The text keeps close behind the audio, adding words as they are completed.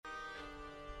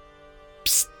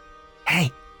Hey,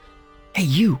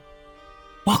 you.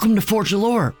 Welcome to Forge of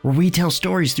Lore, where we tell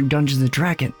stories through Dungeons and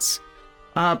Dragons.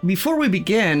 Before we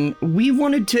begin, we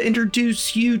wanted to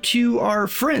introduce you to our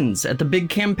friends at the Big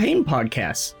Campaign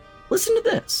podcast. Listen to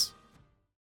this.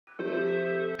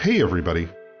 Hey everybody,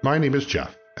 my name is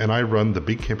Jeff, and I run the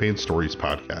Big Campaign Stories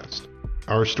podcast.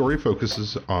 Our story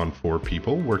focuses on 4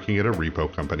 people working at a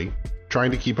repo company,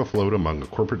 trying to keep afloat among a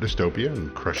corporate dystopia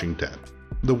and crushing debt.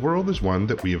 The world is one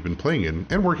that we have been playing in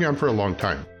and working on for a long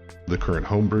time. The current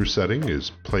homebrew setting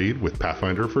is played with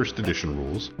Pathfinder 1st Edition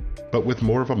rules, but with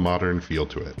more of a modern feel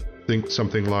to it. Think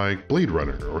something like Blade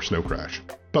Runner or Snow Crash,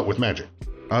 but with magic.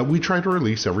 We try to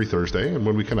release every Thursday, and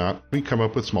when we cannot, we come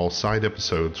up with small side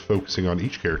episodes focusing on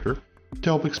each character to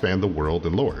help expand the world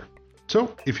and lore.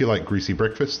 So, if you like greasy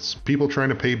breakfasts, people trying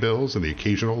to pay bills, and the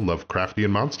occasional Lovecraftian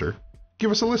monster,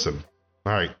 give us a listen.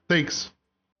 Alright, thanks.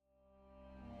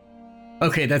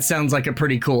 Okay, that sounds like a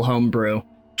pretty cool homebrew.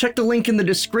 Check the link in the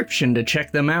description to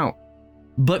check them out.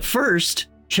 But first,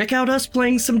 check out us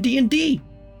playing some D&D.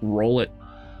 Roll it.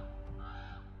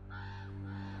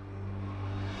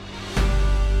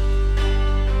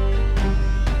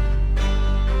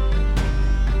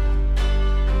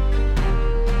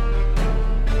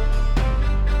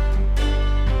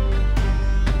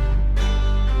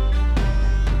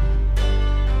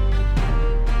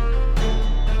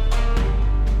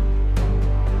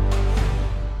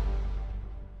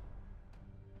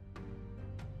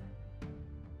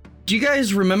 Do you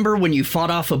guys remember when you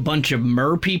fought off a bunch of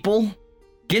mer people?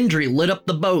 Gendry lit up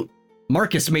the boat.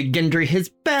 Marcus made Gendry his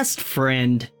best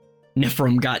friend.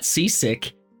 Nifrim got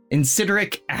seasick. And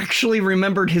Sideric actually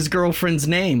remembered his girlfriend's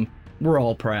name. We're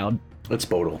all proud. That's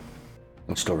Bodil.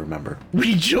 I still remember.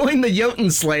 We joined the Jotun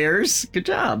Slayers. Good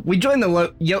job. We joined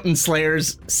the Jotun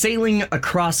Slayers sailing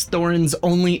across Thorin's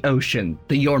only ocean,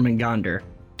 the Jormungandr,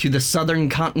 to the southern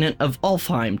continent of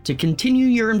Alfheim to continue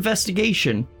your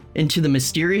investigation into the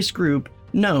mysterious group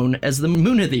known as the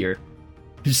Munithir,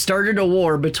 who started a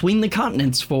war between the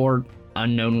continents for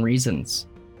unknown reasons.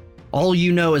 All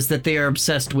you know is that they are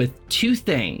obsessed with 2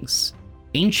 things: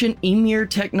 ancient Emir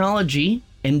technology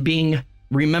and being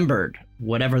remembered,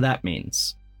 whatever that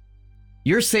means.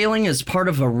 You're sailing as part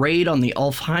of a raid on the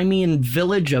Alfheimian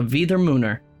village of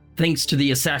Viðarmunur, thanks to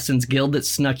the Assassin's Guild that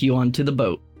snuck you onto the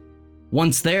boat.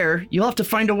 Once there, you'll have to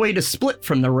find a way to split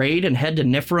from the raid and head to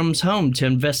Nifrim's home to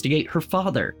investigate her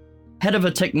father, head of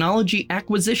a technology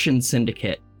acquisition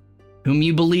syndicate, whom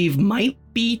you believe might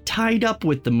be tied up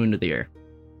with the Munithir.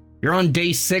 You're on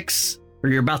day 6, or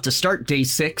you're about to start day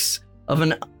 6, of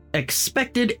an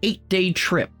expected 8-day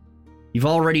trip. You've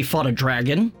already fought a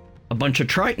dragon, a bunch of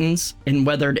tritons, and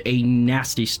weathered a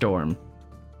nasty storm.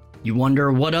 You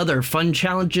wonder what other fun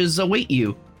challenges await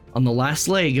you on the last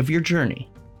leg of your journey.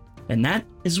 And that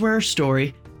is where our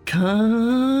story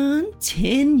continues.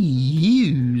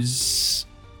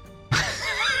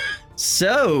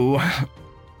 So,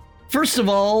 first of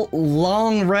all,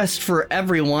 long rest for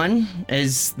everyone,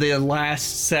 as the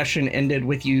last session ended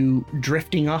with you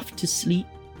drifting off to sleep.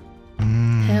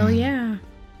 Hell yeah.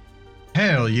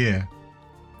 Hell yeah.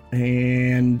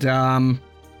 And, the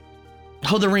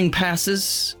ring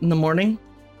passes in the morning,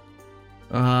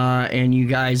 and you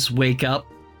guys wake up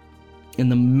in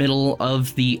the middle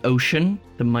of the ocean,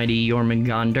 the mighty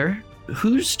Jormungandr.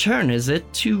 Whose turn is it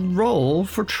to roll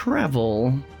for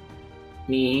travel?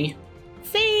 Me.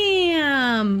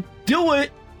 Sam! Do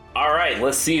it! Alright,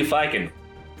 let's see if I can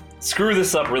screw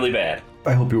this up really bad.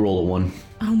 I hope you roll a 1.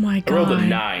 Oh my I god. rolled a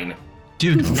 9.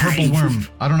 Dude, purple worm.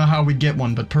 I don't know how we'd get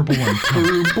one, but purple worm.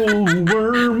 Purple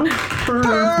worm.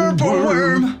 Purple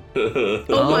worm.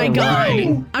 Oh my god.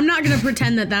 Right. I'm not gonna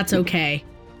pretend that that's okay.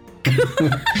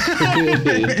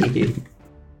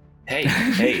 Hey,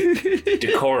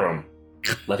 decorum.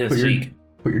 Let him speak.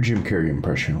 Put your Jim Carrey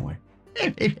impression away.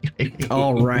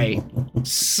 All right.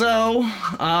 So,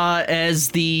 as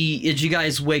you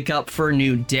guys wake up for a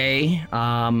new day,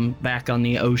 back on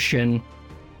the ocean,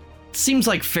 seems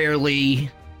like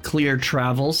fairly clear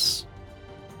travels.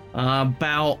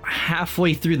 About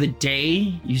halfway through the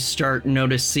day, you start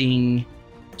noticing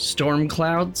storm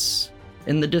clouds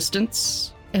in the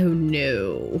distance. Oh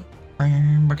no.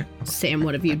 Sam,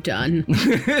 what have you done?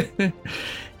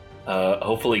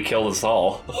 Hopefully kill us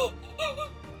all.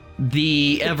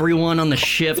 Everyone on the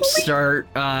ship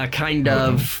start kind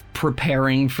of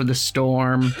preparing for the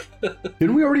storm.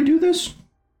 Didn't we already do this?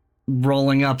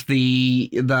 Rolling up the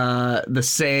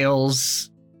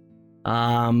sails,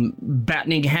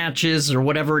 battening hatches, or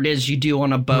whatever it is you do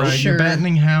on a boat. Right, Sure. your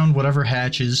battening hound, whatever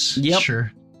hatches. Yep.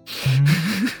 Sure.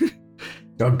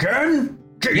 Again?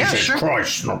 Yeah, sure.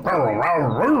 Christ.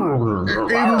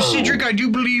 Cedric, I do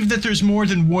believe that there's more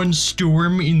than one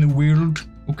storm in the world.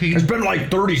 Okay. It's been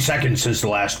like 30 seconds since the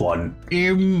last one.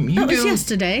 You That was know,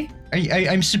 yesterday.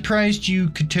 I'm surprised you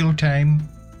could tell time.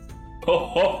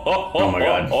 Oh my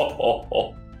God.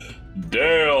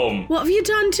 Damn. What have you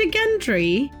done to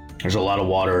Gendry? There's a lot of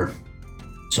water.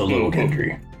 So little,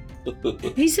 Gendry.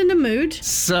 He's in a mood.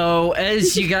 So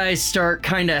as you guys start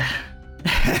kind of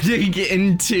heading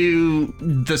into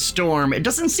the storm, it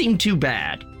doesn't seem too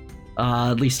bad,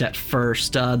 at least at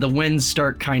first. The winds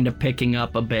start kind of picking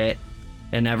up a bit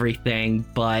and everything,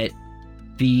 but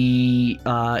the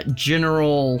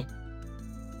general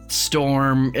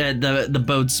storm, the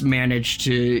boats manage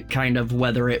to kind of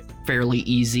weather it fairly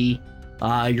easy.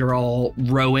 You're all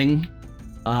rowing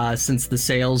since the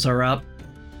sails are up.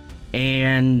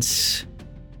 And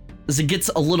as it gets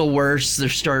a little worse, there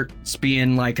starts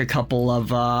being like a couple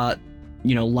of,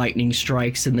 lightning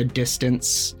strikes in the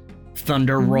distance,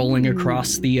 thunder rolling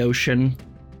across the ocean.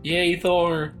 Yay,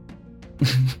 Thor.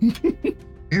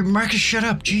 Hey, Marcus, shut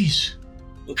up, jeez.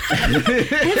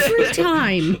 Every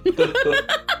time.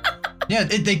 Yeah,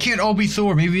 they can't all be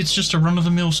Thor. Maybe it's just a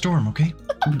run-of-the-mill storm, okay?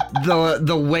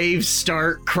 The waves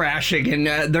start crashing,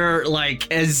 and they're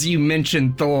like, as you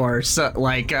mentioned, Thor, so,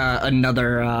 like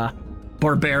another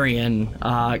barbarian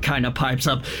kind of pipes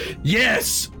up.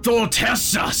 Yes, Thor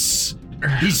tests us.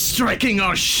 He's striking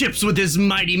our ships with his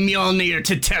mighty Mjolnir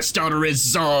to test our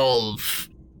resolve.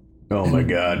 Oh my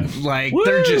God. Like, Woo!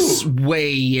 they're just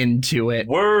way into it.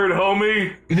 Word,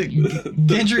 homie.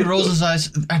 Gendry rolls his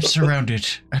eyes. I'm surrounded.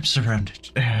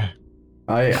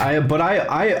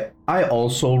 I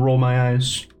also roll my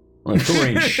eyes. Like, Thor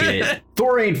ain't shit.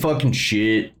 Thor ain't fucking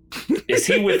shit. Is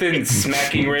he within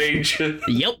smacking range?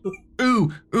 Yep.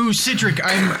 Ooh, Cedric,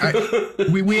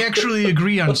 we actually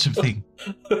agree on something.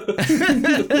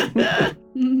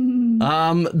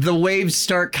 The waves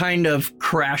start kind of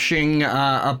crashing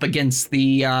up against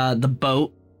the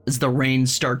boat as the rain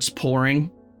starts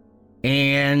pouring,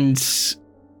 and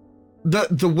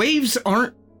the waves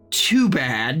aren't too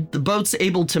bad. The boat's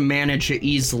able to manage it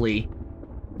easily,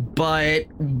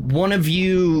 but one of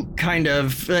you kind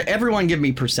of everyone give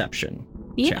me perception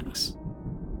checks.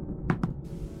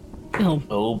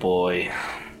 Oh boy.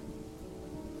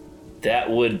 That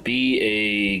would be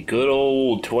a good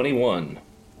old 21.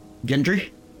 Gendry?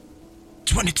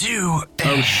 22.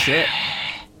 Oh shit.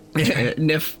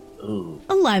 Nif Ooh.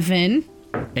 11.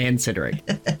 and Cedric.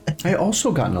 I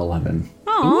also got an 11.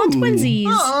 Aw, twinsies.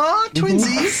 Aw,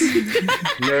 twinsies.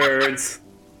 Nerds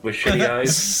with shitty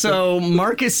eyes. So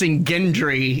Marcus and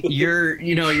Gendry,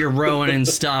 you're rowing and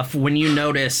stuff when you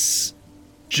notice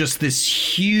just this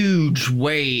huge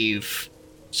wave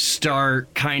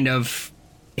start kind of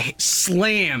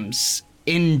slams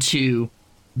into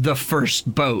the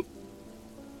first boat.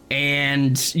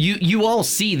 And you all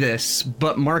see this,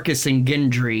 but Marcus and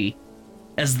Gendry,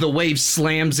 as the wave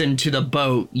slams into the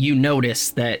boat, you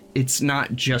notice that it's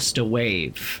not just a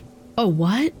wave. Oh,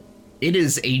 what? It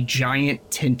is a giant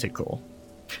tentacle.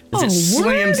 As Oh, it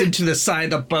slams word? into the side of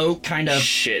the boat, kind of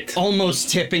Shit. almost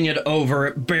tipping it over,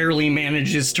 it barely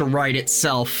manages to right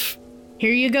itself.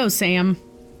 Here you go, Sam.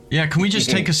 Yeah, can we just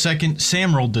take a second?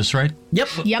 Sam rolled this, right? Yep.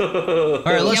 Yep. All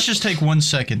right, let's just take 1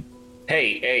 second.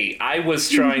 Hey, I was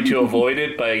trying to avoid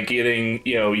it by getting,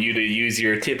 you to use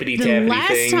your tippity The tappity last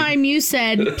thing. time you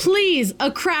said, please,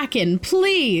 a Crackin,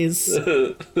 please.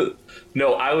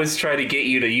 No, I was trying to get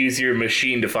you to use your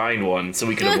machine to find one so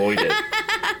we can avoid it.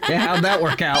 Yeah, how'd that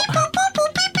work out?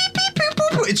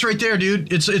 It's right there,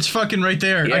 dude. It's fucking right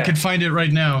there. I Yeah. could find it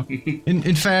right now.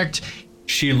 In fact,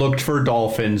 She looked for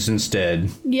dolphins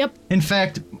instead. Yep.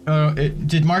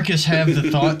 did Marcus have the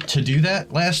thought to do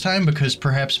that last time? Because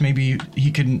perhaps maybe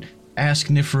he can ask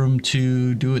Nifrim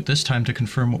to do it this time to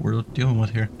confirm what we're dealing with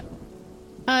here.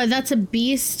 That's a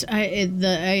beast.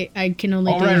 I can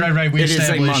only. Oh, right. We It is a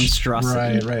established.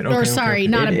 monstrosity. Right. Or Okay, sorry, okay.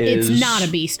 not It it's is not a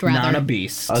beast, rather. Not a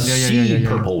beast. A sea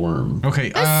purple worm.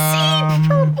 Okay.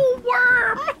 Purple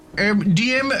worm.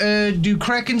 DM, do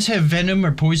Krakens have venom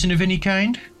or poison of any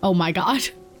kind? Oh my god.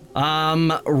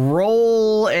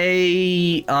 Roll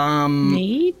a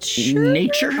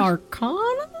Nature?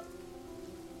 Arcana.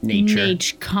 Nature.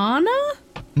 Nachcana.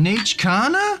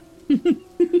 Nachkana?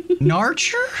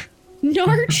 Narcher?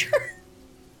 Narcher.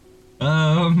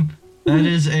 That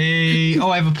is a... Oh,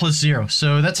 I have a +0,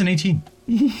 so that's an 18.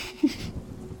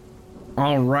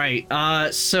 All right.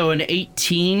 So an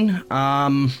 18.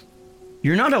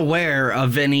 You're not aware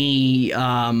of any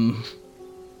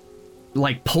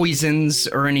like poisons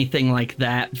or anything like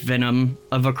that, venom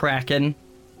of a Kraken.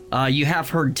 You have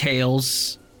heard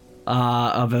tales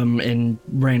of them in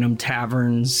random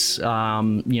taverns,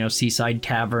 seaside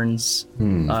taverns,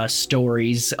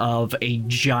 stories of a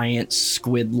giant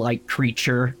squid-like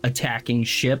creature attacking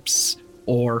ships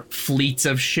or fleets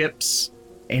of ships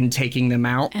and taking them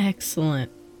out.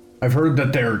 Excellent. I've heard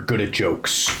that they're good at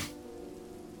jokes.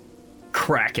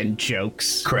 Crackin'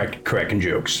 jokes. Crackin'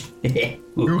 jokes. Okay,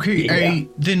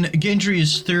 then Gendry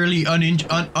is thoroughly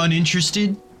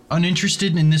uninterested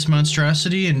in this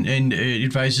monstrosity and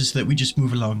advises that we just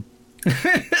move along.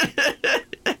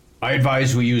 I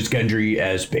advise we use Gendry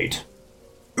as bait.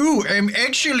 Ooh,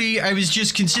 actually, I was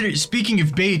just considering, speaking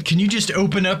of bait, can you just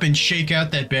open up and shake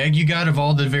out that bag you got of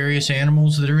all the various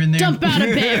animals that are in there? Dump out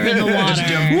a bear in the water.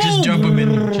 Just dump them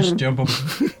in. Just dump them.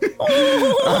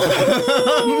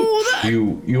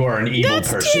 You are an evil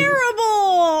That's person.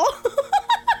 terrible.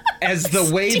 As the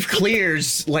wave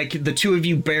clears, like the two of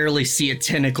you barely see a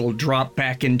tentacle drop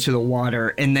back into the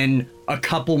water, and then a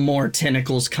couple more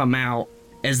tentacles come out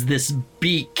as this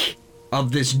beak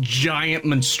of this giant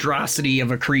monstrosity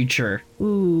of a creature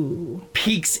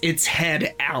peeks its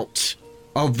head out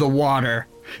of the water.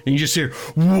 And you just hear,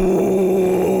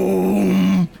 whoom,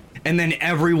 and then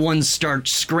everyone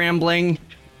starts scrambling.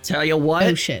 Tell you what.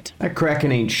 Oh, shit. That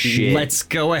Crackin ain't shit. Let's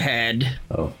go ahead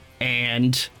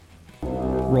and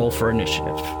roll for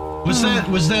initiative. Was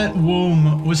that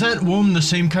womb the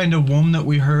same kind of womb that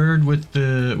we heard with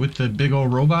the big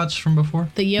old robots from before?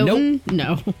 The Jotun?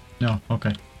 No. No,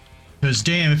 okay. Because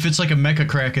damn, if it's like a mecha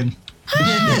Kraken.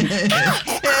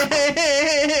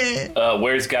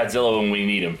 Where's Godzilla when we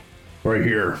need him? Right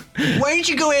here. Why don't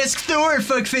you go ask Thor,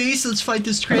 fuckface? Let's fight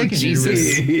this Kraken.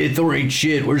 Jesus. Thor ain't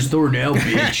shit. Where's Thor now,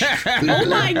 bitch? Oh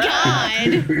my god.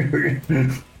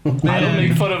 I don't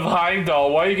make fun of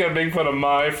Heimdall. Why you gotta make fun of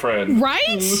my friend?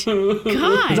 Right?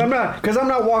 God. Because I'm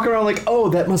not walking around like, oh,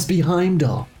 that must be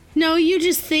Heimdall. No, you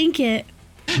just think it.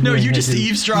 No, you just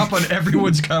eavesdrop on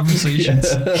everyone's conversations.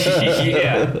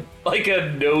 Yeah, like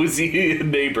a nosy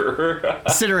neighbor.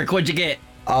 Cedric, what'd you get?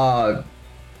 An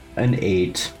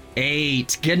 8.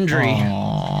 8. Gendry.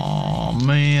 Oh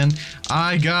man,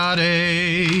 I got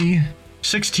a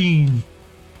 16.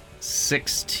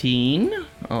 16.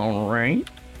 All right.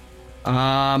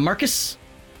 Marcus.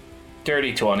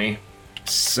 Dirty 20.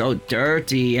 So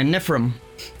dirty. And Nifrim.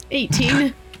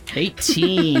 18.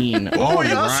 18. Oh,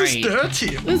 yeah, right. this is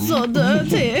dirty. It's so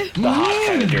dirty. The hot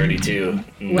kind of dirty too.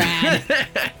 Rad.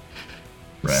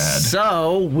 Rad.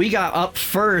 So we got up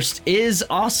first is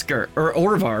Oscar, or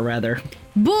Orvar rather.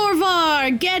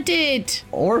 Borvar, get it.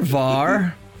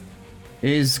 Orvar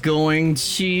is going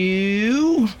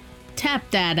to Tap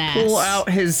that ass. pull out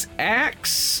his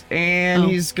axe and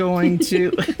he's going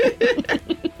to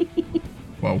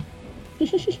Whoa.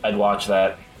 I'd watch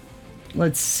that.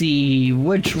 let's see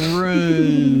which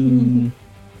room.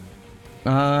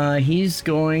 He's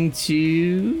going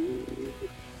to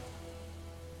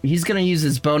use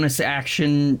his bonus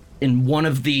action, and one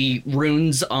of the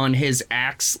runes on his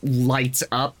axe lights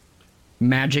up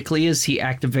magically as he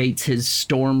activates his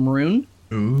storm rune.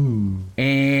 Ooh.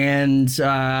 And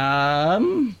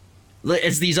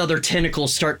as these other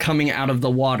tentacles start coming out of the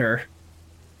water,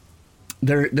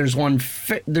 there's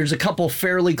a couple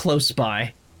fairly close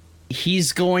by.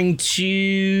 He's going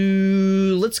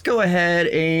to, let's go ahead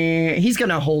and he's going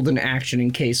to hold an action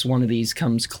in case one of these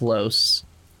comes close.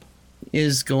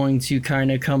 Is going to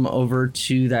kind of come over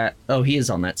to that. Oh, he is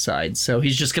on that side. So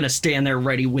he's just going to stand there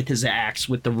ready with his axe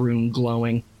with the rune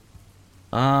glowing.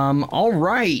 All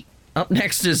right. Up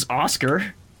next is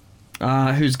Oscar,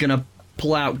 who's going to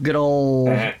pull out good old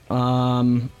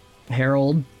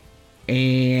Harold.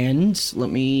 And let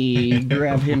me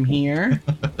grab him here.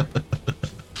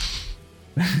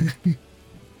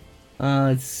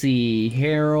 Let's see.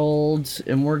 Harold.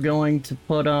 And we're going to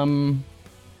put him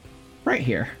right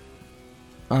here.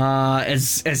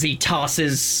 As he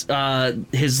tosses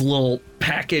his little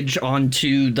package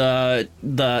onto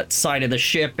the side of the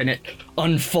ship, and it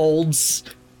unfolds,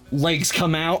 legs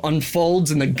come out,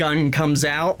 unfolds, and the gun comes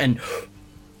out, and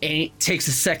it takes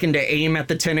a second to aim at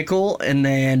the tentacle, and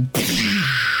then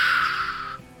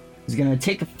he's gonna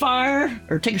take a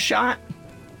shot.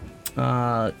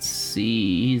 Let's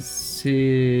see,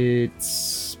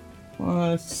 it's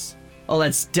plus. Oh,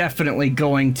 that's definitely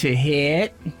going to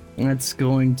hit. That's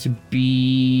going to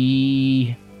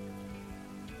be...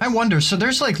 I wonder, so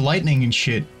there's like lightning and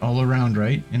shit all around,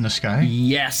 right? In the sky?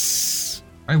 Yes.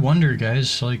 I wonder,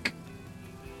 guys, like...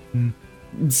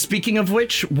 Speaking of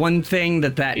which, one thing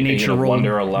that You nature gonna roll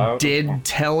wonder aloud? did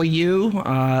tell you,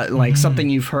 like something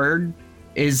you've heard,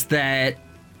 is that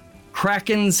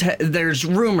Krakens, there's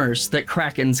rumors that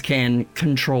Krakens can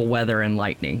control weather and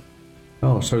lightning.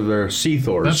 Oh, so they're sea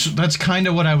Thors. That's kind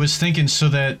of what I was thinking, so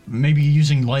that maybe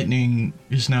using lightning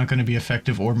is not going to be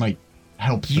effective or might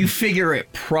help them. You figure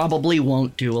it probably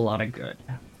won't do a lot of good.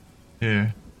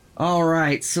 Yeah. All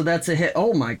right, so that's a hit.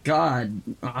 Oh my god,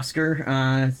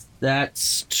 Oscar.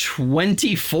 That's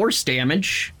 20 force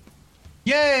damage.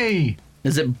 Yay!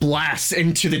 As it blasts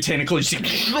into the tentacle. You see,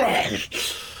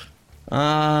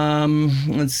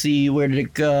 let's see, where did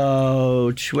it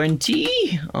go?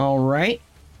 20. All right.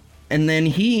 And then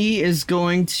he is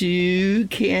going to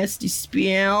cast a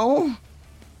spell.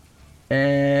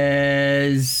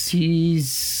 As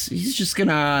he's just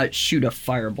gonna shoot a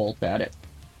firebolt at it.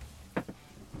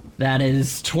 That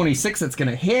is 26. That's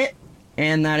gonna hit,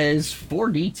 and that is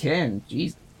 4d10.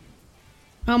 Jeez.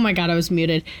 Oh my god, I was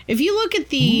muted. If you look at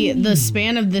the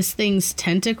span of this thing's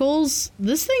tentacles,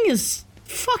 this thing is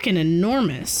fucking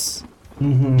enormous.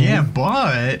 Mm-hmm. Yeah,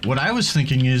 but what I was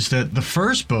thinking is that the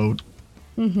first boat.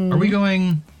 Are we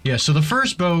going? Yeah. So the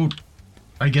first boat,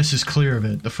 I guess, is clear of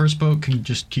it. The first boat can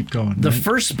just keep going. The right?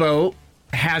 first boat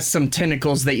has some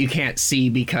tentacles that you can't see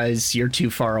because you're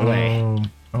too far away.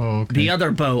 Oh, okay. The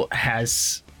other boat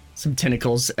has some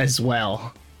tentacles as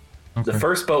well. The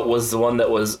first boat was the one that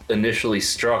was initially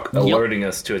struck, alerting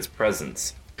us to its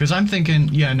presence. Because I'm thinking,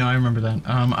 yeah, no, I remember that.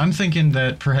 I'm thinking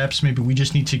that perhaps maybe we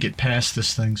just need to get past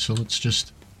this thing, so let's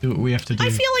just do what we have to do. I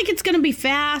feel like it's gonna be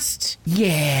fast.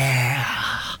 Yeah.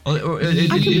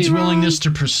 It's willingness to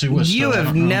pursue us. You though, I have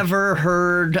don't know. never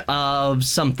heard of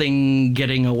something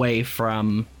getting away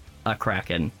from a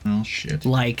Kraken. Oh, shit.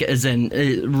 Like, as in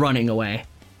running away.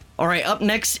 All right, up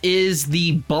next is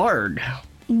the Bard.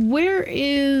 Where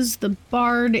is the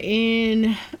bard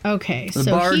in? Okay, The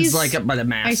so Bard's he's like up by the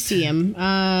mast. I see him.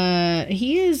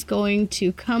 He is going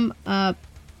to come up.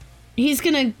 He's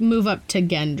gonna move up to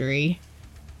Gendry,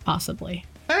 possibly.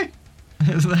 Hey!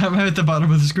 I'm at the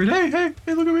bottom of the screen. Hey,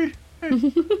 look at me.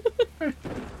 Hey.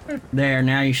 There,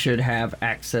 now you should have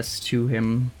access to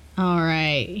him. All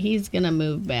right, he's gonna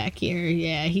move back here.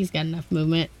 Yeah, he's got enough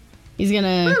movement. He's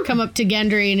gonna come up to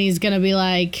Gendry and he's gonna be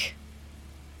like,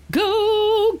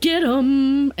 "Go get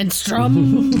him and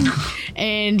strum,"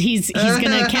 and he's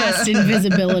gonna cast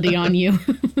invisibility on you.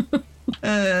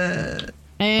 And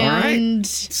All right,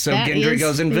 so that Gendry is goes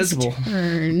his invisible.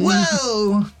 turn.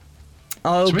 Whoa!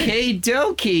 Okay,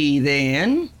 dokie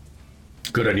then.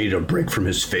 Good, I need a break from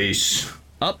his face.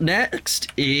 Up next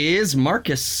is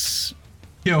Marcus.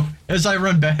 Yo, as I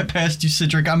run back past you,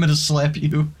 Cedric, I'm gonna slap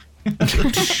you.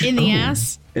 In the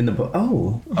ass. In the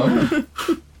oh.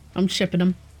 I'm shipping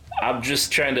him. I'm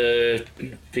just trying to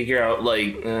figure out,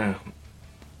 like,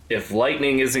 if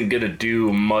lightning isn't gonna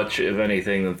do much of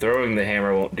anything, then throwing the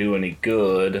hammer won't do any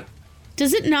good.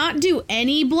 Does it not do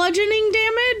any bludgeoning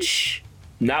damage?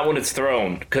 Not when it's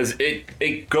thrown, because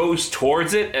it goes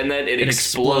towards it and then it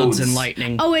explodes in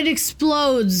lightning. Oh, it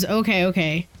explodes.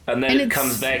 Okay. And then And it it's-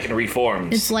 comes back and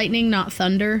reforms. It's lightning, not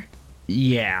thunder.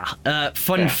 Yeah.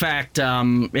 Fun fact,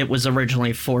 it was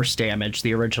originally force damage,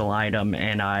 the original item,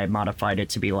 and I modified it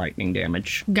to be lightning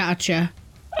damage. Gotcha.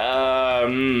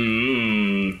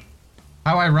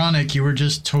 How ironic, you were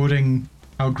just toting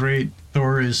how great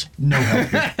Thor is. No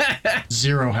help.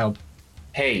 Zero help.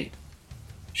 Hey,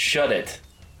 shut it.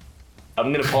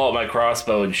 I'm gonna pull out my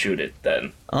crossbow and shoot it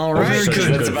then. All That right. was such a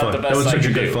That's good about the that best was I such a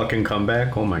can good do. fucking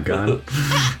comeback. Oh my god.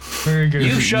 Very good.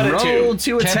 You shut it Roll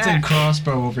too. to Captain attack.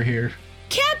 Crossbow over here.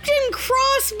 Captain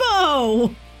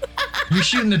Crossbow! You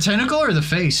shooting the tentacle or the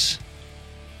face?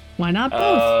 Why not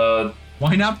both?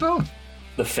 Why not both?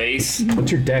 The face.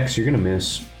 What's your dex? You're gonna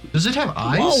miss. Does it have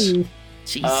eyes? Whoa.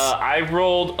 Jeez. I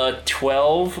rolled a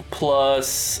 12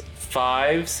 plus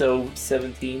 5, so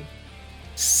 17.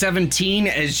 17,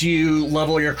 as you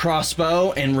level your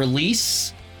crossbow and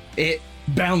release, it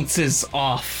bounces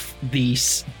off the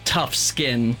tough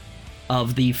skin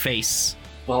of the face.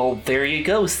 Well, there you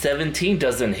go. 17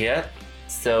 doesn't hit.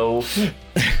 So,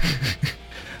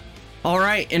 All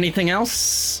right, anything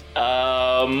else?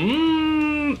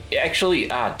 actually,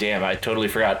 damn, I totally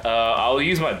forgot. I'll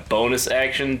use my bonus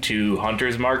action to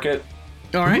Hunter's Mark it.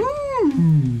 All right.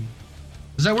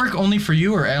 Does that work only for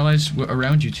you or allies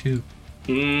around you too?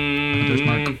 Hunter's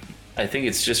Mark. I think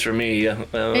it's just for me.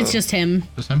 It's just him.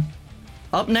 Just him?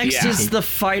 Up next Yeah. is the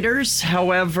fighters.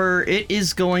 However, it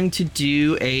is going to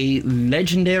do a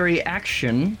legendary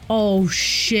action. Oh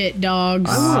shit,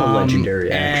 dogs. I want a legendary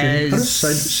action. How as-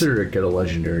 does Cedric get a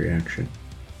legendary action?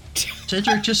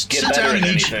 Cedric, just Get sit better down and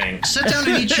at eat. anything. Sit down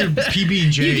and eat your PB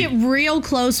and J. You get real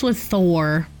close with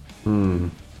Thor.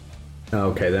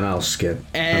 Okay, then I'll skip.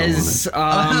 As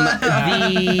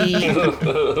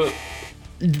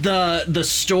the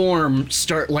storm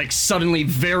suddenly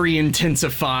very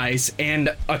intensifies,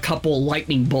 and a couple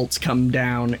lightning bolts come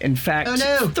down. In fact,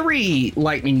 3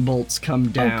 lightning bolts come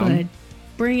down. Oh, good.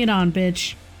 Bring it on,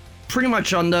 bitch. Pretty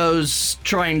much on those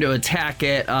trying to attack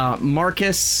it.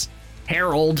 Marcus,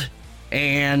 Harold,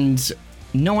 and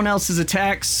no one else is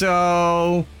attacked,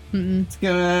 so it's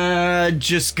gonna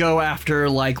just go after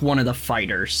one of the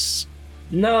fighters.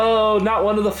 No, not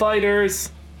one of the fighters.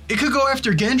 It could go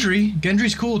after Gendry.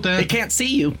 Gendry's cool with that. It can't see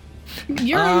you.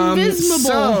 You're invisible.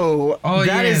 So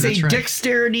that is that's a right.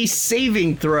 dexterity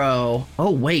saving throw.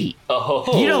 Oh wait,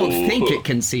 Oh. you don't think it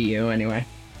can see you anyway.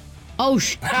 Oh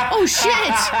shit!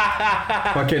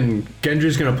 Fucking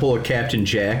Gendry's gonna pull a Captain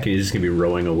Jack and he's just gonna be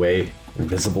rowing away,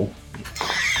 invisible.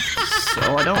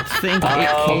 So I don't think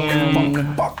it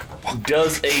can.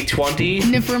 Does a 20?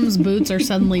 Nifrim's boots are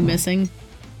suddenly missing.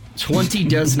 20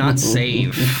 does not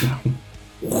save.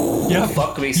 Yeah.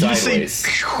 Fuck me You just say, sideways.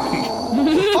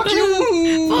 fuck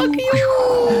you! Fuck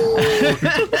you!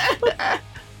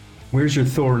 Where's your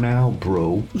Thor now,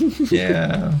 bro?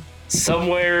 Yeah.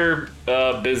 Somewhere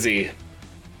busy.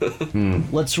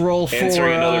 Let's roll for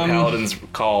Answering another paladin's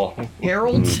call.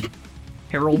 Harold.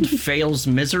 Harold fails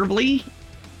miserably.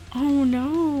 Oh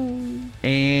no.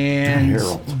 And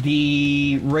Harold.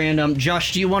 the random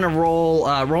Josh, do you want to roll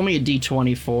me a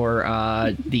d20 for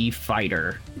the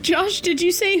fighter? Josh, did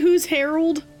you say who's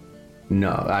Harold?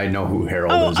 No, I know who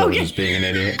Harold is. I was just being an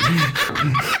idiot.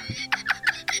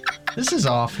 This is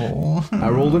awful. I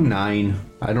rolled a 9.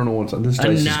 I don't know what's this A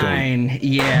dice is 9.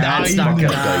 Yeah, that's not Nine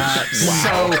good. dice.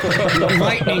 So the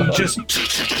lightning just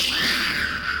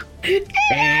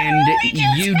and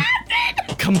you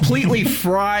completely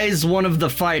fries one of the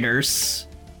fighters.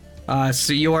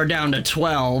 So you are down to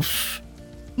 12.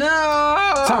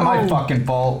 No! It's not my fucking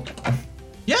fault.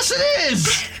 Yes, it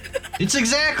is! It's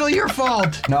exactly your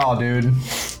fault. No, dude.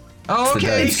 Oh, It's the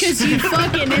okay. dice. Because you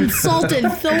fucking insulted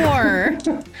Thor.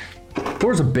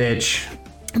 Thor's a bitch.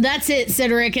 That's it,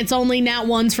 Cedric. It's only nat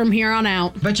ones from here on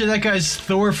out. Bet you that guy's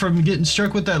Thor from getting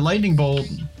struck with that lightning bolt.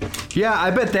 Yeah,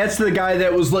 I bet that's the guy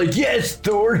that was like, yes,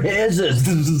 Thor has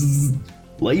us.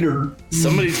 Later.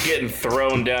 Somebody's getting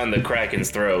thrown down the Crackin's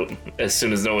throat as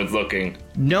soon as no one's looking.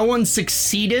 No one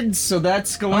succeeded, so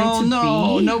that's going Oh to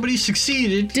no, be nobody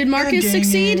succeeded. Did Marcus God dang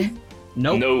succeed? it.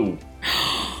 Nope. No.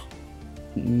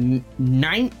 19.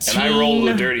 And I rolled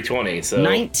a dirty 20, so.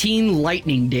 19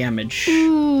 lightning damage.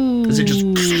 Ooh. Because it just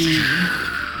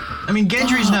I mean,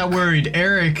 Gendry's not worried.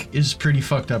 Eric is pretty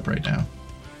fucked up right now.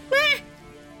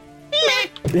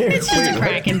 It's just a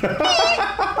Kraken.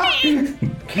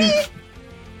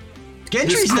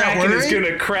 Gendry's This not Kraken is worried.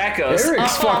 gonna crack us.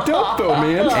 Eric's fucked up though,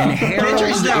 man. and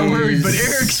Gendry's Harold not worried, but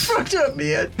is Eric's fucked up,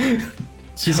 man.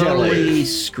 He's got totally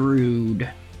screwed.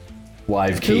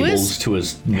 live Who cables is? to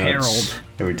his nuts Harold.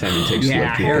 every time he takes Yeah,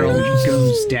 electric Harold pills.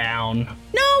 goes down.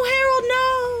 No, Harold,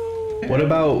 no.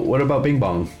 What about Bing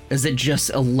Bong? As it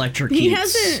just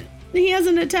electrocutes. He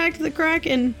hasn't attacked the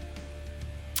Kraken.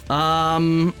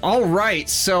 All right.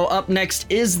 So up next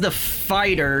is the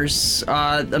fighters.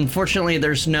 Unfortunately,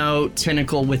 there's no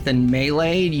tentacle within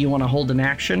melee. Do you want to hold an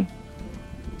action?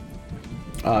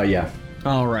 Yeah.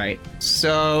 All right.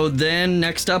 So then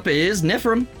next up is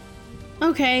Nifrim.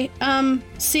 Okay,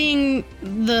 seeing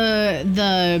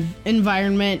the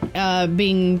environment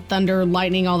being thunder,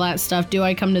 lightning, all that stuff, do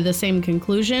I come to the same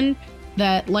conclusion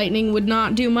that lightning would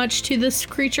not do much to this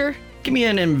creature? Give me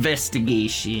an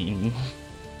investigation.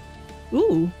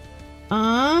 Ooh.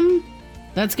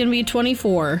 That's gonna be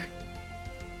 24.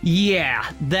 Yeah,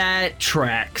 that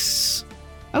tracks.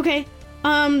 Okay.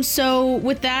 So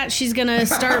with that, she's gonna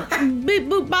start boop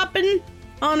boop bopping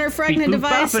on her fragment Beep, boop,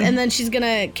 device, bopping. and then she's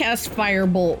gonna cast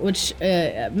Firebolt, which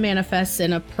manifests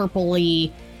in a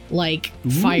purpley,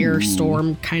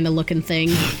 firestorm kind of looking thing.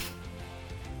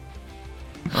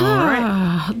 All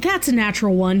right. That's a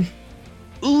natural one.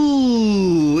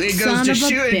 Ooh, it goes Son to of a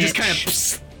shoot and just bitch. kind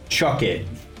of. Chuck it.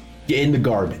 Get in the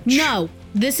garbage. No,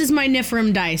 this is my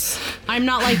Nifrim dice. I'm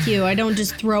not like you. I don't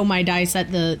just throw my dice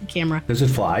at the camera. Does it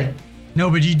fly? No,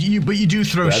 but you do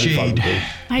throw That'd be fun, shade. too.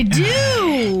 I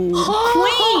do.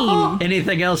 Queen.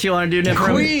 Anything else you want to do,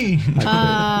 Nifrim? Queen.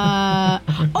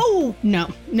 Oh no,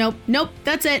 nope.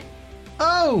 That's it.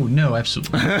 Oh no,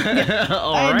 absolutely. All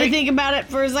I had to right. think about it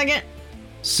for a second.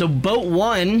 So boat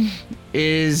 1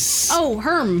 is. Oh,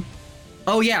 Herm.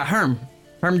 Oh yeah, Herm.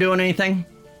 Herm doing anything?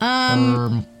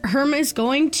 Herm is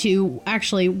going to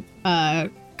actually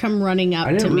come running up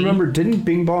I to didn't me. remember. Didn't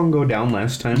Bing Bong go down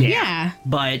last time? Yeah.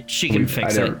 But she can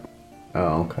fix I it. don't-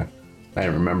 Oh, okay. I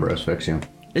didn't remember us fixing him.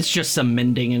 It's just some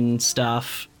mending and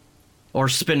stuff. Or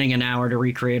spending an hour to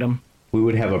recreate them. We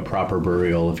would have a proper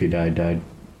burial if he died.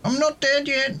 I'm not dead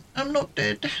yet. I'm not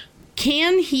dead.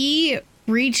 Can he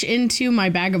reach into my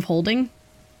bag of holding?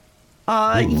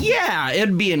 Yeah,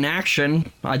 it'd be an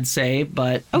action, I'd say,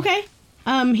 but Okay.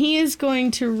 He is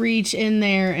going to reach in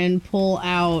there and pull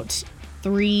out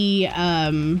 3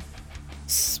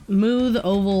 smooth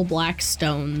oval black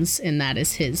stones, and that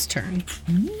is his turn.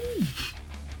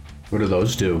 What do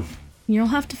those do? You'll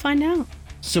have to find out.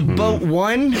 so boat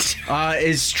 1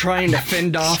 is trying to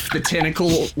fend off the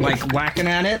tentacle, like whacking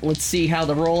at it. Let's see how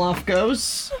the roll off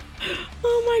goes.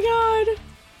 Oh my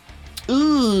god.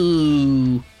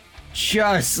 Ooh.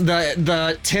 Just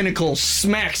the tentacle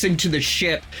smacks into the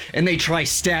ship and they try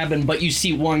stabbing, but you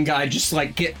see one guy just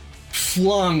like get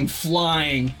flung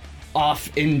flying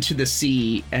off into the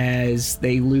sea as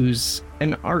they lose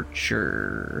an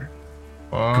archer.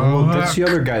 Oh, that's the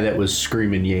other guy that was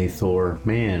screaming, "Yay, Thor!"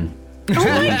 Man. Oh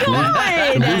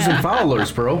my I'm god. losing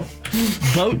followers, bro.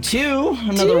 Boat 2,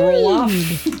 another roll off.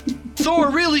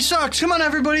 Thor really sucks. Come on,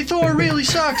 everybody. Thor really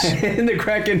sucks. And the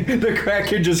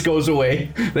Kraken just goes away.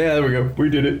 Yeah, there we go. We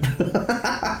did it.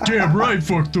 Damn right,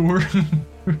 fuck Thor.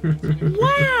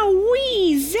 Wow,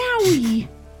 wee, zowie.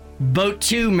 Boat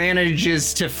 2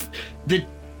 manages to the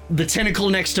tentacle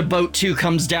next to boat 2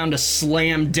 comes down to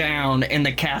slam down, and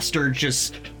the caster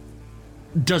just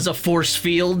does a force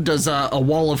field, does a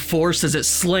wall of force as it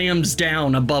slams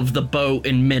down above the boat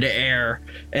in midair.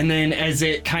 And then as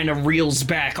it kind of reels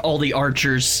back, all the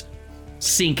archers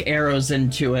sink arrows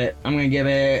into it. I'm going to give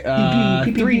it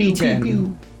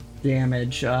 3d10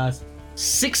 damage.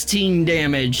 16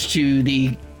 damage to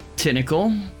the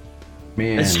tentacle.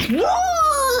 Man,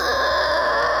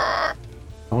 I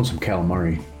want some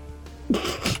calamari.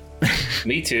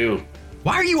 Me too.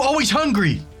 Why are you always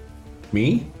hungry?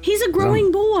 Me? He's a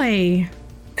growing boy.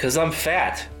 Cause I'm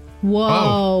fat.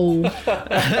 Whoa.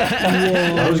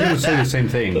 I was going to say the same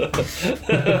thing.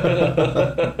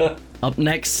 Up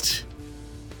next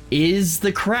is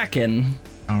the Crackin.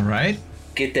 All right.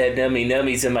 Get that nummy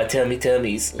nummies in my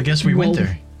tummies. I guess we went Whoa.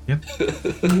 there. Yep.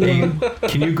 Hey,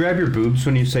 can you grab your boobs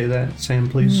when you say that, Sam,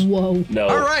 please? Whoa. No.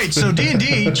 All right. So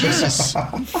D&D. Jesus.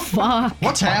 Fuck.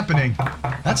 What's happening?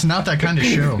 That's not that kind of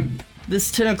show.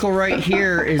 This tentacle right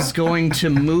here is going to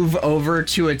move over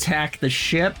to attack the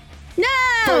ship. No.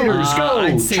 Fighters, go!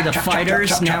 I'd say the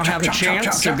fighters now have a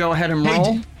chance, so go ahead and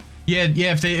roll. Yeah.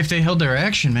 If they held their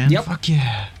action, man. Yep. Fuck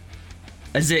yeah.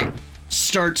 As it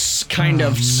starts kind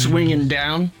of swinging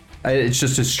down. It's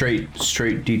just a straight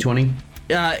D20.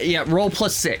 Yeah, roll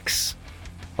 +6.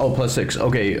 Oh, +6.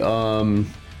 Okay.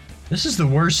 This is the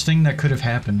worst thing that could have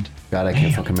happened. God, I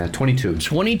can't fucking math. 22.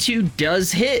 22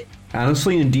 does hit.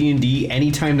 Honestly, in D&D,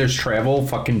 anytime there's travel,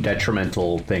 fucking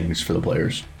detrimental things for the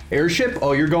players. Airship?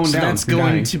 Oh, you're going So down. that's You're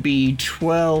going dying. to be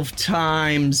 12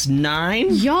 times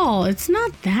 9. Y'all, it's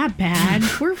not that bad.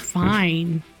 We're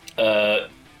fine.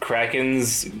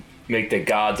 Krakens make the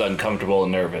gods uncomfortable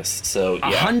and nervous. So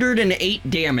yeah. 108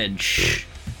 damage.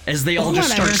 As they all just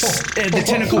Whatever. start, the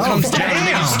tentacle comes down and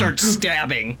they just start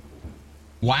stabbing.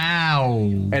 Wow.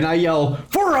 And I yell,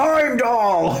 "For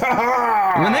Heimdall!"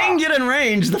 When they can get in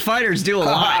range, the fighters do a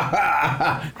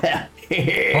lot.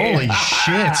 Holy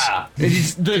shit.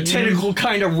 The tentacle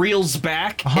kind of reels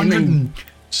back 100 and then and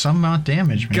some odd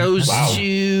damage, man. goes That's-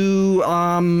 to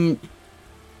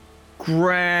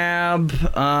grab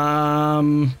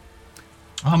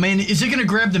Oh man, is it gonna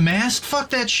grab the mast?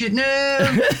 Fuck that shit. No.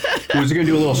 Was it gonna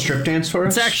do a little strip dance for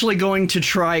us? it's actually going to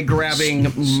try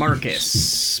grabbing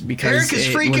Marcus because Eric is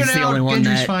it freaking was the out. only one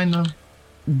Gendry's that fine though.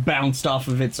 bounced off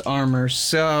of its armor.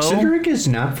 So Cedric is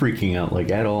not freaking out like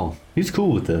at all. He's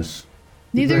cool with this.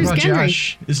 Neither What is about Gendry.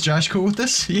 Josh? Is Josh cool with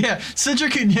this? Yeah,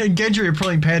 Cedric and Gendry are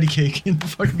playing patty cake in the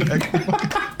fucking back.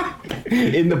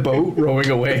 In the boat, rowing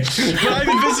away. But I'm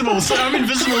invisible, so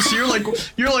you're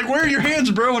like, where are your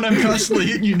hands, bro? And I'm constantly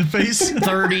hitting you in the face.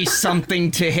 30 something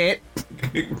to hit.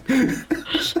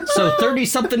 So 30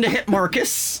 something to hit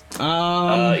Marcus.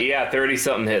 Yeah, 30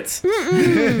 something hits.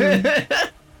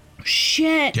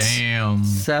 Shit. Damn.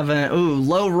 7. Ooh,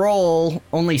 low roll.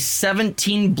 Only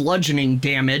 17 bludgeoning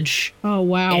damage. Oh,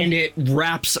 wow. And it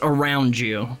wraps around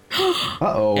you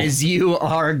Uh-oh. as you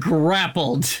are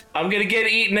grappled. I'm gonna get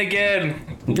eaten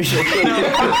again.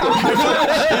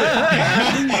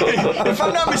 If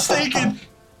I'm not mistaken,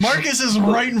 Marcus is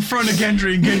right in front of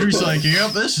Gendry, and Gendry's like,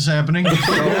 yep, this is happening.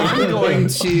 So I'm going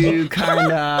to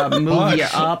kind of move you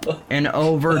up and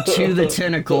over to the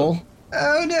tentacle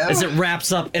Oh no. as it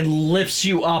wraps up and lifts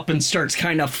you up and starts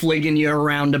kind of flinging you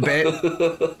around a bit.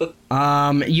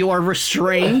 You are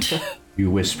restrained. You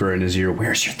whisper in his ear,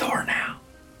 "Where's your Thor now?"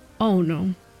 Oh,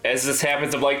 no. as this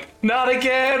happens, I'm like, not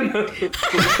again!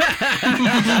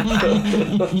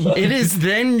 It is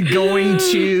then going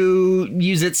to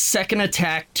use its second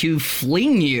attack to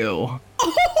fling you.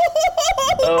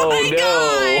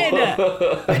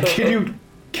 Oh no!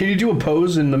 Can you do a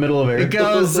pose in the middle of air? It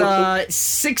goes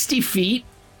 60 feet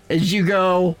as you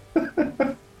go. All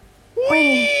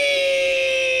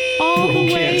the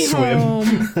He way can't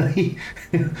home.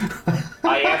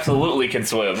 I absolutely can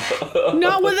swim.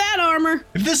 Not with that armor.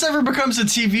 If this ever becomes a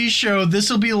TV show, this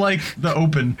will be like the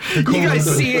Open. The You guys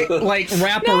cold- see it like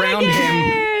wrap around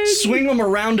him, swing him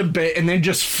around a bit, and then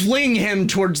just fling him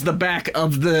towards the back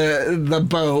of the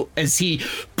boat as he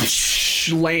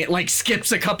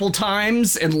skips a couple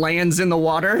times and lands in the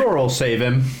water. Thor will save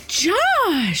him.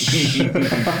 Josh!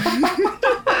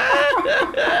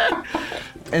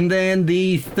 And then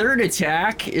the third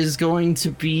attack is going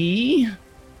to be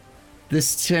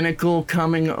this tentacle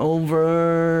coming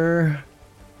over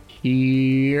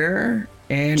here.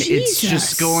 And it's Jesus.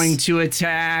 just going to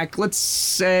attack, let's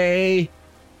say,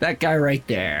 that guy right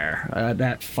there,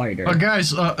 that fighter.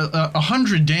 guys,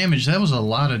 100 damage. That was a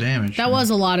lot of damage. That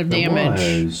was a lot of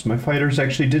damage. My fighters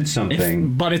actually did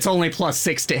something. But it's only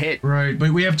 +6 to hit. Right,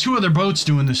 but we have 2 other boats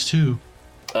doing this too.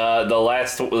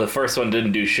 The first one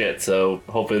didn't do shit, so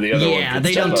hopefully the other one. Yeah, can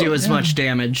they step don't up. do as much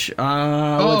damage.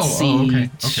 Let's see. okay.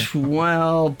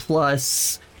 12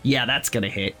 plus. Yeah, that's gonna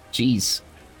hit. Jeez.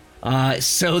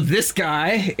 So this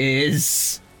guy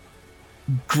is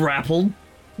grappled.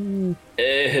 Oh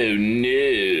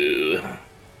no!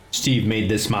 Steve made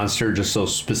this monster just so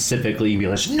specifically be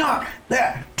like, not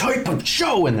that type of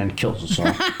show, and then kills us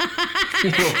all.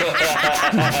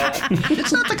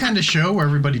 It's not the kind of show where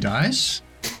everybody dies.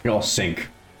 You all sink.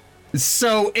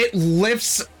 So it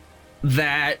lifts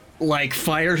that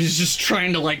fire. He's just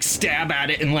trying to stab at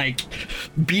it and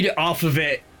beat it off of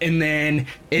it, and then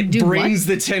it Do brings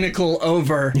the tentacle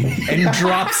over and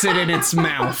drops it in its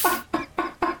mouth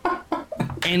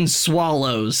and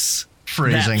swallows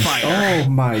Phrasing. that fire. Oh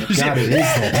my god, it is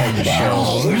that type of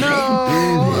show.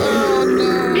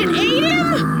 It ate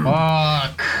him?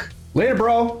 Fuck. Later,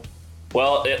 bro.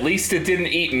 Well, at least it didn't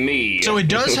eat me. So it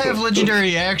does have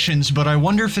legendary actions, but I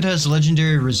wonder if it has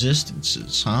legendary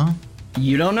resistances, huh?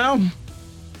 You don't know.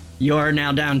 You are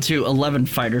now down to 11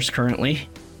 fighters currently.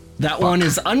 That one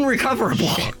is unrecoverable.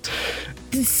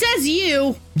 Says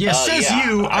you. Yeah, says yeah,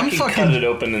 you. I I'm can fucking. cut it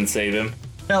open and save him.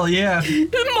 Hell yeah.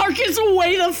 Marcus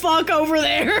way the fuck over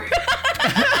there.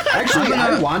 Actually,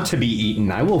 I want to be eaten.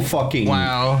 I will fucking.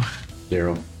 Wow.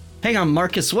 0. Hang on,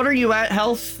 Marcus, what are you at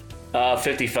health?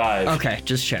 55. Okay,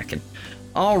 just checking.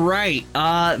 All right,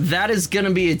 that is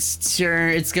gonna be its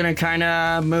turn. It's gonna kind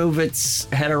of move its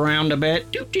head around a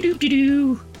bit.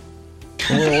 Doo-doo-doo-doo-doo.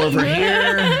 Roll over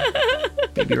here.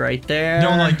 Maybe right there.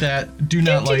 Don't like that. Do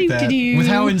not like that. Do-do-do-do-do. With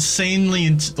how insanely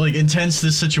intense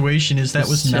this situation is, that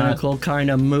was not. Tentacle kind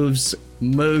of moves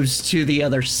to the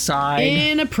other side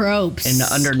And approach. and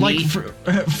underneath.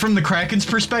 From the Crackin's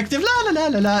perspective, la la la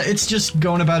la la, it's just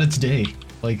going about its day.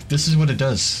 This is what it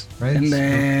does, right? and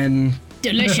then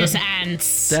Delicious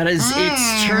ants. that is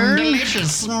its turn.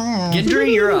 Delicious.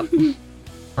 Gendry, you're up.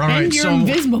 All right, And you're so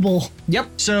invisible. Yep.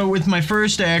 so with my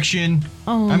first action,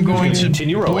 Oh, I'm going to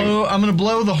Continue rolling. I'm going to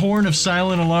blow the horn of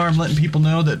silent alarm, letting people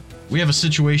know that we have a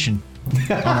situation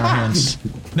on our hands.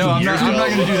 No, I'm not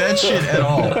going to do that shit at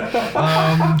all.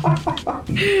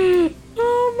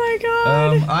 Oh my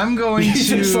god. I'm going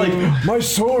to. my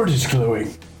sword is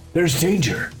glowing. There's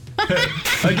danger.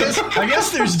 I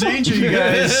guess there's danger, you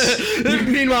guys.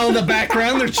 Meanwhile, in the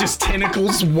background, there's just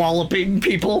tentacles walloping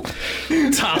people,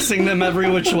 tossing them every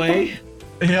which way.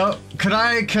 Yep. Could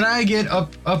I get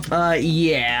up?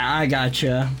 Yeah, I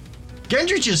gotcha.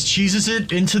 Gendry just cheeses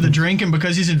it into the drink, and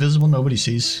because he's invisible, nobody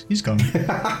sees. He's gone.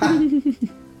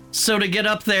 So to get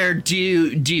up there, do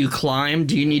you climb?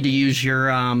 Do you need to use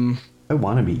your I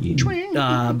want to be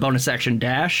eaten. bonus action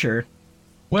dash or?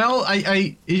 Well,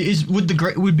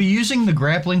 would be using the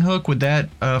grappling hook. Would that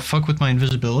fuck with my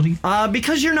invisibility?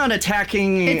 Because you're not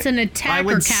attacking. It's an I attack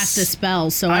would or cast a s- spell,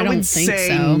 so I I don't would think say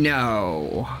so.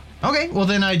 no. Okay, well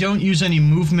then I don't use any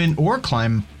movement or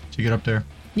climb to get up there.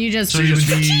 You just. So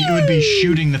it would be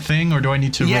shooting the thing, or do I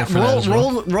need to roll Yeah, for that as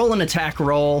well? roll an attack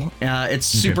roll. It's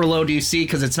super low DC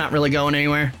because it's not really going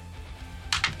anywhere.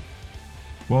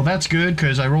 Well, that's good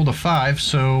because I rolled a 5,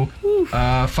 so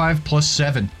 5 plus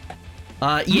 7.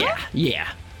 Yeah.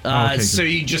 Okay, So good.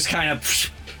 you just kind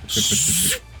of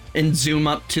and zoom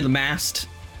up to the mast.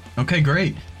 Okay,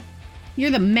 great. You're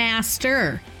the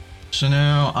master. So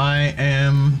now I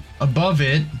am above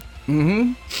it.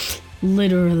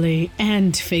 Literally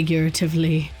and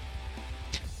figuratively.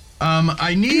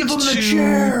 I need Give him the to.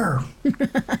 chair.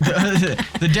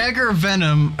 The dagger of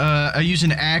venom. I use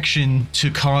an action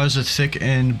to cause a thick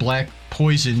and black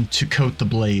poison to coat the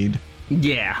blade.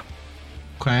 Yeah.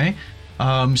 Okay.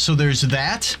 So there's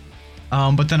that.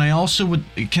 But then I also would.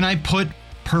 Can I put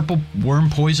purple worm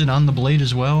poison on the blade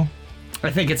as well? I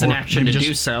think it's an Or action maybe to just-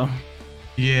 do so.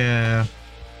 Yeah.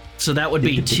 So that would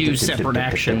be 2 separate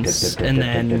actions, and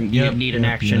then Yep, you'd need an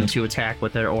yep, action yep. to attack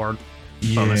with it, or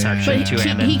bonus Yeah. action But to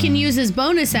hand he it. can use his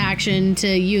bonus action to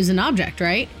use an object,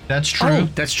 right? That's true. Oh,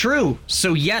 that's true.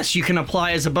 So yes, you can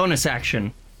apply as a bonus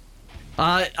action.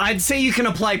 I'd say you can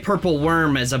apply purple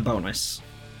worm as a bonus,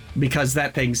 because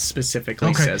that thing specifically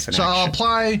Okay. says an So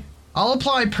action. I'll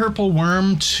apply purple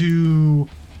worm to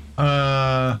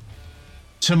my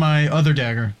other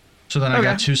dagger. So then I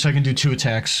got Okay. 2, so I can do 2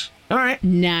 attacks. All right.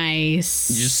 Nice.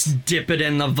 Just dip it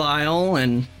in the vial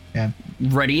and Yeah.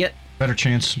 ready it. Better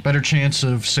chance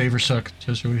of save or suck.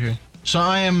 Just over here. So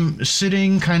I am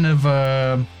sitting kind of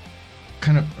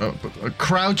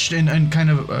crouched and kind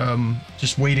of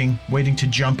just waiting to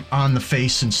jump on the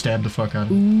face and stab the fuck out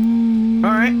of it.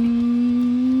 All right.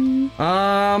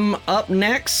 Up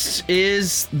next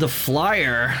is the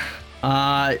flyer. So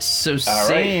All Sam,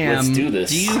 right, let's do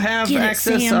this. you have Get it,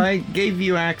 access? Sam. I gave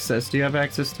you access. Do you have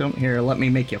access to him? Here, let me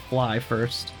make you fly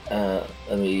first. Let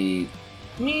me.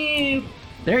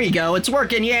 There you go. It's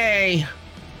working. Yay!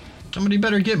 Somebody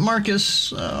better get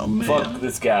Marcus. Oh man. Fuck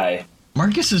this guy.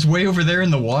 Marcus is way over there in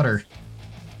the water.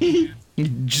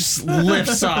 Just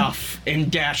lifts off and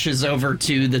dashes over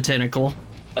to the tentacle.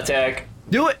 Attack.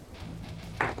 Do it.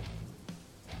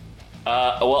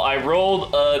 Well, I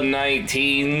rolled a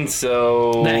 19,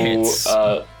 so That hits.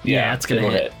 Yeah, it's gonna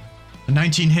it'll hit.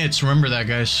 19 hits. Remember that,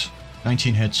 guys.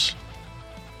 19 hits.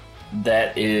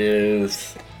 That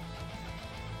is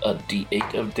a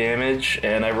d8 of damage,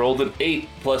 and I rolled an 8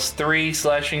 plus 3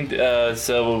 slashing,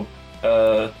 so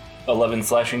 11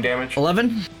 slashing damage.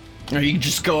 11. Or you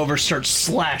just go over, start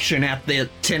slashing at the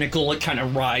tentacle. It kind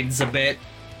of rides a bit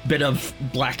of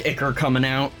black ichor coming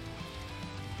out.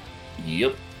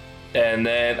 Yep. And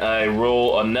then I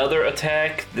roll another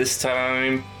attack. This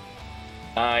time,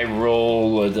 I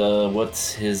roll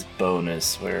what's his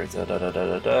bonus? Where is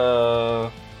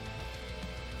that?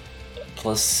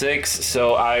 Plus 6,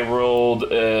 so I rolled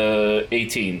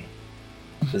 18.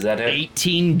 Does that hit?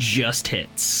 18 just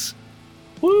hits.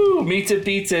 Woo! Meets it,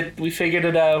 beats it. We figured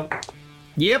it out.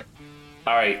 Yep.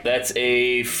 All right, that's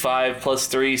a 5 plus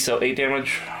 3, so 8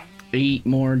 damage. 8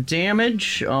 more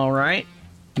damage. All right.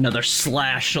 Another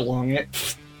slash along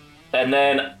it. And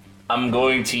then I'm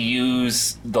going to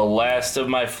use the last of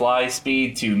my fly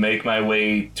speed to make my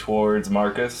way towards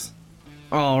Marcus.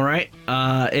 All right.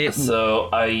 So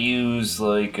I use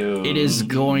like It is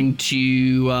going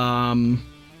to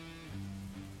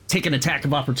take an attack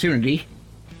of opportunity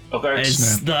okay.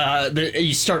 as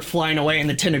you start flying away and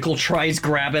the tentacle tries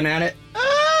grabbing at it.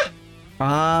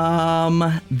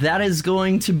 That is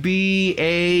going to be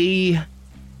a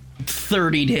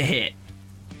 30 to hit.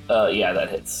 Yeah, that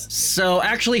hits. So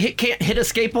actually, can't hit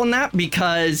escape on that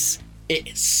because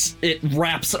it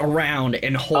wraps around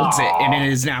and holds it, and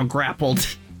it is now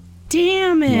grappled.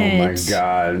 Damn it. Oh my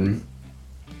god.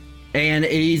 And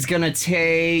he's gonna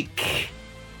take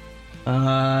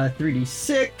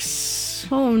 3d6.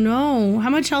 Oh no. How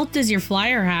much health does your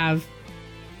flyer have?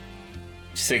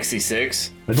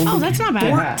 66. Oh, that's not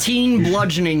bad. 14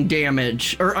 bludgeoning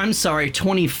damage, or I'm sorry,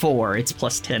 24. It's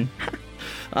plus 10.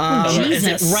 As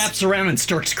Jesus. it wraps around and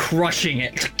starts crushing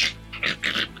it.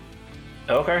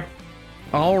 Okay.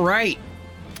 All right.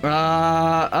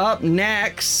 Up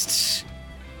next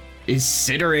is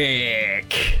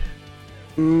Sideric.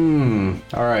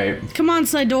 Alright. Come on,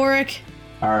 Sidoric.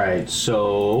 Alright,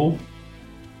 so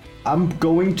I'm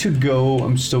going to go.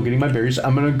 I'm still getting my berries.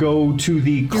 I'm gonna go to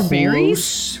the close.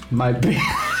 berries? My berries.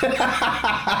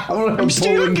 I'm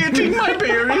Still getting my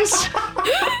berries.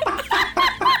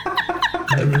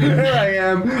 There I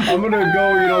am. I'm gonna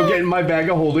go, get in my bag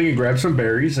of holding and grab some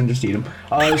berries and just eat them.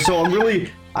 So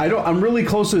I'm really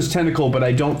close to this tentacle, but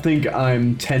I don't think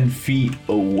I'm 10 feet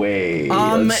away.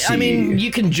 Let's I mean, see.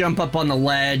 you can jump up on the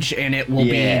ledge and it will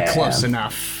Yeah. be close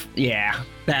enough. Yeah,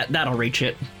 that'll reach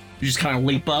it. You just kind of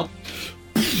leap up.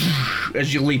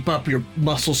 As you leap up, your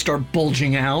muscles start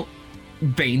bulging out.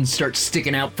 Veins start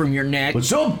sticking out from your neck.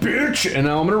 What's up, bitch? And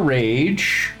now I'm gonna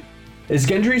rage. Is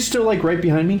Gendry still right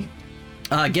behind me?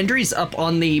 Gendry's up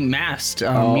on the mast.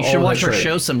 You should watch that's our right.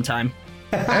 show sometime.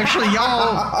 Actually,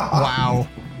 y'all. Wow.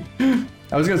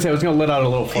 I was gonna let out a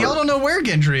little fart. Y'all don't know where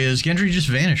Gendry is. Gendry just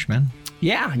vanished, man.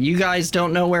 Yeah, you guys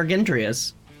don't know where Gendry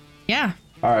is. Yeah.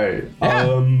 All right.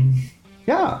 Yeah.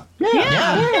 Yeah.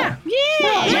 Yeah.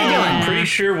 I'm pretty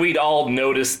sure we'd all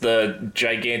notice the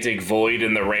gigantic void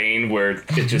in the rain where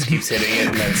it just keeps hitting it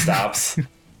and then stops.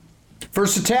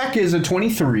 First attack is a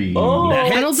 23.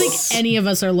 I don't think any of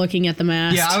us are looking at the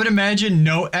mast. Yeah, I would imagine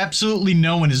absolutely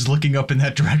no one is looking up in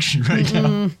that direction right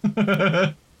now.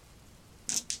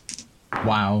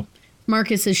 Wow.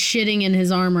 Marcus is shitting in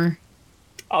his armor.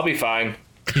 I'll be fine.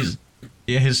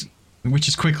 Which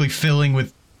is quickly filling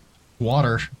with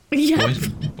water. Yeah.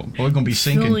 Boy gonna be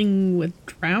sinking. Filling with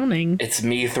drowning. It's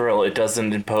mithril. It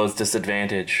doesn't impose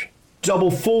disadvantage.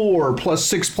 Double 4 plus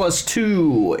 6 plus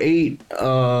 2, 8,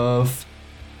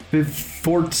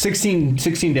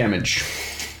 16 damage.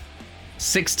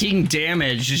 16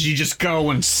 damage as you just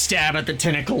go and stab at the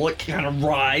tentacle. It kind of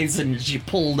writhes, and as you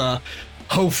pull the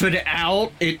hoof it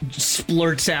out, it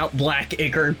splurts out black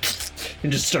ichor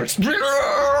and just starts.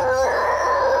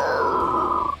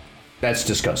 That's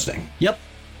disgusting. Yep.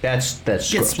 That's Get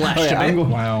gross. splashed a bit.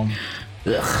 Wow.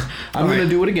 I'm gonna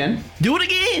do it again. Do it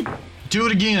again. Do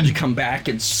it again. You come back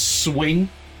and swing.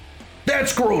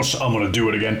 That's gross. I'm gonna do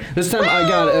it again. This time I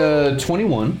got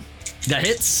 21. That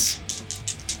hits.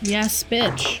 Yes,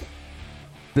 bitch.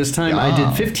 This time I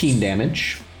did 15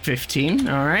 damage. 15.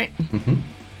 All right. And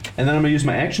then I'm gonna use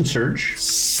my action surge.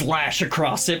 Slash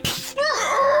across it.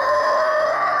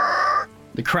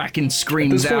 The Crackin At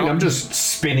screams this point, out. I'm just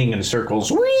spinning in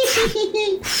circles.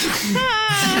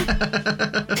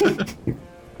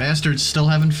 Bastard's still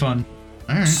having fun.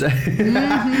 All right.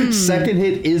 Second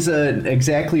hit is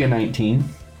exactly a 19.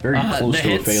 Very close that to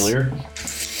hits. a failure.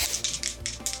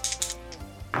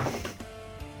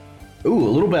 Ooh,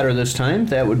 a little better this time.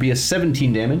 That would be a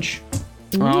 17 damage.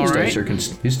 All These right. dice are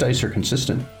these dice are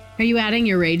consistent. Are you adding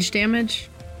your rage damage?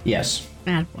 Yes.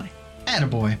 Bad boy.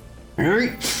 Attaboy. All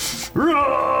right. All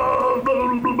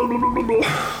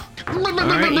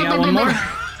right, you got one more?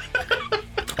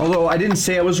 Although I didn't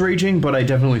say I was raging, but I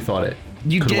definitely thought it.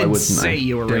 You 'Cause why did wouldn't say I?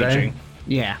 you were Did I? raging.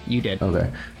 Yeah, you did. Okay.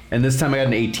 And this time I got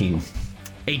an 18.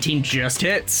 18 just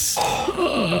hits.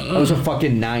 That was a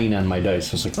fucking 9 on my dice.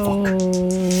 I was like, fuck.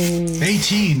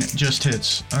 18 just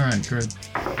hits. All right, good.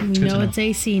 You know it's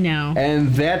AC now.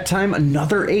 And that time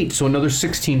another 8, so another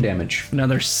 16 damage.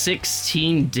 Another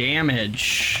 16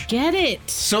 damage. Get it.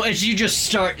 So as you just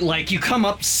start, like, you come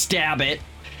up, stab it,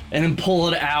 and then pull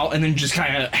it out, and then just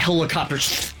kind of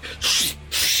helicopters,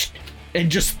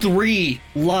 and just 3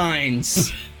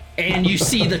 lines, and you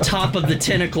see the top of the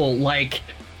tentacle, like,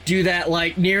 do that,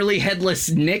 like, nearly headless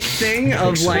Nick thing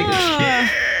of, like,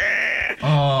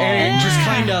 and it just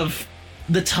kind of,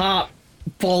 the top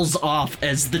falls off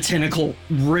as the tentacle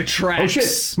retracts. Oh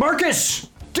shit! Marcus!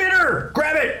 Dinner!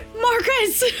 Grab it!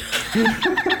 Marcus!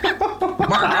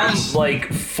 I'm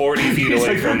like 40 feet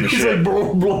away from the He's ship. like,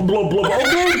 blah, blah, blah, blah, blah,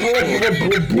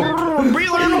 blah,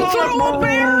 Throw a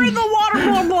bear in the water.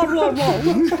 Blah, blah, blah, blah.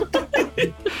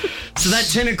 So that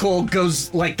tentacle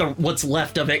goes, like, what's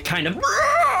left of it kind of,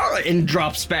 and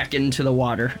drops back into the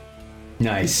water.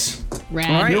 Nice. Rad.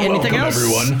 All right. You're Anything welcome, else?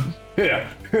 everyone.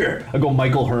 Here. I go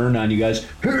Michael Hearn on you guys.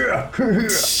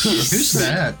 Who's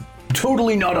that?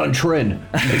 Totally not on trend.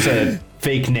 It's a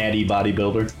fake natty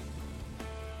bodybuilder.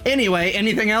 Anyway,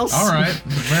 anything else? All right,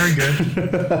 very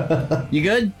good. You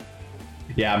good?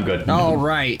 Yeah, I'm good. All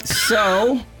right.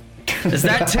 So, as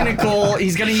that tentacle,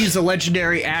 he's going to use a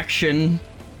legendary action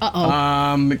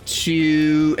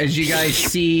to, as you guys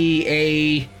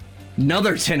see,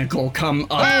 another tentacle come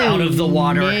up out of the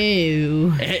water. No.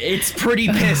 It's pretty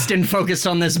pissed and focused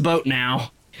on this boat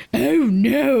now. Oh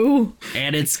no.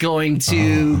 And it's going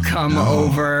to come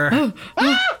over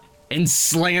and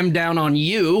slam down on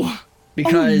you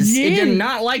because it did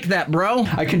not like that, bro.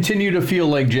 I continue to feel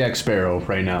like Jack Sparrow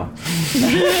right now.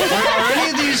 Are any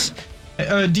of these,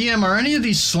 DM? Are any of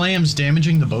these slams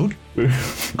damaging the boat?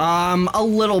 A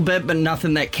little bit, but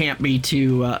nothing that can't be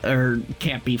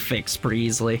can't be fixed pretty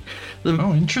easily.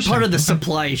 Oh, interesting. Part of the Okay.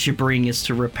 supplies you bring is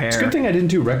to repair. It's a good thing I didn't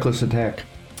do reckless attack.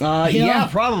 Yeah,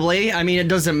 probably. I mean, it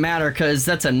doesn't matter because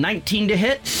that's a 19 to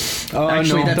hit.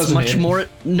 Actually, no, that's doesn't much hit. more.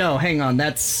 No, hang on.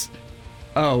 That's.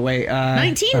 Oh wait.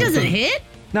 19 doesn't hit?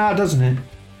 No, it doesn't hit.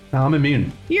 No, I'm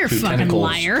immune. You're a to fucking tentacles.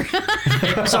 liar.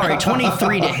 Sorry,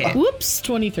 23 to hit. Whoops,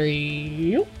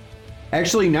 23.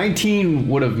 Actually, 19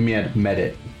 would have met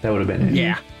it. That would have been it.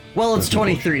 Yeah. Well, it's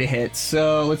 23 to hit,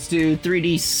 so let's do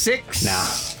 3d6.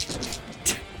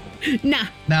 Nah.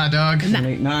 Nah. dog. 7,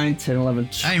 8, 9, 10, 11.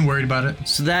 I ain't worried about it.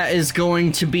 So that is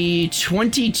going to be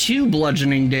 22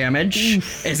 bludgeoning damage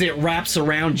as it wraps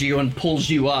around you and pulls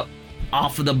you up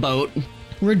off of the boat.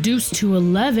 Reduced to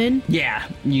 11, Yeah,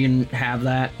 you can have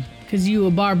that. because you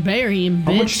a barbarian, bitch.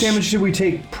 How much damage did we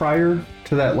take prior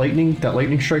to that lightning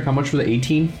strike? How much was it?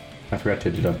 18? I forgot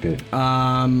to deduct it.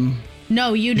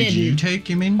 No, you Did didn't. you take,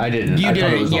 you mean? I didn't. You I thought it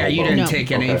didn't. was the Yeah, whole you boat. didn't No.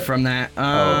 take any Okay. from that.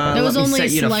 okay. There was let me only a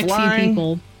set you to select few fly,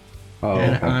 people. Oh,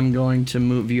 and okay. I'm going to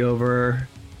move you over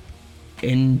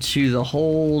into the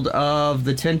hold of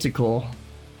the tentacle.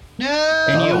 No.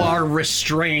 And you are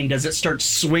restrained as it starts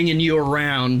swinging you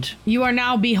around. You are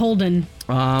now beholden.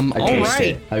 I All taste right.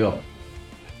 it. I go.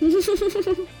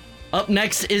 Up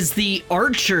next is the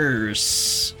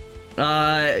archers.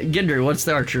 Ginder, what's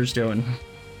the archers doing?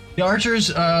 The archers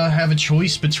have a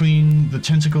choice between the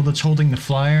tentacle that's holding the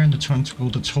flyer and the tentacle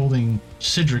that's holding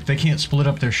Cedric. They can't split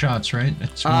up their shots, right?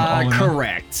 It's all in one.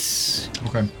 Correct.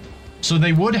 Okay. So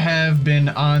they would have been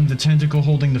on the tentacle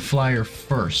holding the flyer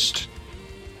first.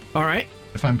 All right.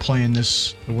 If I'm playing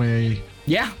this the way...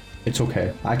 Yeah. It's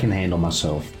okay. I can handle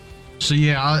myself. So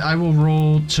yeah, I will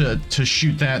roll to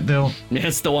shoot that.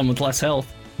 It's the one with less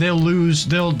health.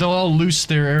 They'll all loose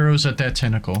their arrows at that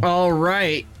tentacle. All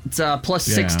right. It's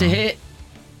 +6 to Yeah. hit.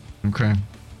 Okay.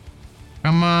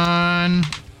 Come on.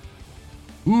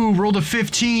 Ooh, rolled a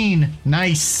 15.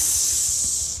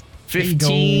 Nice. There you go.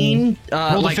 15.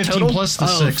 Roll the like 15 total? plus the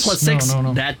 6. Plus No, 6.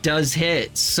 no. That does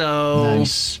hit. So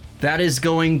Nice. that is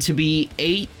going to be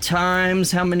 8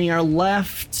 times. How many are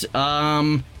left?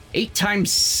 8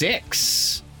 times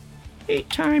 6. 8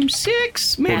 times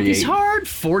 6. Math is 48. hard.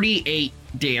 48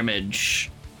 damage.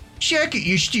 Check it,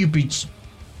 you stupid.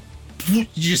 You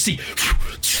just see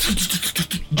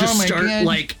just Oh my start God.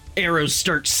 like arrows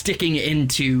start sticking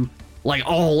into like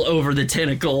all over the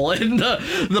tentacle, and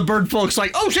the bird folk's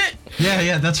like, oh shit,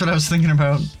 Yeah, that's what I was thinking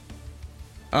about.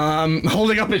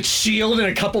 holding up its shield and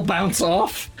a couple bounce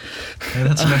off. Yeah,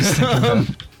 that's what I was thinking about.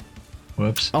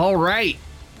 Whoops. All right,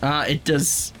 it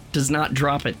does not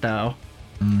drop it though.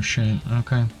 Oh shit.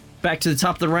 Okay. Back to the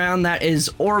top of the round. That is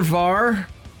Orvar,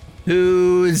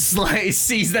 who's like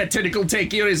sees that tentacle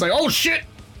take you, and he's like, oh shit.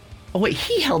 Oh wait,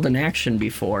 he held an action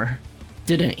before,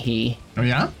 didn't he? Oh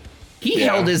yeah. He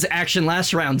Yeah. held his action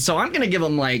last round, so I'm gonna give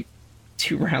him like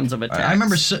 2 rounds of attack. I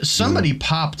remember somebody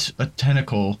popped a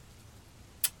tentacle.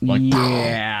 Like,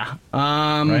 yeah. Right.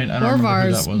 I don't remember who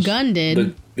Orvar's that was. gun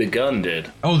did. The gun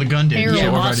did. Oh, the gun did. Harold. Yeah,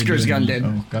 Orvar Oscar's didn't do gun it. did.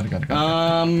 Oh, got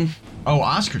it. Oh,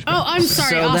 Oscar's gun. Oh, I'm sorry,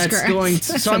 so Oscar. that's going. I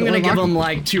So said I'm gonna Orvar. give him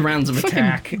like 2 rounds of Fucking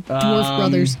attack. Dwarf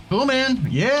brothers. Cool, man.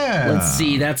 Yeah. Let's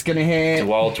see. That's gonna hit.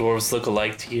 Do all dwarves look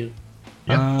alike to you?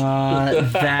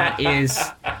 That is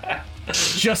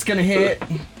just gonna hit.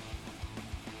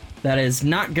 That is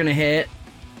not gonna hit.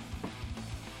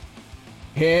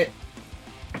 Hit.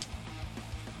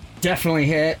 Definitely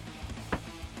hit.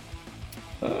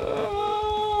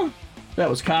 That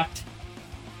was cocked.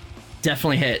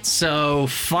 Definitely hit. So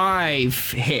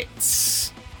 5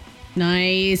 hits.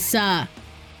 Nice.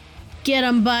 Get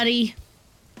him, buddy.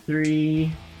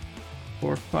 3,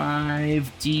 4,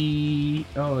 5, D.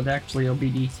 Oh, it actually will be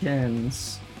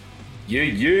D10s.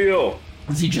 Yeah.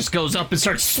 As he just goes up and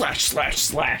starts slash. Slash,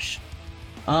 slash.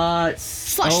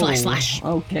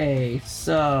 Okay,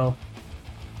 so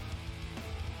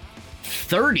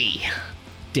 30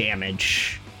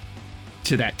 damage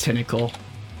to that tentacle.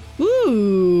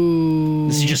 Ooh.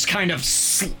 This is just kind of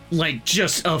like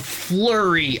just a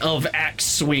flurry of axe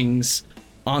swings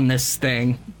on this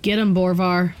thing. Get him,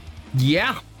 Borvar.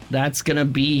 Yeah, that's gonna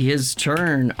be his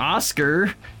turn.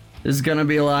 Oscar is gonna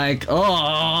be like,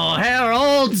 oh,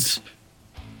 Harold!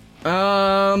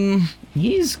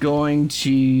 He's going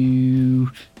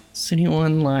to... Is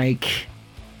anyone, like,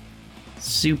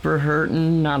 super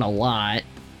hurting? Not a lot.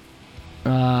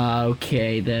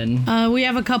 Okay, then. We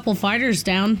have a couple fighters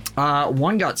down.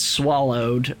 One got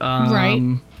swallowed.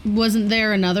 Right. Wasn't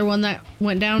there another one that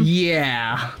went down?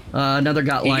 Yeah. Another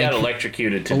got, He like... got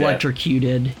electrocuted to death.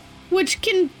 electrocuted. Which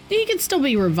he can still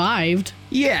be revived.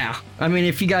 Yeah, I mean,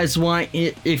 if you guys want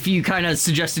it, if you kind of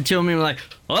suggested to him, you're like,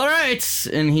 all right,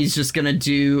 and he's just gonna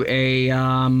do a,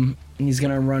 he's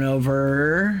gonna run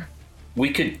over.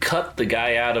 We could cut the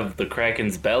guy out of the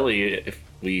Crackin's belly if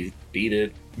we beat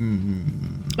it.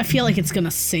 I feel like it's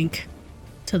gonna sink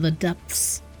to the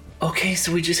depths. Okay,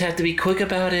 so we just have to be quick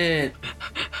about it.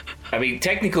 I mean,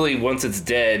 technically, once it's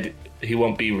dead, he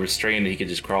won't be restrained. He could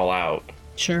just crawl out.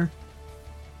 Sure.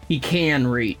 He can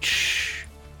reach,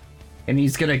 and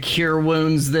he's gonna cure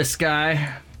wounds this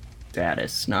guy.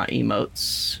 Status, not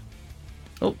emotes.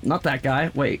 Oh, not that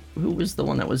guy. Wait, who was the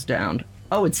one that was downed?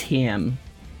 Oh, it's him.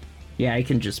 Yeah, I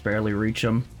can just barely reach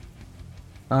him.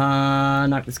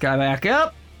 Knock this guy back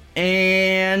up,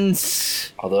 and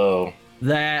Although,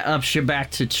 that ups you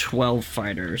back to 12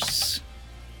 fighters.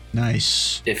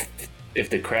 Nice. if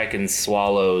the Kraken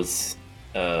swallows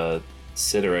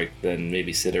Cedric, then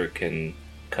maybe Cedric can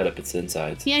cut up its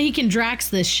insides. Yeah, he can Drax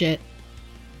this shit.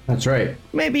 That's right.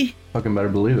 Maybe. Fucking better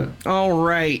believe it. All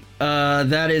right.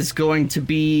 That is going to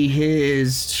be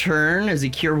his turn as he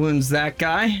cure wounds that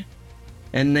guy.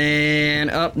 And then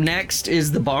up next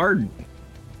is the Bard.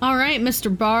 All right,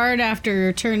 Mr. Bard,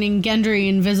 after turning Gendry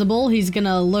invisible, he's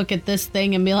gonna look at this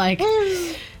thing and be like,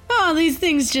 oh, these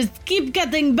things just keep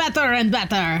getting better and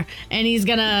better. And he's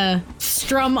gonna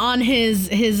strum on his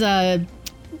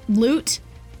lute,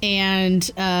 and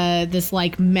this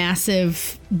like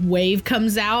massive wave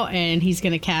comes out, and he's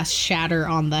gonna cast Shatter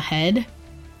on the head.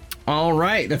 All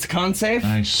right, that's a con save.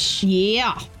 Nice.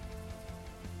 Yeah.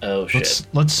 Oh shit.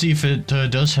 Let's see if it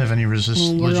does have any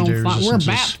legendary We're resistances.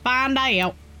 about to find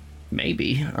out.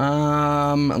 Maybe.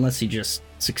 Unless he just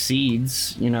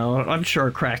succeeds. You know, I'm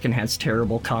sure Crackin has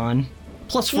terrible con.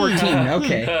 Plus 14,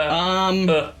 okay.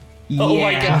 Oh yeah,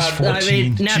 my God. Plus 14, I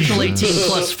mean, natural 18 Jesus.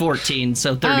 plus 14,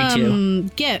 so 32.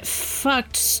 Get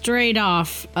fucked straight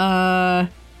off.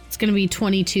 It's gonna be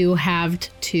 22 halved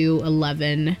to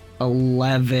 11.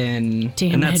 11.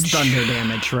 And that's Damage. thunder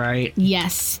damage, right?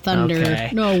 Yes, thunder. Okay.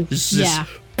 No, This is yeah.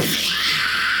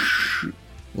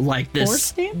 Like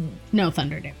Force this. damage? No,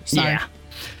 thunder damage. Sorry. Yeah.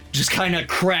 Just kind of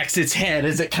cracks its head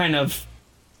as it kind of,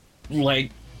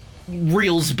 like,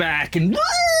 reels back and...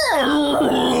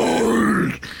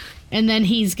 And then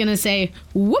he's gonna say,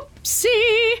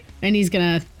 whoopsie! And he's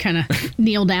gonna kind of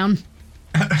kneel down.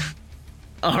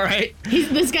 All right.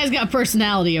 This guy's got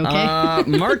personality, okay?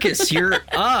 Marcus, you're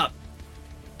up.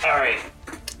 All right.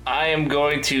 I am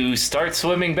going to start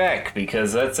swimming back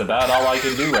because that's about all I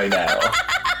can do right now.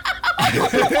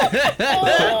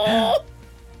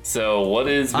 So what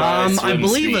is my swim I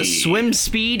believe a speed? swim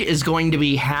speed is going to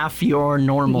be half your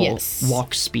normal Yes.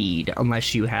 walk speed,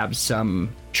 unless you have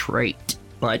some trait,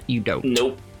 but you don't.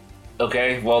 Nope.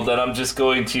 Okay, well then I'm just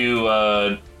going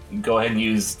to go ahead and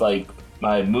use like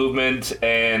my movement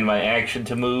and my action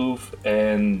to move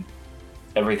and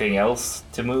everything else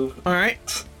to move. All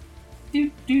right.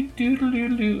 Wait,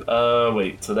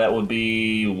 so that would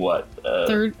be what?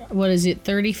 What is it,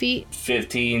 30 feet?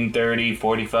 15, 30,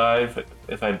 45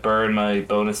 if I burn my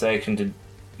bonus action to,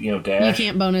 dash. You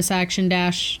can't bonus action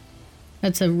dash.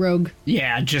 That's a rogue.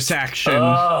 Yeah, just action.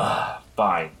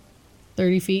 Fine.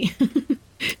 30 feet. You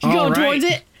All going right. towards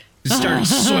it? Just start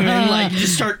swimming, like,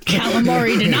 just start...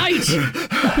 Calamari tonight!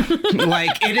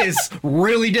 Like, it is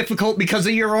really difficult because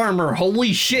of your armor.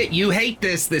 Holy shit, you hate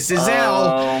this. This is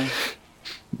hell.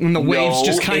 And the waves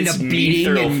just kind of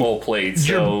beating, and full plate,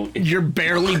 so you're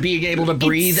barely being able to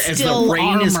breathe as the still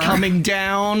rain is armor. coming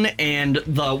down and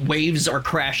the waves are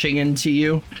crashing into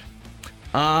you.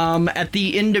 At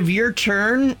the end of your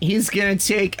turn, he's gonna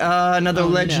take another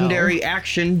legendary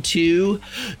action to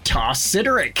toss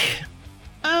Sideric.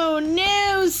 Oh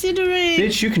no, Sideric!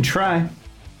 Bitch, you can try.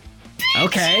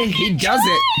 Okay, he does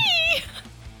it.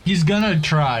 He's gonna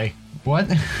try. What?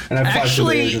 And I fly through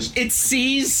the air Actually, just... it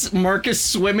sees Marcus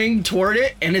swimming toward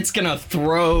it, and it's gonna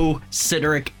throw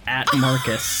Sideric at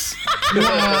Marcus.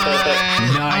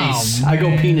 Nice. Oh, I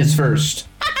go penis first.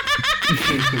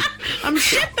 I'm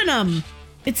shipping him!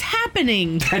 It's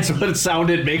happening! That's what it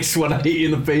sounded makes when I hit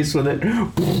you in the face with it.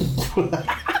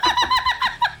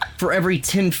 For every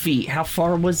 10 feet, how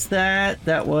far was that?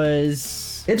 That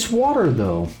was... It's water,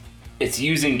 though. it's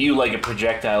using you like a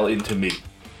projectile into me.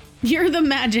 You're the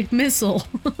magic missile.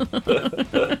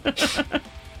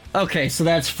 Okay, so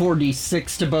that's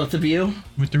 4d6 to both of you.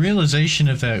 With the realization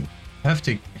of that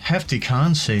hefty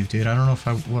con save, dude, I don't know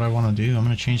what I want to do. I'm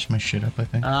gonna change my shit up, I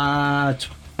think.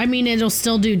 I mean, it'll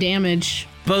still do damage.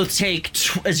 Both take,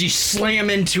 as you slam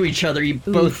into each other, you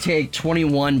both take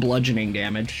 21 bludgeoning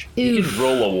damage. You Oof. could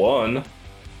roll a 1.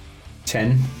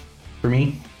 10 for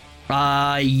me.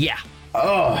 Yeah.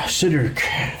 Oh, Sideric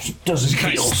doesn't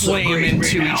Kind feel of so slam great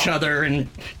into right now. each other and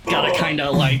gotta kind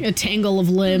of like... A tangle of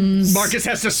limbs. Marcus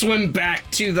has to swim back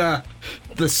to the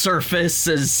surface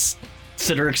as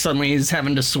Sideric suddenly is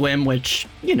having to swim, which,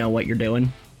 you know what you're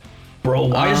doing. Bro,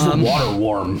 why is the water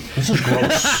warm? This is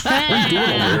gross. What are you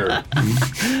doing over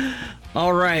here?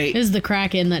 All right. It was the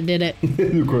Crackin that did it.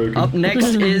 Up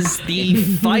next is the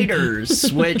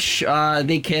fighters, which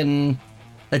they can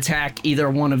attack either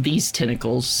one of these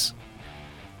tentacles,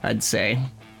 I'd say.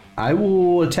 I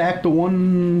will attack the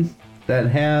one that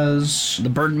has... The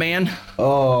Birdman.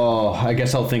 Oh, I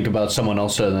guess I'll think about someone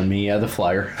else other than me. Yeah, the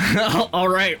flyer. All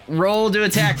right, roll to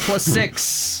attack plus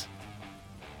 6.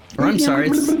 Or I'm sorry,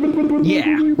 it's...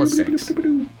 Yeah, plus 6.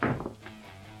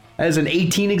 As an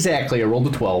 18 exactly, I rolled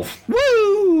a 12.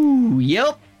 Woo!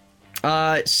 Yep.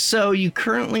 So you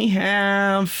currently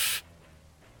have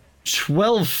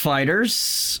 12 fighters.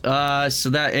 So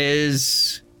that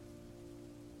is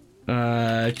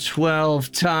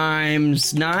 12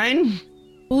 times 9.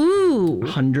 Ooh.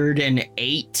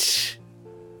 108.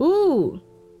 Ooh.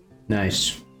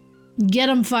 Nice. Get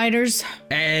 'em, fighters.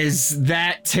 As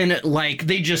that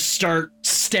they just start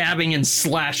stabbing and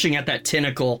slashing at that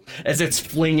tentacle as it's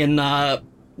flinging the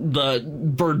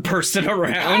bird person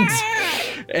around.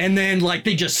 And then,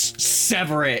 they just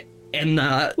sever it. And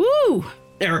Ooh.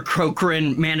 Eric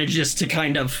Crocrin manages to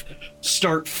kind of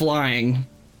start flying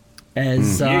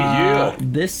as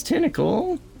this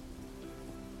tentacle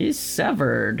is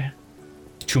severed.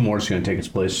 2 more is going to take its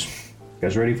place. You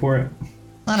guys ready for it?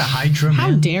 Not a Hydra, How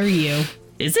man. dare you?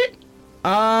 Is it?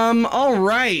 All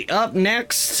right. Up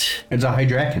next It's a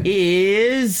Hydraken.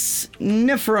 is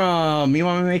Nifram. You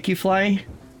want me to make you fly?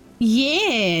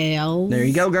 Yeah. There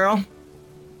you go, girl.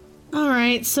 All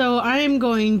right, so I'm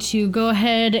going to go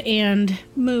ahead and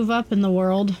move up in the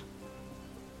world.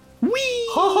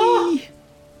 Whee!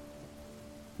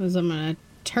 Because I'm going to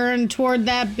turn toward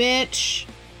that bitch.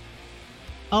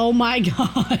 Oh my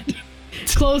god.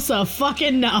 Close fucking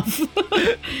enough.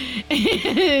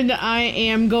 And I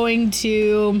am going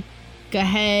to go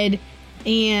ahead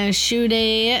and shoot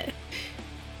it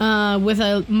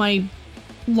with my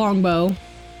longbow.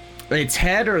 Its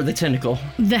head or the tentacle?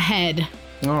 The head.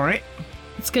 All right.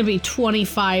 It's going to be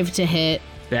 25 to hit.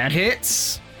 That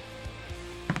hits.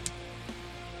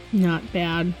 Not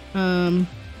bad.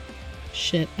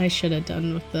 Shit, I should have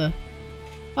done with the...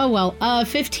 Oh well,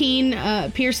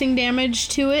 15 piercing damage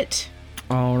to it.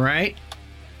 All right.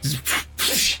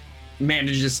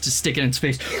 Manages to stick it in its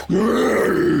face.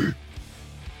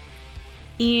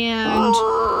 And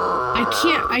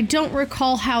I don't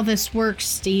recall how this works,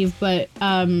 Steve, but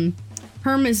Herm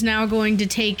is now going to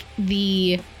take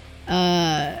the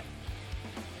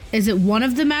is it one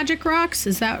of the magic rocks?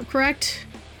 Is that correct?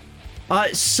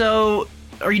 So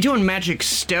are you doing magic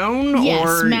stone? Yes,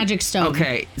 or... magic stone.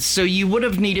 Okay, so you would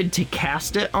have needed to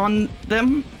cast it on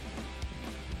them.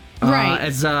 Right.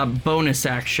 As a bonus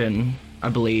action, I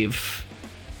believe.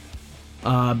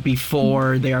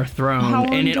 Before they are thrown. How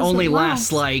long And it does only it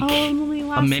lasts last? Only a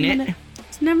lasts minute.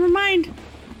 Never mind.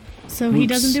 So he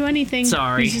Oops. doesn't do anything.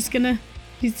 Sorry. He's just gonna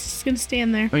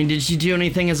stand there. I mean, did you do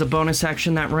anything as a bonus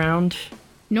action that round?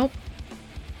 Nope.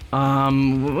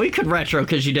 We could retro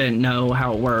because you didn't know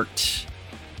how it worked.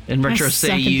 In retro, say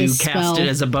suck at you this cast spell. it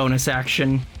as a bonus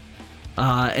action.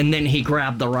 And then he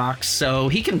grabbed the rocks, so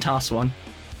he can toss one.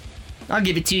 I'll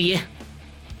give it to you.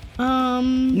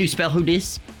 New spell, who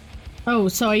dis? Oh,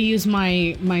 so I use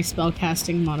my spell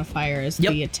casting modifier as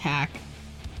the attack.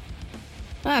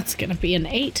 That's gonna be an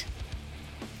 8.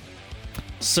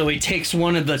 So he takes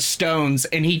one of the stones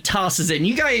and he tosses it. And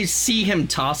you guys see him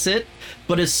toss it,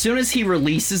 but as soon as he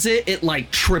releases it,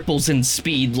 it triples in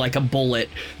speed like a bullet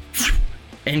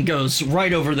and goes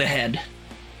right over the head.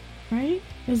 Right?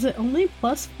 Is it only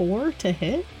 +4 to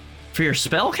hit? For your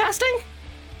spell casting?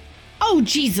 Oh,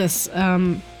 Jesus.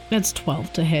 That's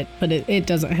 12 to hit, but it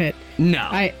doesn't hit.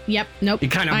 No. Nope.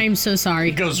 It kinda- I'm so sorry.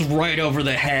 It goes right over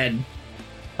the head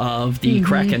of the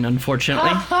Crackin,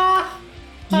 unfortunately.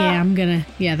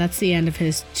 Yeah, that's the end of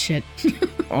his shit.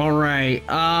 All right.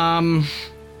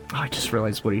 I just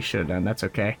realized what he should have done. That's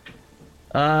okay.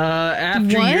 After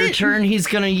your What? turn, he's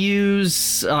gonna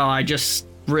use. Oh, I just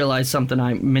realized something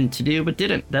I meant to do but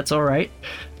didn't. That's all right.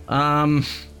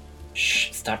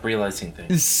 Shh, stop realizing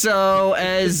things. So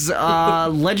as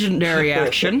legendary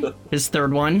action, his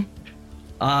third one.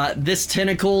 This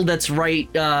tentacle that's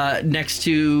right next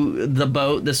to the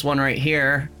boat, this one right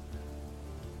here,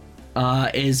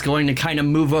 is going to kind of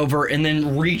move over and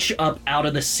then reach up out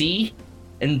of the sea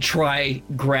and try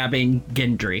grabbing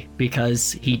Gendry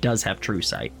because he does have true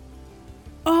sight.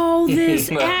 Oh, this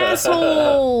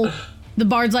asshole! The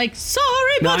bard's like, sorry,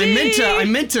 No, buddy. I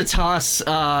meant to toss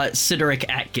Sideric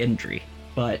at Gendry,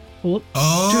 but Whoops.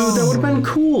 Dude, that would have been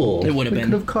cool. It would have We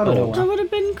been. could have cuddled. That would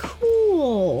have been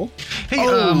cool. Hey,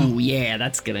 oh yeah,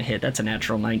 that's gonna hit. That's a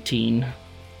natural 19.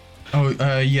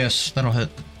 Yes, that'll hit.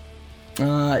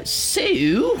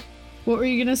 So What were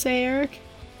you gonna say, Eric?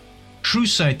 True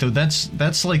sight, though,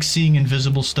 that's like seeing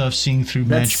invisible stuff, seeing through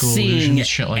that's magical seeing illusions,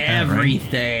 shit like that, right?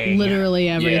 everything. Literally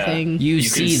everything. You You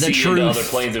see can the see truth. into other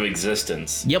planes of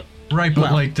existence. Yep. Right,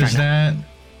 but Well, does that...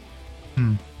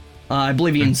 I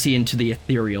believe you can see into the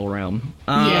ethereal realm.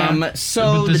 Yeah.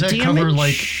 So but does the that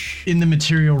damage, cover, in the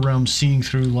material realm, seeing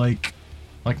through, like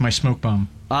my smoke bomb?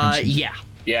 for instance? yeah.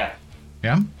 Yeah.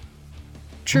 Yeah?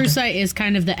 True sight is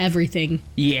kind of the everything.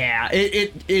 Yeah,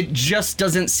 it just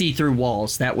doesn't see through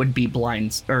walls. That would be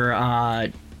blind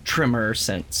or trimmer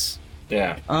sense.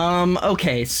 Yeah.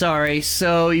 Okay, sorry.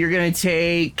 So you're gonna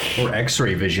take Or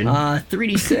X-ray vision.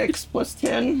 3d6 plus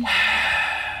 10.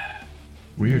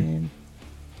 Weird.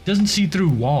 Doesn't see through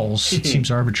walls. It seems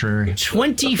arbitrary.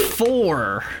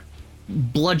 24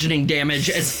 bludgeoning damage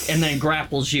and then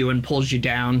grapples you and pulls you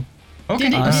down. Okay.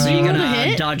 So you're roll to gonna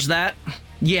hit? dodge that?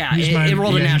 Yeah, Use my- it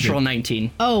rolled a yeah, you natural did.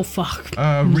 19. Oh, fuck.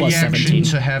 Reaction 17.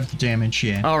 to have the damage,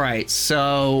 yeah. All right,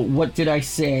 so what did I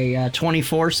say?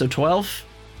 24, so 12?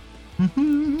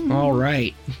 All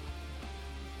right.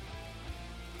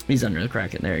 He's under the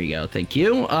Crackin. There you go. Thank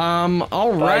you. All Bye,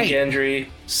 right. Gendry.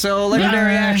 So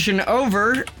legendary Bye. action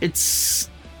over. It's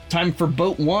time for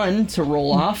boat 1 to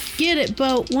roll off. Get it,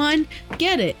 boat 1.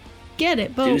 Get it. Get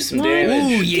it, boat 1. Do some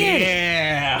damage. Ooh, Get it.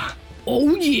 yeah.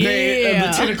 Oh, yeah.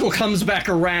 The tentacle comes back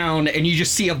around, and you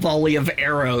just see a volley of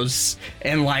arrows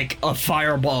and like a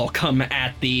fireball come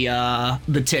at the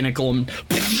tentacle.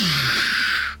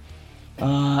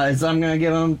 And so I'm gonna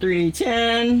give him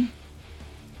 3d10.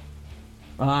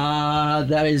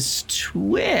 That is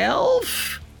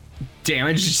 12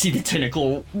 damage. You see the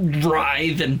tentacle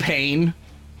writhe in pain.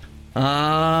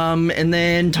 And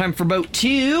then time for boat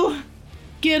 2.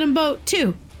 Get him, boat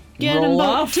 2. Get him, Roll boat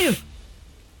off. 2.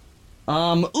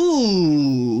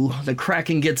 Ooh, the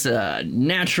Kraken gets a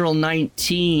natural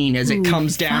 19 as it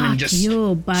comes down and fuck just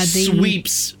you, buddy.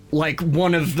 sweeps. Like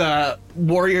one of the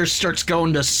warriors starts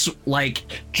going to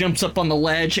jumps up on the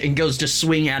ledge and goes to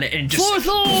swing at it and just For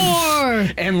Thor!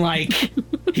 and like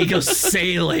he goes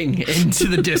sailing into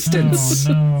the distance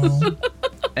Oh, no.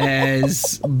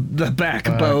 as the back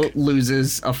Fuck. boat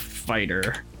loses a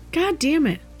fighter. God damn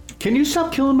it. Can you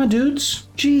stop killing my dudes?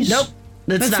 Jeez. Nope,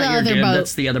 that's That's not the your other dude. boat.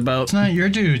 That's the other boat. It's not your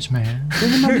dudes, man.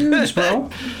 They're my dudes, bro.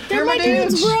 They're my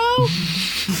dudes, bro.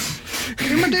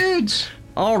 You're my dudes.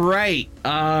 All right,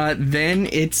 then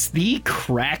it's the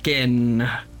Kraken.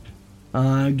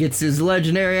 Gets his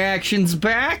legendary actions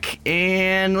back,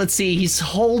 and let's see, he's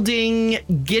holding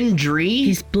Gendry.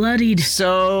 He's bloodied.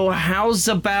 So how's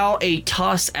about a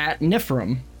toss at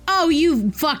Nifrim? Oh,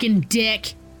 you fucking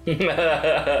dick.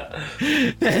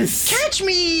 Catch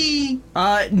me!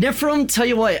 Nifrim, tell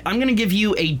you what, I'm gonna give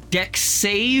you a dex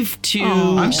save to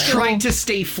I'm try still- to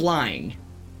stay flying.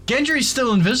 Gendry's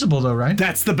still invisible, though, right?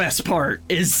 That's the best part,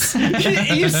 is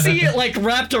you see it like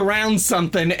wrapped around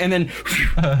something, and then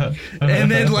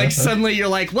like suddenly you're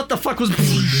like, what the fuck was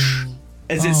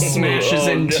as it smashes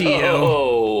into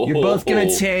you. You're both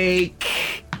gonna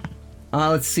take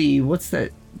let's see, what's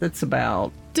that? That's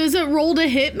about Does it roll to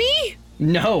hit me?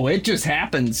 no, it just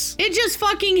happens. It just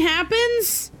fucking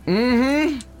happens?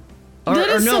 Or That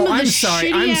is some no, of the I'm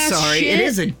sorry. I'm shitty-ass sorry. shit. It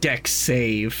is a dex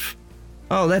save.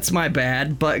 Oh, that's my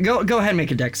bad. But go ahead and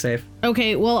make a dex save.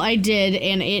 Okay, well, I did,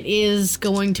 and it is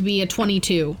going to be a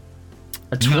 22.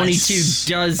 A 22 Nice.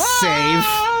 does save.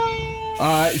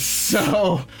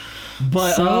 So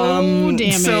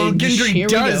damage. so Gendry Here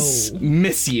we does go.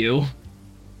 miss you,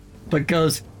 but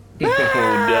goes Oh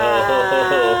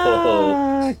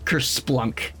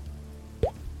kerplunk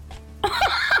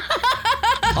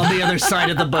on the other side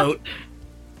of the boat.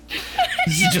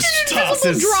 He just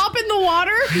tosses. Drop in the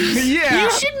water? Yeah.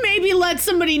 You should maybe let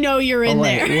somebody know you're in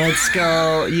Wait, there. let's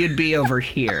go. You'd be over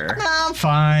here. I'm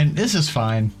fine. This is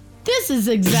fine. This is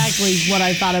exactly what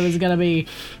I thought it was gonna be.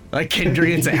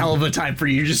 Gendry, it's a hell of a time for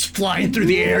you. Just flying through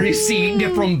the air. You see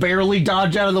Nifrim barely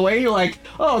dodge out of the way. You're like,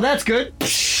 oh, that's good.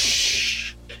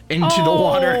 Into the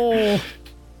water. Oh.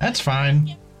 That's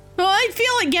fine. Well, I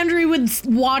feel like Gendry would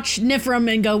watch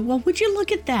Nifrim and go, well, would you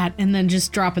look at that? And then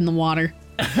just drop in the water.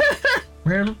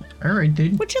 Well, all right,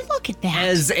 dude. Would you look at that?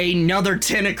 As another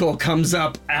tentacle comes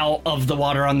up out of the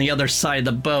water on the other side of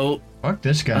the boat, Fuck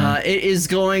this guy. it is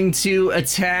going to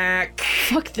attack.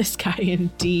 Fuck this guy,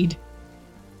 indeed.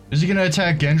 Is he gonna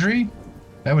attack Gendry?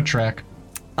 That would track.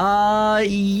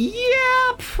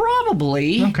 Yeah,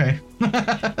 probably. Okay.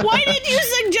 Why did you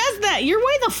suggest that? You're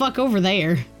way the fuck over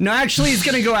there. No, actually, he's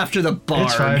going to go after the bard.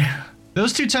 It's fine.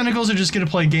 Those two tentacles are just gonna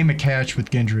play game of catch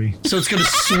with Gendry. So it's going to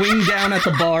swing down at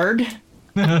the bard.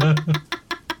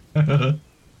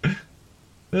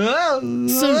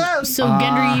 So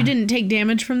Gendry, you didn't take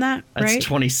damage from that, That's right?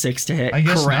 26 to hit. I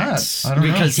guess Correct. not. I don't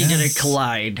know. Because he did a Yes.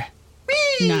 collide.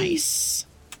 Nice.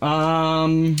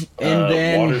 And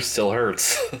then water still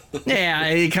hurts. yeah,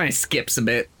 it kind of skips a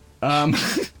bit.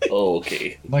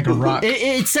 Okay. Like a rock.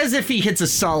 It says if he hits a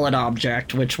solid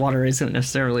object, which water isn't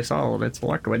necessarily solid, it's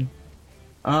liquid.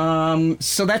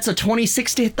 So that's a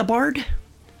 26 to hit the bard,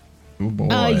 Oh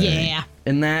boy. Yeah.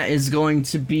 and that is going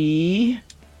to be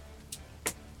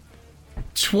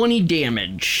 20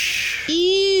 damage.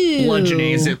 Ew.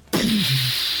 Bludgeoning is it.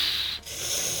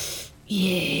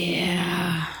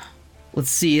 Yeah. Let's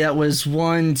see, that was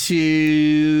 1,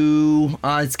 2.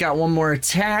 It's got one more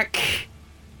attack.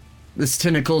 This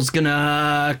tentacle's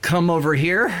gonna come over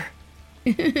here.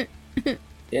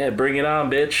 Yeah, bring it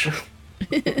on, bitch.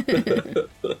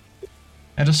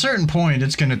 At a certain point,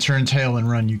 it's gonna turn tail and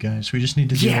run, you guys. We just need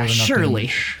to deal with enough surely.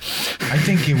 damage. I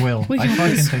think it will. We I got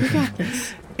fucking this. think We it got will.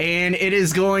 this. And it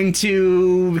is going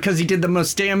to, because he did the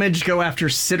most damage, go after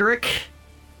Sideric.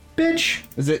 Bitch.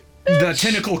 Is it? The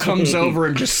tentacle comes over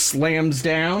and just slams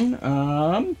down.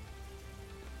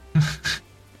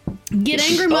 Get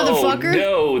angry, motherfucker.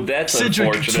 Oh, no, that's Sidric,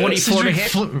 unfortunate. 24 to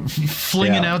Sidric hit.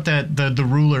 flinging Yeah. out the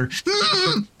ruler.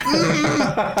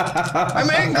 I'm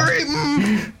angry.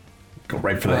 Go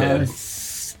right for the head.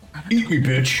 Eat me,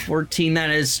 bitch. 14, that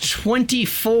is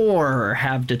 24.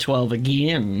 Have to 12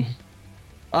 again.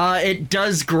 It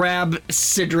does grab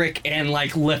Sidric and,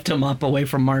 like, lift him up away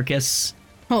from Marcus.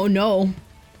 Oh no.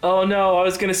 Oh no, I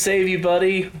was gonna save you,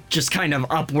 buddy. Just kind of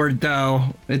upward, though.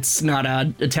 It's not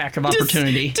an attack of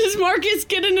opportunity. Does Marcus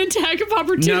get an attack of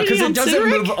opportunity? No, because on it doesn't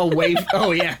Sideric? move away.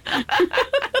 Oh, yeah.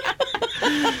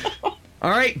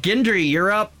 All right, Gendry,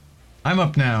 you're up. I'm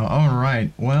up now. All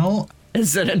right. Well,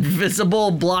 Is an invisible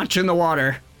blotch in the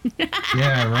water.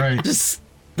 yeah, right. Just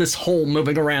this hole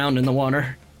moving around in the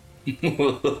water.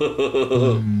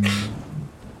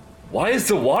 Why is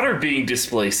the water being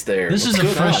displaced there? This is a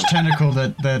What's going fresh on? tentacle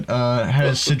that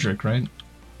has Sidric, right?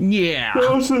 Yeah.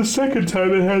 was the second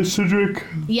time it has Cedric.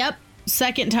 Yep.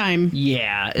 Second time.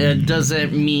 Yeah, it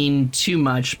doesn't mean too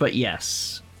much, but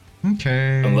yes.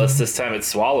 Okay. Unless this time it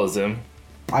swallows him.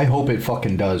 I hope it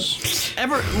fucking does.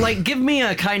 Ever, like, give me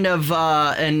a kind of,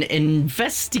 an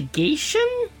investigation?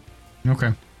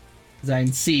 Okay. Because I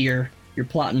can see you're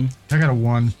plotting. I got a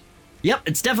 1. Yep,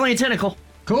 it's definitely a tentacle.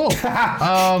 Cool.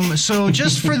 So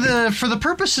just for the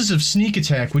purposes of sneak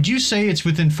attack, would you say it's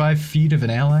within 5 feet of an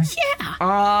ally?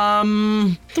 Yeah.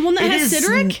 The one that has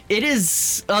Sideric? It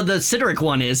is, the Sideric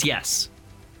one is, yes.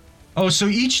 Oh, so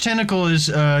each tentacle is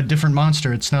a different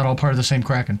monster. It's not all part of the same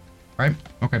Crackin, right?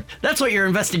 Okay. That's what your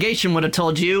investigation would have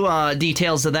told you,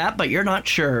 details of that, but you're not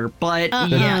sure. But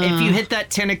yeah, if you hit that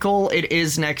tentacle, it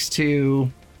is next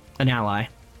to an ally.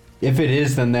 If it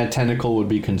is, then that tentacle would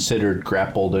be considered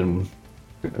grappled in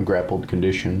a grappled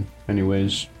condition.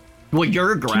 Anyways, Well,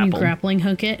 you're Can you grappled. grappling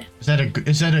hook it? Is that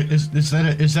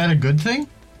a good thing?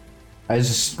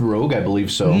 as a rogue, I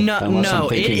believe so. No, unless I'm no, it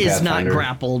thinking is not Pathfinder.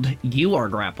 grappled. You are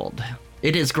grappled.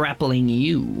 It is grappling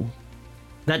you.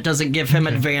 That doesn't give him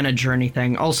advantage or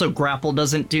anything. Also, grapple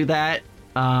doesn't do that.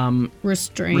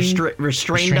 Restrain.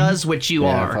 Restrain does, which you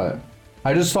are.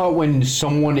 I just thought when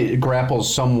someone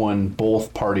grapples someone,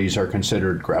 both parties are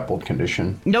considered grappled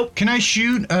condition. Nope. Can I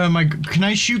shoot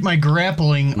my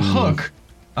grappling hook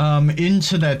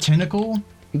into that tentacle?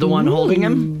 The one holding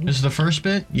him? Is the first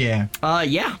bit? Yeah.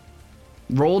 Yeah.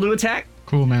 Roll to attack.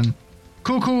 Cool, man.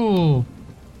 Cool.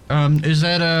 Is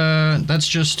that that's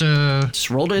just Just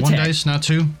roll to one attack. dice, not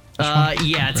 2?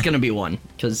 Yeah, it's gonna be 1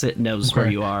 because it knows where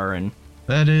Okay. you are, and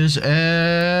That is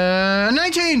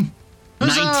 19.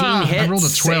 Huzzah! 19 hits, I rolled a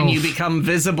 12. and you become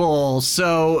visible.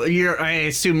 So I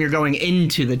assume you're going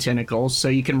into the tentacle, so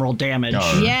you can roll damage.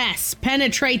 Yes.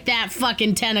 Penetrate that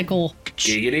fucking tentacle.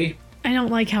 Giggity. I don't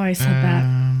like how I said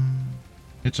that.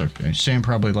 It's okay. Sam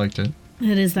probably liked it.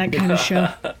 It is that kind of show.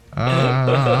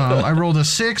 I rolled a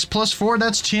 6 plus 4.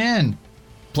 That's 10.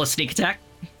 Plus sneak attack.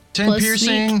 10 Plus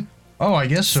piercing. sneak. Oh, I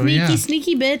guess so. Sneaky, Yeah.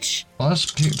 sneaky bitch.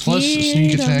 Plus Get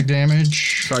sneak 'em. attack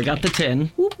damage. So I got the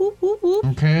 10. Whoop, whoop, whoop, whoop.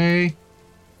 Okay.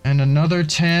 And another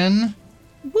 10.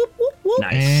 Whoop, whoop, whoop.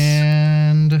 Nice.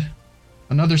 And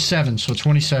another 7. So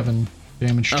 27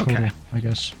 damage total, Okay. I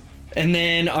guess. And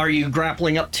then are you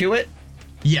grappling up to it?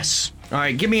 Yes. All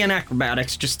right, give me an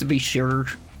acrobatics just to be sure.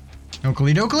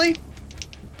 Oakley dokley.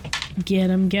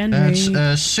 Get him, That's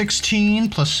Gendry. 16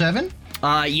 plus 7.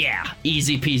 Yeah,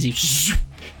 easy peasy.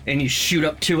 And you shoot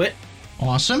up to it,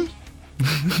 Awesome.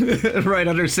 right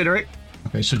under Sideric.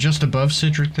 Okay, so just above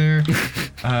Sidric there.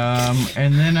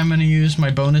 And then I'm gonna use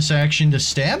my bonus action to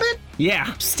stab it?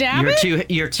 Yeah. Stab it?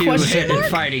 You're two Question mark?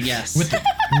 fighting, yes.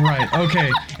 Right,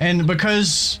 okay. And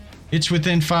because it's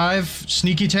within 5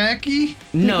 sneaky tacky?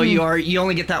 No, you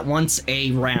only get that once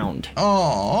a round.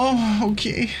 Oh,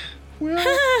 okay.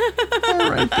 Well,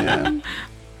 alright then.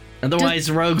 Otherwise,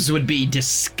 rogues would be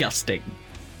disgusting.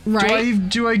 Right?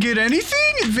 Do I get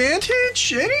anything?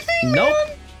 Advantage? Anything? Nope.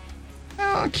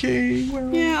 Man? Okay, well.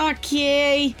 Yeah,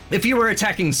 okay. If you were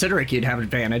attacking Sideric, you'd have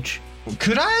advantage.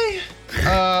 Could I?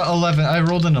 11. I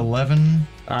rolled an 11.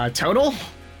 Total?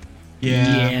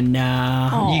 Yeah. Yeah,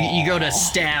 nah. You go to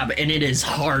stab, and it is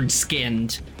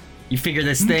hard-skinned. You figure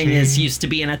this thing is used to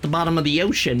being at the bottom of the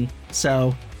ocean,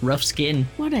 so rough skin.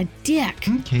 What a dick.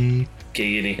 Okay.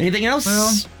 Giggity. Anything else?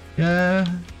 Well, yeah.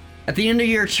 At the end of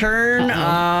your turn,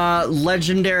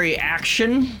 legendary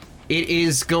action It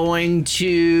is going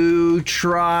to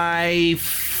try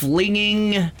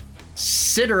flinging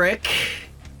Sideric.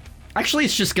 Actually,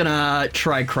 it's just gonna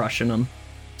try crushing him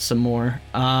some more.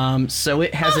 So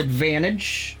it has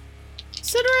advantage.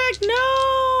 Sideric,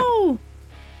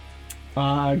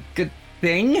 no! Good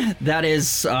thing. That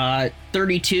is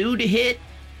 32 to hit.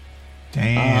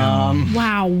 Damn.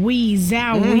 Wow, wee,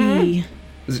 zowie.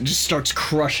 It just starts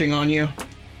crushing on you.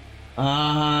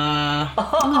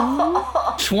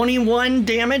 21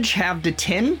 damage, halved to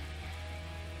 10.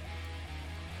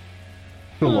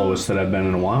 The lowest that I've been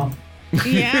in a while.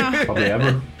 Yeah. Probably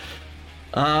ever.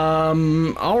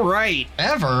 All right.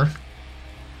 Ever?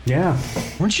 Yeah.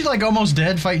 Weren't you like almost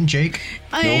dead fighting Jake?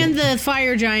 And the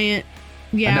fire giant.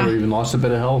 I never Yeah. even lost a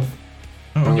bit of health.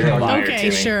 Oh, You're a okay. liar to Okay,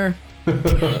 me. sure.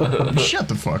 Shut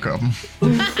the fuck up.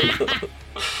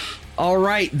 All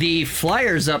right, the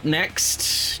flyer's up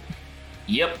next.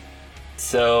 Yep.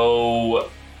 So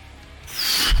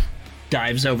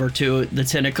Dives over to the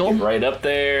tentacle. right up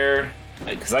there,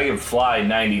 because I can fly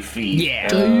 90 feet. Yeah,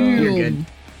 Uh, you're good.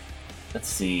 Let's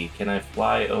see. Can I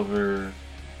fly over?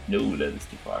 No, that is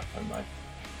too far. Never mind.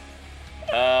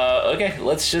 Okay,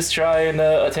 let's just try and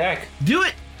attack. Do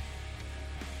it.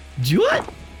 Do it.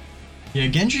 Yeah,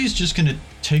 Genji's just gonna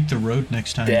take the road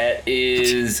next time. That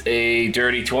is a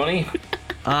dirty 20.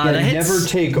 That hits. Never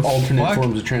take alternate Fuck-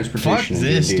 forms of Fuck transportation. in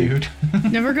this, D&D. dude.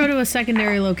 Never go to a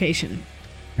secondary location.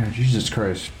 Yeah, Jesus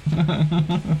Christ.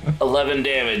 11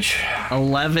 damage.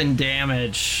 11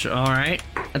 damage. All right.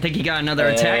 I think you got another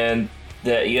attack. And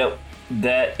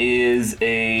that is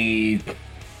a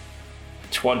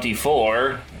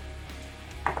 24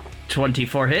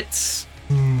 24 hits.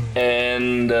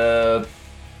 and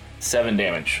 7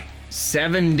 damage.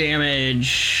 7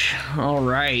 damage. All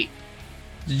right.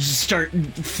 Just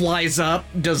flies up,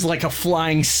 does like a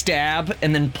flying stab,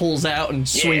 and then pulls out and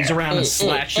swings around and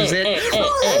slashes it.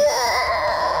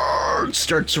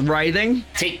 Starts writhing.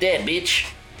 Take that,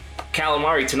 bitch.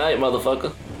 Calamari tonight,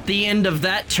 motherfucker. The end of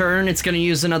that turn, it's going to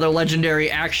use another legendary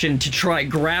action to try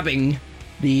grabbing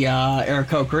the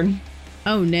Aarakocra.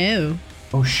 Oh no.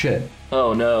 Oh shit.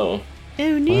 Oh no.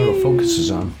 Oh My little no. focus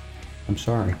is on. I'm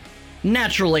sorry.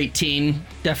 Natural 18,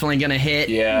 definitely going to hit.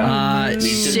 Yeah.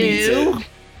 Needs to beat So it.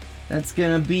 that's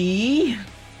going to be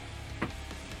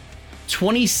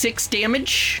 26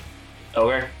 damage,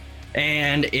 Okay.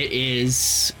 and it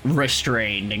is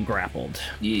restrained and grappled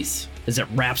Yes. as it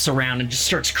wraps around and just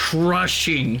starts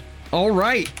crushing. All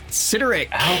right, Sideric,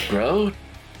 Ow, bro.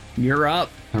 you're up.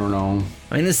 I don't know.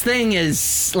 I mean, this thing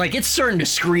is, like, it's starting to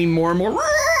scream more and more.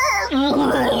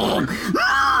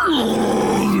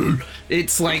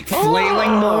 It's, like,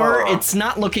 flailing more. It's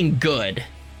not looking good.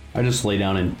 I just lay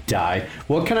down and die.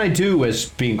 What can I do as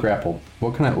being grappled?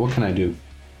 What can I do?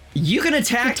 You can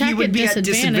attack. Attack You would at be at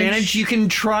disadvantage. disadvantage. You can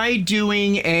try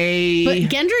doing a... But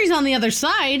Gendry's on the other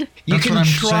side. You That's can what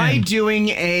I'm try saying. doing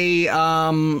a,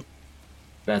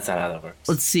 That's not how that works.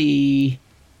 let's see,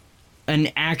 an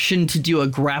action to do a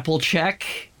grapple check.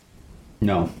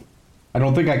 No. I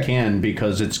don't think I can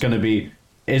because it's going to be...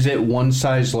 Is it one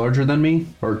size larger than me?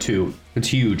 Or two? It's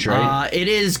huge, right? It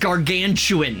is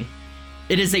gargantuan.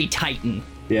 It is a titan.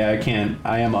 Yeah, I can't.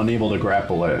 I am unable to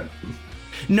grapple it.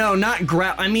 No, not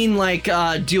I mean, like,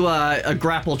 do a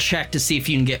grapple check to see if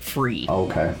you can get free.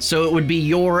 Okay. So it would be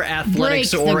your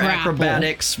athletics Break the or grapple.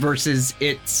 acrobatics versus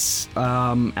its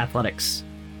athletics.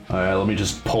 All right, let me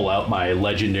just pull out my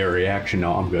legendary action.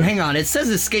 No, I'm good. Hang on, it says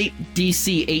escape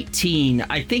DC 18.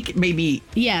 I think maybe...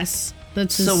 Yes.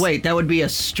 That's So his- wait, that would be a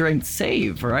strength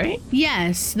save, right?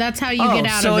 Yes, that's how you get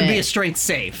out so of it'd it. be a strength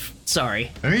save.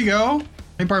 Sorry. There you go.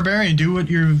 Hey, Barbarian, do what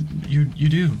you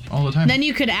do all the time. Then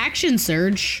you could action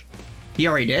surge. He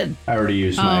already did. I already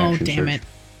used my Oh, action damn surge. it.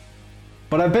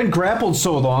 But I've been grappled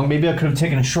so long, maybe I could have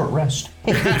taken a short rest.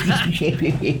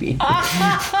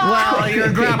 Well,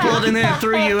 you're grappled and then it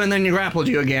threw you and then you grappled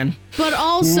you again. But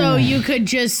also, you could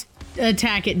just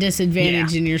attack at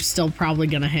disadvantage Yeah. and you're still probably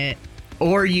going to hit.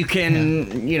 Or you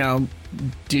can, you know,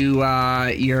 do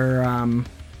your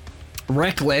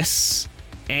reckless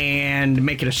and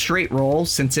make it a straight roll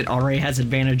since it already has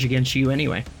advantage against you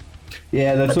anyway.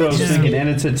 Yeah, that's what I was Yeah. thinking. And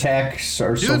its attacks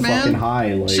are so Dude, man. fucking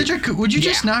high. Like, Cedric, would you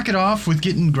just knock it off with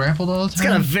getting grappled all the It's got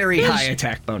a time? very high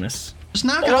attack bonus. Just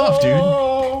knock it off, dude.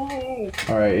 Oh.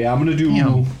 all right, yeah, I'm gonna do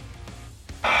Damn.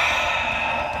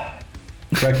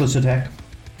 reckless attack.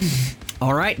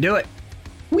 All right, do it.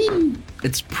 Whee!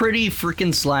 It's pretty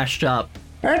freaking slashed up.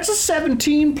 That's a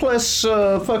 17 plus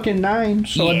fucking 9,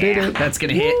 so I did it. That's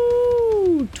gonna hit.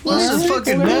 Woo! Plus a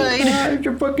fucking nine.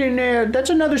 You're fucking, that's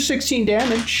another 16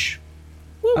 damage.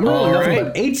 Woo! I'm rolling nothing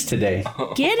Alright. but 8s today.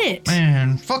 Get it.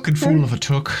 Man, fucking fool of a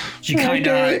took. She kind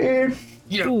of,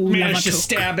 Ooh, managed to lava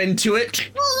stab into it.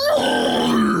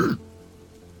 I'm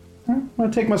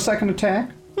gonna take my second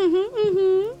attack.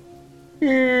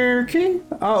 Okay.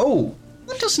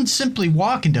 That doesn't simply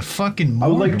walk into fucking I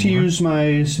would like to Mordor. use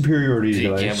my superiority Yeah,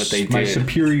 dice. but they My did.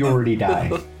 superiority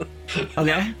die.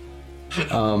 Okay.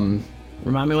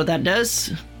 Remind me what that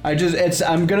does?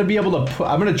 I'm gonna be able to.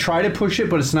 I'm gonna try to push it,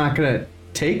 but it's not gonna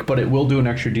take. But it will do an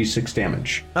extra d6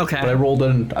 damage. Okay. But I rolled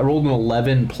an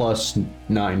 11 plus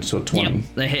 9, so 20. Yep,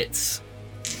 that hits.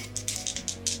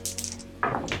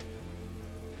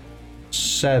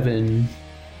 7,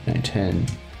 9, 10.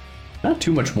 Not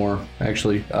too much more,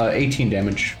 actually. 18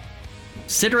 damage.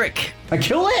 Cedric, I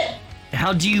kill it!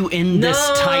 how do you end this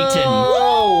titan?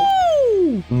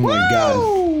 Oh my god.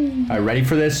 Alright, ready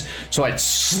for this? So I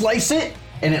slice it,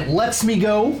 and it lets me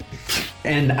go.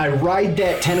 And I ride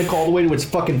that tentacle all the way to its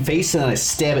fucking face, and then I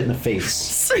stab it in the face.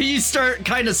 So you start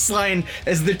kind of sliding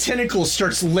as the tentacle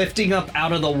starts lifting up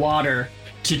out of the water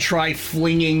to try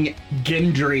flinging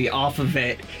Gendry off of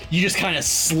it. You just kind of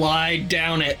slide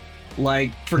down it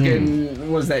like freaking, what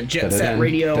was that, Jet Set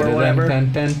Radio or whatever?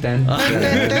 And then like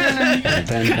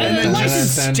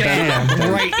stab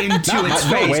right into its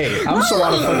No face. way. I'm so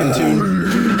out of fucking tune.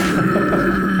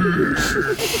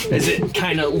 As it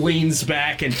kind of leans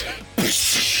back and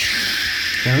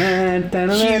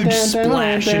huge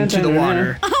splash into the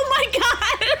water. Oh my god.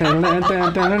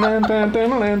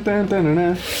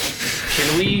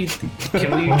 Can we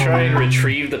try and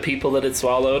retrieve the people that it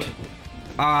swallowed?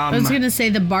 I was gonna say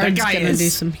the bard's guy gonna is do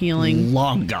some healing.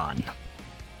 Long gone.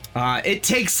 It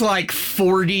takes like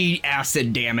 40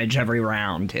 acid damage every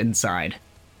round inside.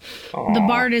 The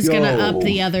bard is gonna Yo. up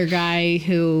the other guy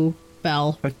who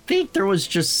fell. I think there was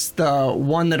just the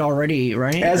one that already,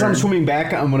 right? As I'm Or- swimming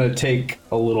back, I'm gonna take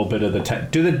a little bit of the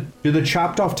do the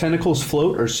chopped off tentacles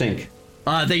float or sink?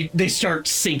 They start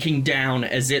sinking down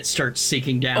as it starts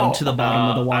sinking down to the bottom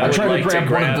of the I water. would try to like to grab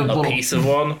one of grab the a little- piece of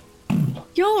one.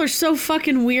 Y'all are so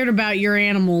fucking weird about your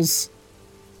animals.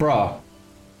 Bruh,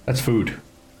 that's food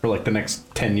for like the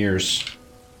next 10 years.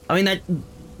 I mean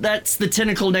that's the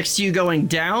tentacle next to you going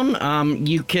down.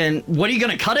 You can. What are you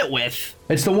gonna cut it with?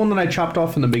 It's the one that I chopped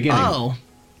off in the beginning. Oh,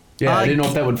 yeah, I didn't know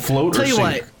if that would float tell or you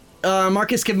sink. what.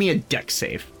 Marcus, give me a dex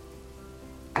save.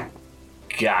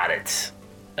 Got it.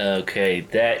 Okay,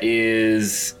 that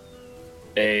is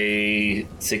a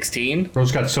 16.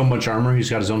 Bro's got so much armor, he's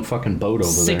got his own fucking boat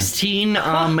over 16. You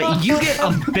get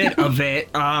a bit of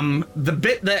it. The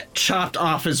bit that chopped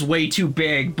off is way too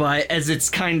big, but as it's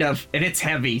kind of, and it's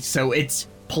heavy, so it's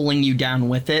pulling you down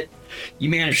with it. You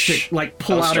manage to like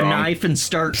pull How out strong? a knife and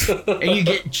start, and you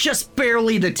get just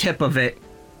barely the tip of it.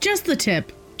 Just the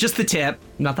tip. Just the tip.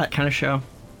 Not that kind of show.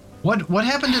 What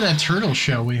happened to that turtle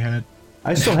shell we had? there.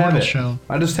 I still have it. Shell.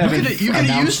 I just haven't You could have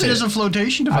announced used it as a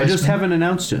flotation device. I just man. haven't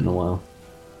announced it in a while.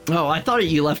 Oh, I thought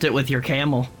you left it with your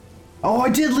camel. Oh, I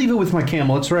did leave it with my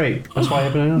camel. That's right. That's why I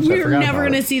haven't announced it. I We're forgot never about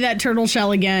gonna it. see that turtle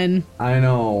shell again. I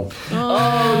know.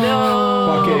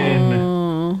 Oh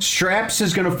Fucking Straps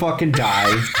is gonna fucking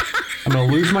die. I'm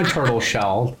gonna lose my turtle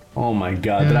shell. Oh my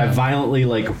god! That I violently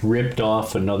like ripped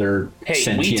off another Hey,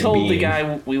 sentient we told being. the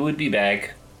guy we would be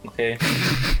back. Okay.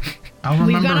 I'll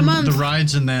We've got a remember month. the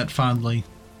rides in that fondly.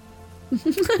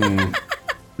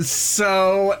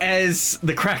 So as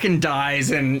the Crackin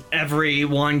dies and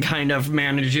everyone kind of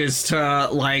manages to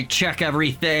like check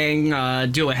everything,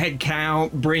 do a head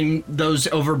count, bring those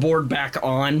overboard back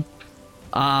on,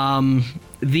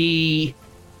 the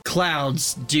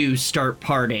clouds do start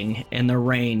parting and the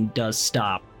rain does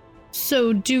stop.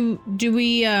 So do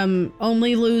we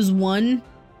only lose one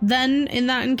then in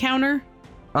that encounter?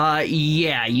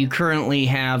 Yeah, you currently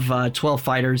have 12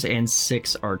 fighters and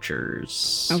 6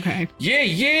 archers. Okay.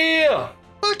 Yeah.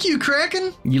 Fuck you,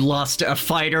 Crackin. You lost a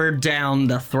fighter down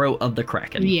the throat of the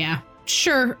Kraken. Yeah.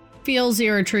 Sure. Feels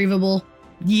irretrievable.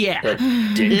 Yeah.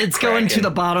 Dick It's going to Kraken.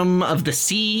 the bottom of the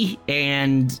sea,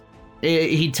 and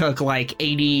he took like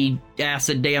 80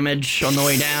 acid damage on the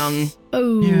way down.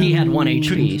 Oh. He had 1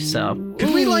 HP, so.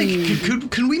 Could we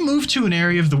can we move to an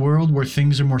area of the world where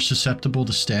things are more susceptible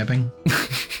to stabbing?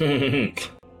 You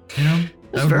know?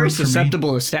 That would Very work for me.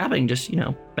 susceptible to stabbing, just,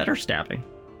 better stabbing.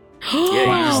 Yeah,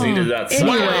 you just needed that side.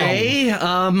 Anyway,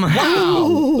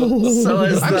 so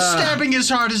as I'm the, stabbing as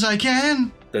hard as I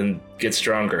can. Then get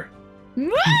stronger.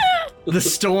 the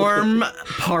storm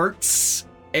parts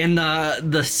and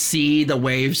the sea, the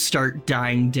waves start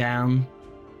dying down,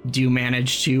 do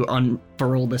manage to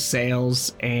unfurl the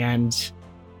sails and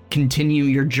continue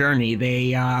your journey.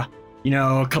 They, a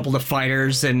couple of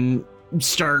fighters and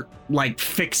start like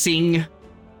fixing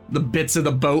the bits of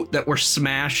the boat that were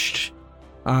smashed.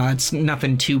 It's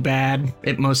nothing too bad.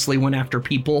 It mostly went after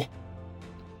people.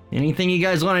 Anything you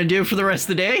guys want to do for the rest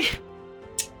of the day?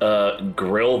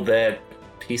 Grill that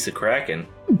piece of Crackin.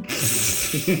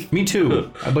 Me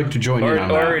too. I'd like to join in on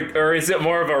that. Or is it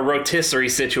more of a rotisserie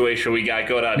situation we got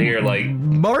going on here? Like,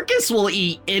 Marcus will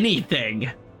eat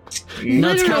anything.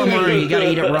 Nuts calamari, you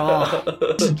gotta eat it raw.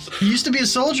 You used to be a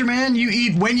soldier, man. You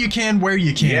eat when you can, where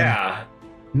you can. yeah.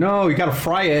 No, you gotta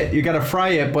fry it. You gotta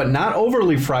fry it, but not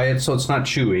overly fry it so it's not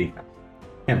chewy.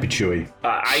 Can't be chewy.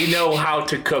 I know how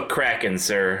to cook Crackin,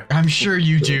 sir. I'm sure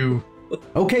you do.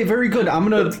 Okay, very good.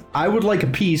 I would like a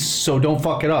piece, so don't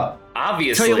fuck it up.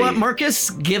 Obviously. Tell you what, Marcus,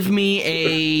 give me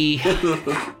a...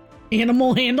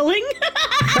 Animal handling?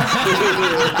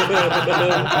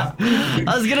 I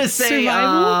was gonna say,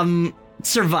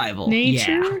 survival.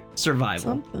 Nature? Yeah,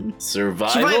 survival. Something.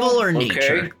 Survival or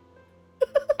nature?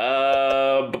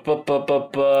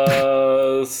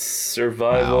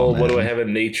 Survival. What do I have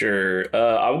in nature?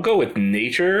 I'll go with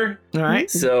nature. All right.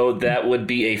 So that would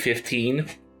be a 15.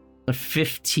 A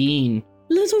 15.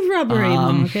 Little rubbery,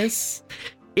 Marcus.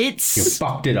 You It's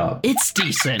fucked it up.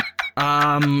 decent.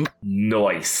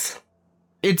 Nice.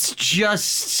 It's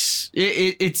just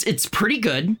it's pretty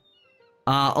good.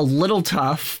 A little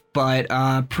tough, but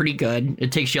pretty good.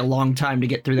 It takes you a long time to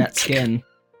get through that skin.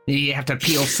 You have to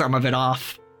peel some of it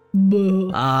off.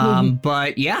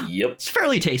 But yeah, Yep. it's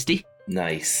fairly tasty.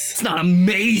 Nice. It's not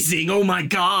amazing. Oh my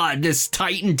god, this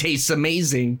Titan tastes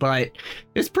amazing, but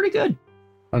it's pretty good.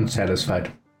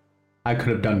 Unsatisfied. I could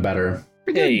have done better.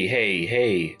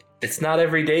 Hey. It's not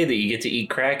every day that you get to eat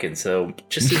Crackin, so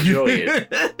just enjoy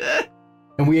it.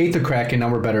 And we ate the Crackin, now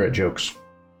we're better at jokes.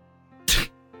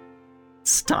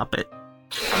 Stop it.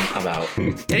 I'm out.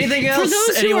 Anything For else?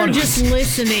 those who are just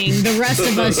listening, the rest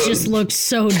of us just look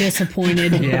so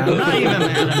disappointed. Yeah, I'm not even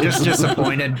mad. I'm just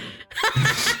disappointed.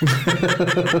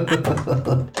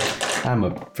 I'm a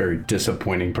very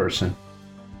disappointing person.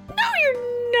 No, you're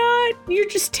not. You're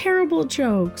just terrible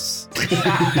jokes.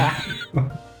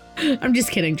 I'm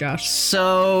just kidding, Josh.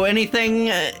 So, anything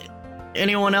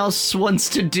anyone else wants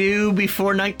to do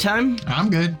before nighttime? I'm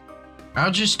good. I'll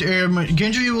just,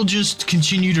 Gendry will just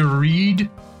continue to read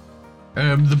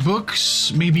the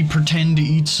books, maybe pretend to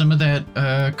eat some of that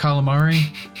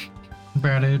calamari.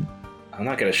 About it. I'm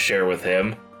not gonna share with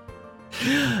him.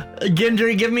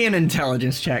 Gendry, give me an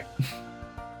intelligence check.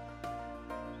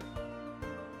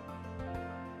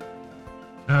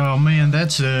 Oh man,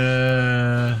 that's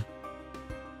a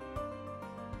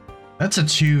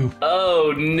 2.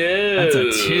 Oh no. That's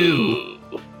a 2.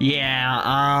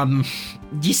 Yeah,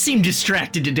 you seem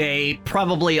distracted today.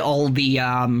 Probably all the,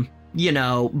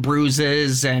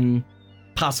 bruises and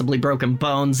possibly broken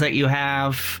bones that you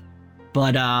have.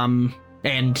 But, I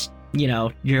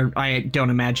don't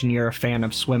imagine you're a fan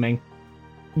of swimming.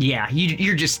 Yeah,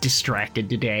 you're just distracted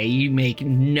today. You make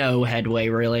no headway,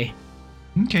 really.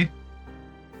 Okay.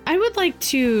 I would like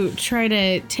to try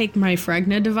to take my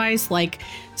Fregna device,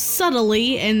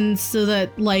 subtly, and so that,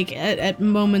 at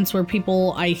moments where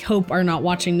people, I hope, are not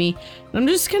watching me, I'm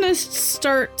just gonna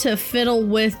start to fiddle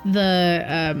with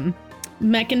the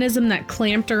mechanism that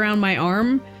clamped around my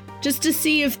arm, just to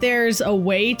see if there's a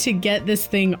way to get this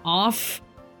thing off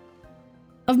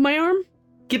of my arm.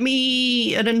 Give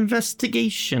me an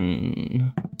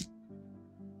investigation.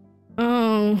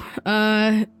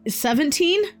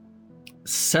 17?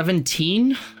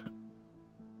 17?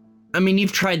 I mean,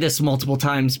 you've tried this multiple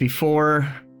times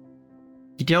before.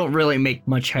 You don't really make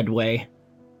much headway.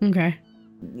 Okay.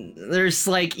 There's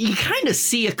you kind of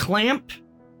see a clamp,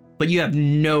 but you have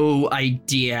no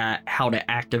idea how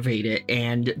to activate it,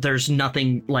 and there's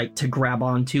nothing to grab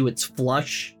onto. It's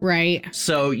flush. Right.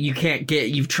 So you can't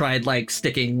you've tried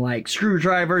sticking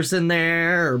screwdrivers in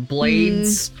there or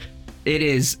blades. It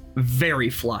is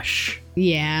very flush.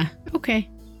 Yeah. Okay.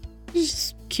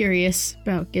 Just curious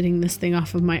about getting this thing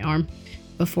off of my arm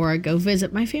before I go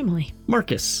visit my family.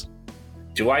 Marcus.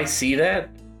 Do I see that?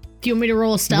 Do you want me to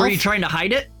roll a stealth? Were you trying to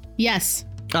hide it? Yes.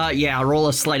 Yeah, roll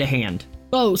a sleight of hand.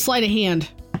 Oh, sleight of hand.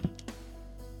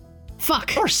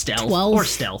 Fuck. Or stealth. 12. Or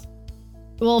stealth.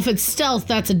 Well, if it's stealth,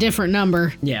 that's a different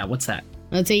number. Yeah, what's that?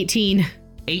 That's 18.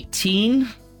 18?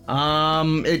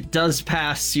 It does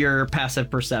pass your passive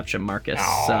perception, Marcus,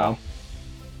 so...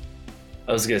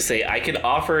 I was gonna say, I could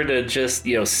offer to just,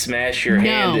 smash your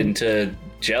hand into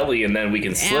jelly and then we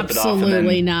can slip it off and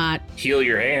Absolutely then not. heal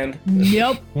your hand.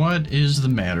 Nope. What is the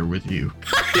matter with you?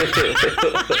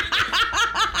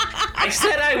 I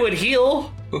said I would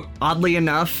heal. Oddly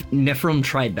enough, Nifrim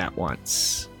tried that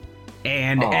once.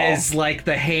 And as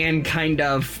the hand kind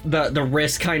of, the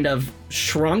wrist kind of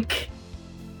shrunk,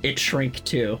 it shrank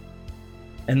too.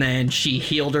 And then she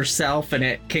healed herself, and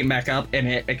it came back up, and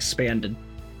it expanded.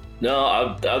 No,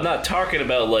 I'm not talking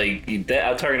about like that.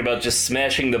 I'm talking about just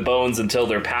smashing the bones until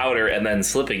they're powder and then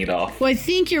slipping it off. Well, I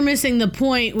think you're missing the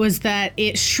point was that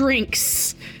it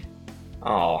shrinks.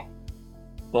 Oh.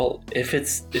 Well,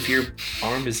 if your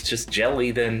arm is just jelly,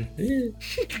 then...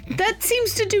 That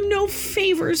seems to do no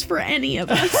favors for any of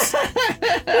us.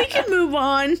 We can move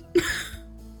on. You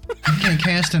can't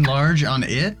cast enlarge on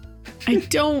it? I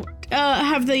don't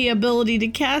have the ability to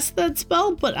cast that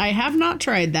spell, but I have not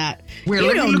tried that. Well, You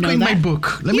let me don't look know in my that.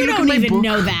 book. Let You me look don't in my even book.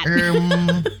 know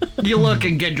that. You look,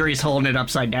 and Gendry's holding it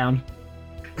upside down.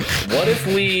 What if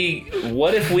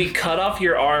we cut off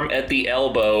your arm at the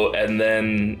elbow and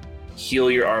then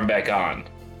heal your arm back on?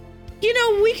 You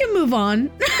know, we can move on.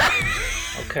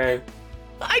 Okay.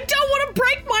 I don't want to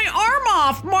break my arm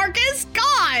off, Marcus.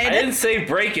 I God. didn't say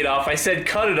break it off. I said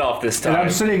cut it off this And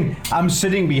time. I'm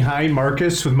sitting behind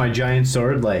Marcus with my giant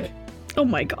sword, like, Oh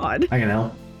my God. I can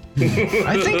help.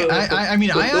 I mean,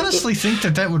 I honestly think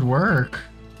that would work.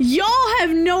 Y'all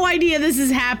have no idea this is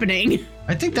happening.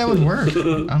 I think that would work,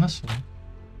 honestly.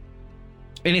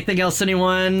 Anything else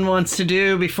anyone wants to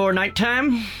do before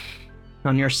nighttime?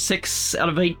 On your 6 out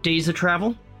of 8 days of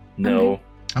travel? No.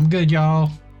 I'm good, y'all.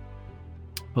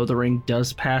 Oh, the ring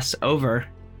does pass over.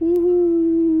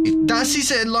 Das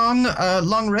is a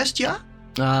long rest, yeah?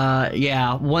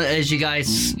 Yeah. As you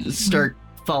guys start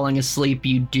falling asleep,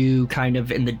 you do kind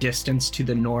of in the distance to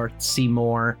the north see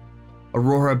more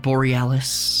Aurora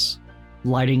Borealis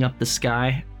lighting up the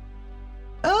sky.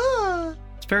 Oh.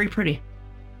 It's very pretty.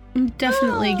 I'm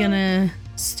definitely gonna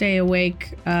stay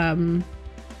awake a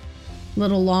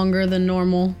little longer than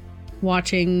normal,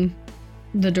 watching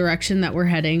the direction that we're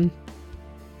heading,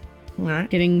 All right.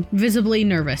 getting visibly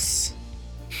nervous.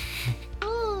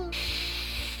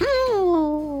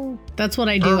 That's what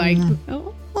I do.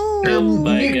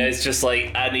 My guy's just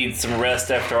like, I need some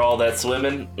rest after all that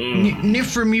swimming.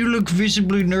 Nifrim, you look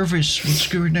visibly nervous. What's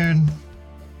going on?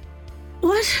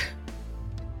 What?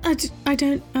 I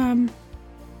don't, I'm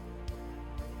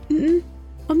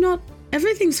not,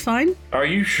 everything's fine. Are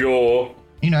you sure?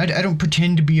 You know, I don't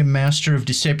pretend to be a master of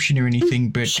deception or anything,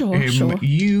 but Sure.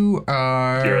 you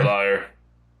are... You're a liar.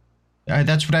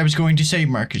 That's what I was going to say,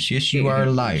 Marcus. Yes, you are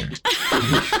a liar.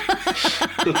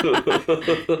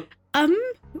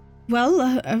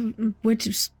 Well,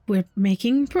 we're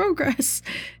making progress.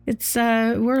 It's,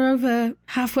 we're over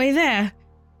halfway there.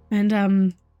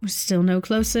 And, we're still no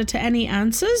closer to any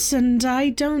answers, and I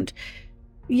don't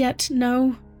yet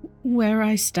know where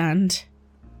I stand.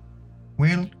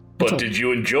 Well, But did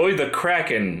you enjoy the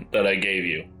Crackin that I gave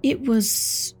you? It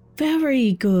was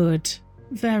very good.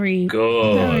 Very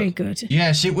good.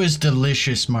 yes, it was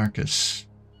delicious, Marcus.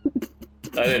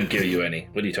 I didn't give you any.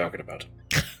 What are you talking about?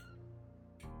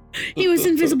 He was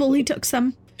invisible. He took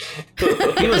some.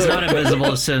 He was not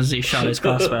invisible as soon as he shot his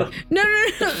crossbow. No.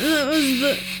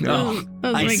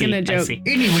 I was making a joke.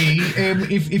 Anyway,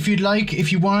 if you'd like,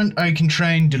 if you want, I can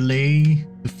try and delay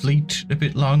the fleet a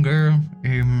bit longer.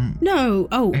 No.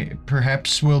 Oh.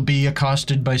 Perhaps we'll be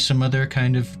accosted by some other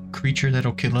kind of creature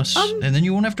that'll kill us, and then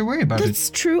you won't have to worry about it. That's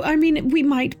true. I mean, we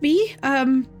might be.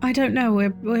 I don't know.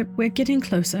 We're getting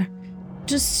closer.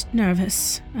 Just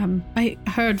nervous. I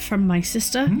heard from my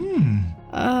sister.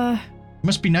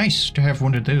 Must be nice to have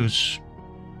one of those.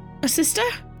 A sister?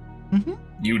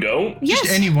 You don't? Yes.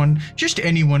 Just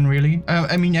anyone, really.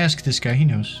 I mean, ask this guy; he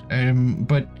knows.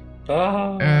 But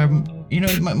you know,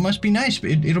 it must be nice.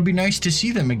 It'll be nice to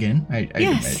see them again. I'd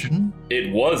imagine.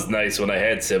 It was nice when I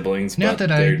had siblings, Not but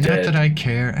that they're dead. I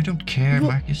care. I don't care,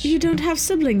 Well, Marcus. you don't have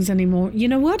siblings anymore. You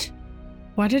know what?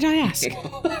 Why did I ask?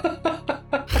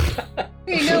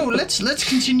 Hey, no, let's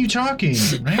continue talking,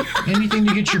 right? Anything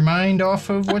to get your mind off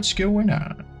of what's going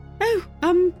on.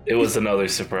 Oh, It was another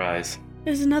surprise.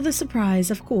 there's another surprise,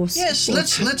 of course. Yes,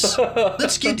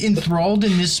 let's get enthralled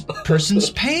in this person's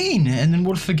pain, and then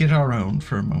we'll forget our own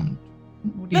for a moment.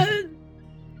 What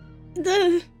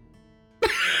do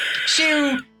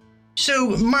you So,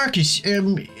 Marcus,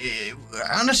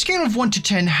 on a scale of 1 to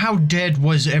 10, how dead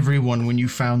was everyone when you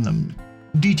found them?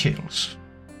 Details.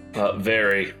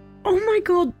 Very. Oh my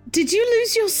god, did you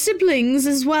lose your siblings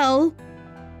as well?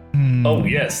 Oh,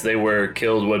 yes, they were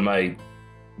killed when my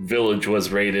village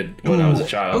was raided when I was a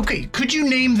child. Okay, could you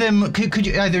name them? Could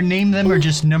you either name them or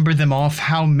just number them off?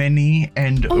 How many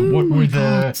and what were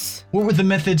the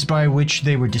methods by which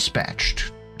they were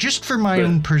dispatched? Just for my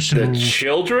own personal. The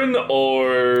children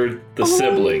or the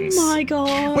siblings? Oh my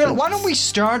god. Well, why don't we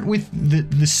start with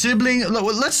the sibling?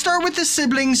 Let's start with the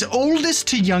siblings, oldest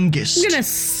to youngest. I'm gonna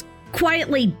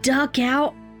quietly duck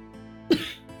out.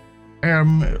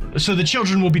 So the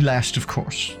children will be last, of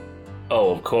course.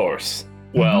 Oh, of course.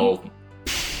 Well,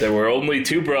 there were only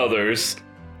 2 brothers,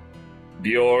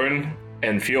 Bjorn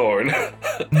and Fjorn.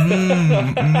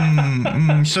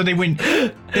 So they went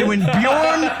Bjorn,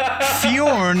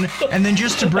 Fjorn, and then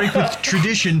just to break with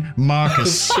tradition,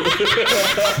 Marcus.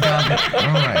 Got it.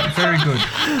 All right, very good.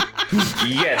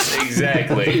 Yes,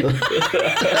 exactly.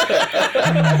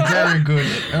 Very good.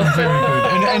 Oh, very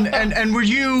good. And were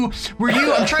you?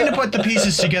 I'm trying to put the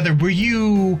pieces together. Were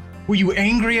you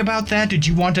angry about that? Did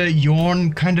you want a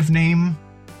Yorn kind of name?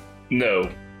 No.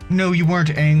 No, you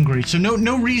weren't angry. So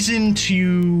no reason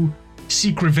to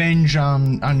seek revenge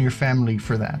on your family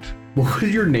for that. What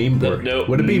would your name be? No,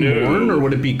 would it be no. Morn or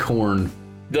would it be Corn?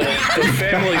 The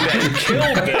family that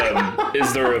killed them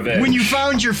is the revenge. When you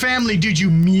found your family, did you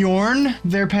mourn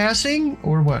their passing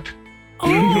or what? Oh,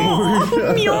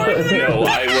 Mjorn. No,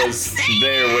 I was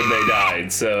there when they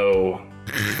died, so...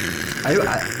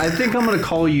 I think I'm gonna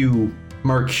call you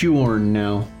Markurn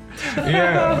now.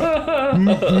 Yeah.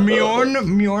 Mjorn,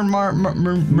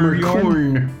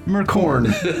 Mercorn.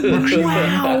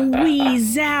 Wowie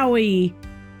zowie.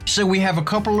 So we have a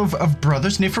couple of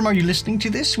brothers. Nifrim, are you listening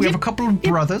to this? We have a couple of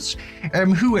brothers.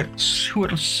 Who else? Who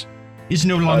else is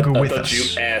no longer with I thought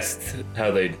us? you asked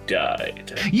how they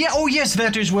died. Yeah, oh yes,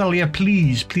 that as well. Yeah,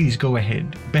 please go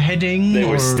ahead. Beheading They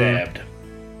or were stabbed.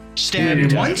 Stabbed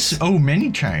Many once? times. Oh,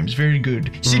 many times. Very good.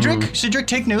 Cedric,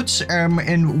 take notes.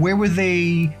 And where were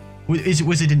they?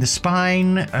 Was it in the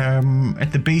spine?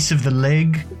 At the base of the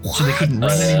leg, so they couldn't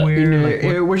run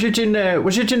anywhere? Was it in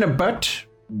the butt?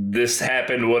 This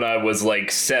happened when I was like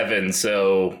 7,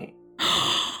 so...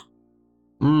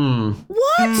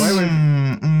 What?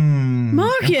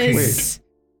 Marcus,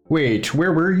 Wait,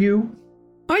 where were you?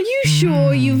 are you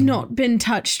sure you've not been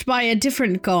touched by a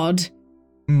different god?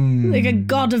 Like a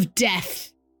god of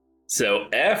death? So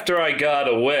after I got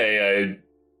away,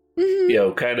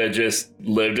 I, kind of just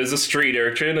lived as a street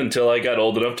urchin until I got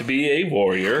old enough to be a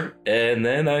warrior, and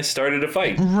then I started to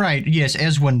fight. Right, yes,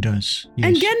 as one does. Yes.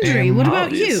 And Gendry, what about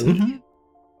obviously. you?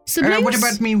 Siblings? What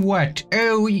about me, what?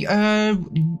 Oh,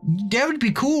 that would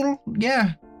be cool,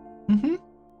 yeah.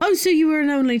 Oh, so you were an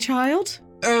only child?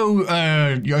 Oh,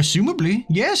 assumably.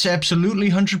 Yes, absolutely,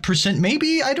 100%.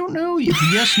 Maybe, I don't know.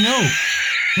 Yes, no.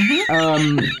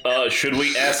 Should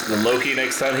we ask Loki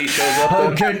next time he shows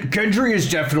up? Gendry is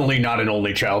definitely not an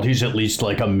only child. He's at least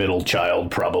like a middle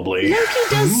child, probably. Loki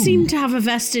does seem to have a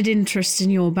vested interest in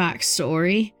your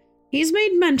backstory. He's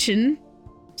made mention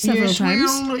several times.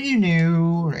 Well, you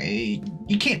know,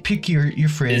 you can't pick your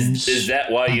friends. Is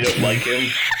that why you don't like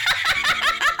him?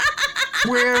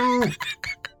 Well,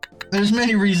 there's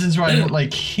many reasons why I don't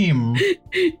like him.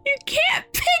 You can't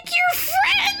pick your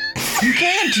friends! You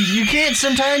can't.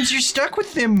 Sometimes you're stuck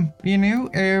with them, you know?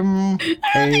 Did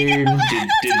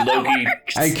Loki...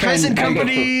 Present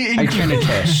company. I can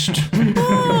attest.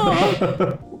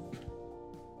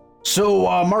 So,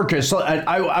 Marcus,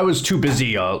 I was too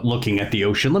busy looking at the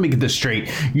ocean. Let me get this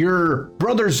straight. Your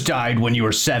brothers died when you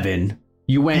were 7.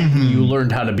 You went and you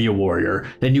learned how to be a warrior.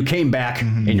 Then you came back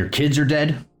and your kids are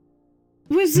dead?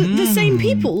 Was it the same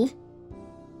people?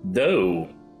 No.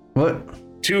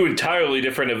 What? 2 entirely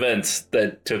different events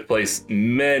that took place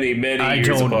many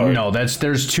years apart. I don't know.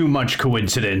 There's too much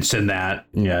coincidence in that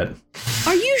yet.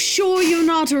 Are you sure you're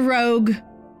not a rogue?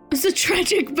 It's a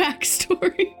tragic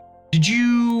backstory. Did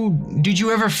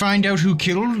you ever find out who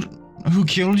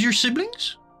killed your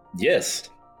siblings? Yes.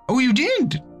 Oh, you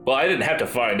did? Well, I didn't have to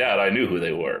find out. I knew who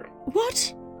they were.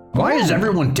 What? Why is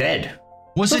everyone dead?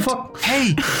 Was it? fuck?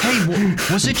 Hey,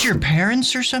 was it your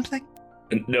parents or something?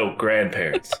 No,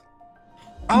 grandparents.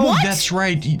 Oh, What? that's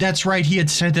right. That's right. He had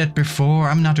said that before.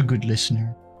 I'm not a good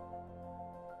listener.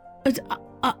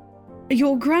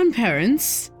 Your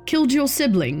grandparents killed your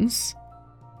siblings?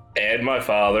 And my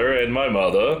father and my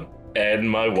mother and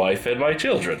my wife and my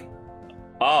children.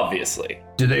 Obviously.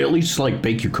 Did they at least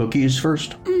bake your cookies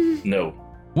first? No.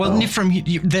 Well,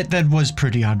 that was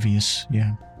pretty obvious.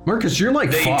 Yeah. Marcus, you're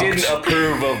like They Fox. didn't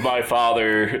approve of my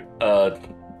father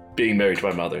being married to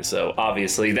my mother, so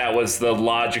obviously that was the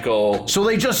logical... So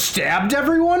they just stabbed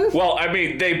everyone? Well, I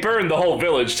mean, they burned the whole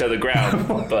village to the ground,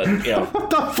 but, you know... What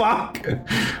the fuck?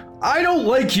 I don't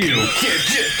like you.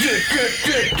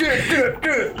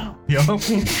 Yep.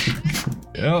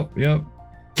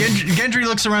 Gendry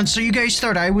looks around, so you guys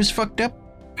thought I was fucked up?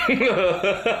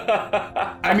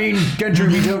 I mean, Gendry,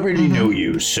 we don't really know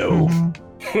you, so...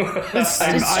 It's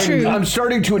true. I'm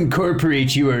starting to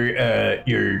incorporate your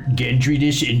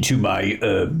Gendryness into my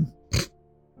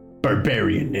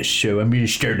barbarianness, so I'm gonna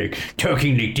start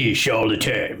talking like this all the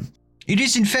time. It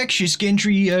is infectious.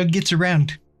 Gendry gets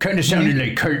around. Kind of sounded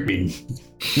like Cartman.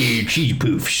 Yeah, cheese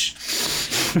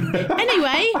poofs.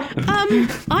 Anyway,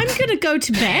 I'm gonna go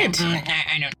to bed.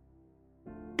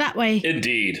 That way.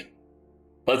 Indeed.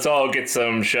 Let's all get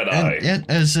some shut-eye. And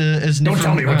as Don't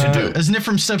tell me what to do. As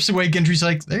Nifrim steps away, Gendry's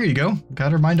like, there you go.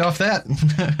 Got her mind off that.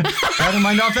 Got her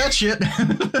mind off that shit.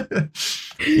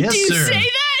 Yes, Do you sir. say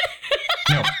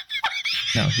that?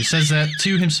 No, he says that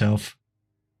to himself.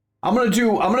 I'm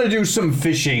gonna do some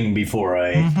fishing before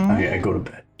I go to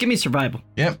bed. Give me survival.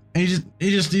 Yep. And he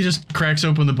just cracks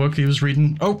open the book he was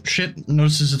reading. Oh shit!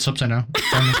 Notices it's upside down.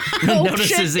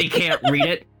 Notices he can't read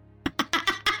it.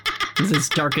 Because it's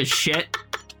dark as shit.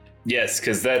 Yes,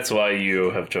 because that's why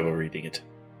you have trouble reading it.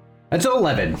 That's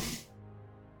 11.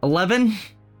 11?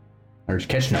 I just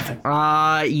catch nothing.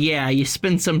 Yeah, you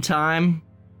spend some time.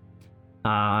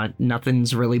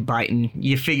 Nothing's really biting.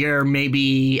 You figure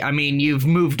maybe, I mean, you've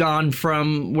moved on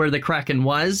from where the Crackin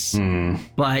was,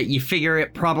 but you figure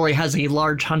it probably has a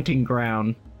large hunting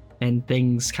ground, and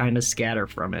things kind of scatter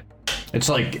from it. It's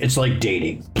like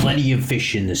dating. Plenty of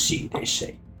fish in the sea, they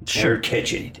say. Sure,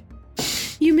 catch anything.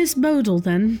 You miss Bodil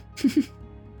then.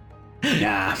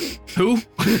 Nah. Who?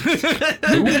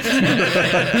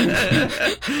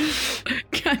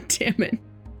 God damn it.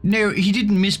 No, he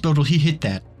didn't miss Bodil. He hit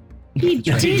that. He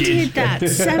did hit that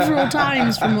several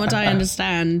times from what I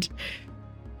understand.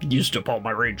 Used up all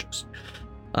my rages.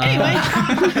 Anyway.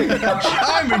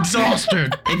 I'm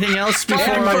exhausted. Anything else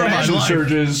before And my I action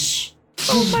surges.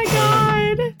 Oh my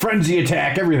god. Frenzy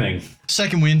attack, everything.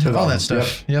 Second wind, all that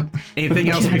stuff. Yep. Anything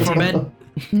else before bed?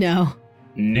 No.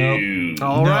 No.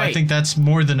 All No, right. I think that's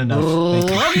more than enough.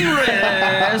 Thank you. Long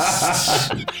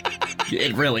rest.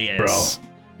 It really is. Bro.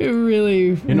 It really,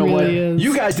 You know what? is.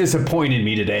 You guys disappointed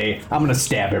me today. I'm gonna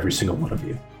stab every single one of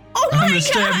you. Oh I'm my gonna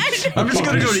stab. god! I'm just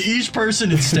gonna go to each person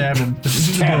and stab them.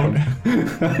 Stab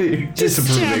him. Just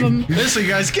stab him. Listen,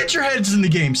 guys, get your heads in the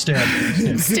game. Stab.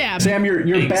 Stab. Sam, your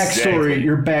Exactly.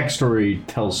 backstory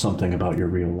tells something about your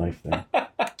real life then.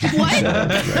 What? Learning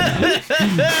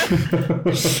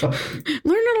a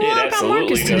It lot about absolutely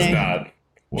Marcus does today. not.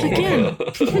 Again.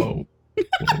 Whoa.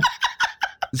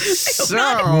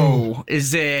 So,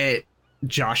 is it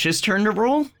Josh's turn to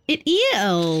roll? It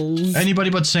is. Anybody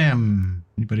but Sam.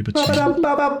 Anybody but Sam.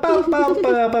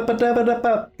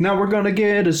 Now we're gonna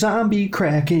get a zombie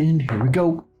Crackin. Here we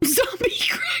go. Zombie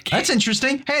crack. That's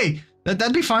interesting. Hey,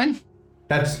 that'd be fine.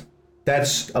 That's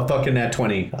a fucking nat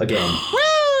 20 again.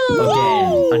 Woo!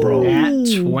 Again, bro.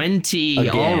 At 20.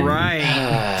 Again. All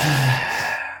right.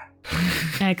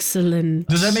 Excellent.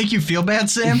 Does that make you feel bad,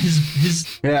 Sam?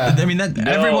 His Yeah. I mean, that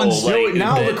No, everyone's. like-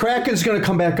 Now the Bit. Kraken's gonna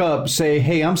come back up, say,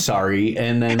 "Hey, I'm sorry,"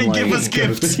 and then And like, give us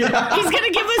gifts. Yeah. He's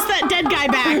gonna give us that dead guy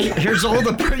back. Here's all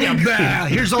the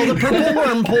here's all the purple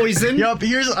worm poison. Yup.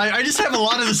 I just have a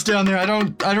lot of this down there. I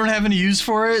don't have any use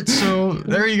for it. So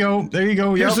there you go. There you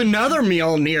go. Here's Yup. another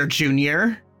Mjolnir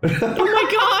Junior. Oh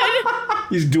my god.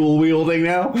 He's dual wielding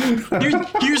now.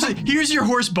 Here's your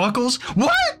horse Buckles.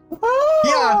 What?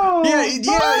 Yeah.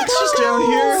 It's just down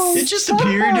here. It just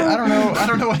appeared. I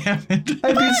don't know what happened.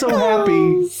 I'd be so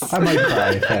happy. I might cry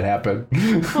if that happened.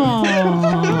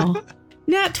 Aww.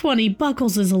 Nat 20,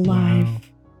 Buckles is alive.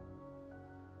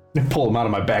 Pull him out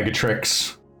of my bag of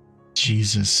tricks.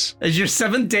 Jesus. As your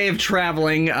 7th day of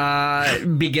traveling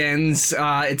begins,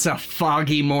 it's a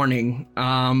foggy morning.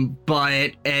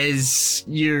 But as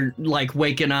you're like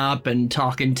waking up and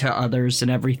talking to others and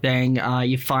everything,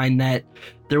 you find that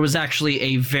there was actually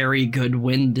a very good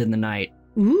wind in the night.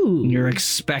 Ooh. You're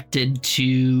expected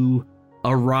to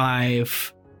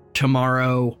arrive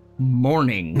tomorrow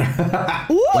morning,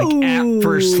 like at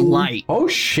first light, Oh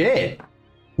shit.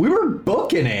 We were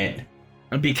booking it.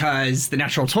 because the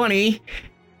natural 20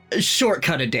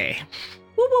 shortcut a day.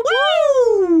 Woo, woo,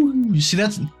 woo. You see,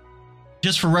 that's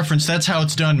just for reference. That's how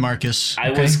it's done, Marcus.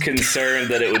 I okay? was concerned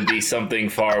that it would be something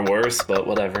far worse, but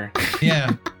whatever.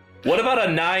 Yeah. What about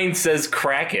a 9 says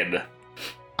Crackin?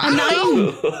 A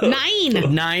 9.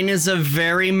 9 is a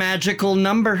very magical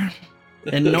number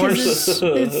in Norse.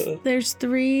 There's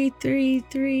 3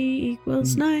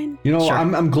 equals 9. You know, Sure.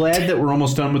 I'm glad that we're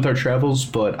almost done with our travels,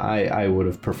 but I would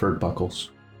have preferred Buckles.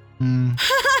 You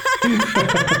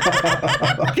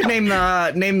can name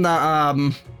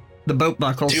the boat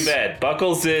Buckles. Too bad.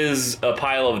 Buckles is a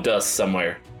pile of dust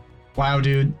somewhere. Wow,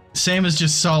 dude. Sam is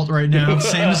just salt right now.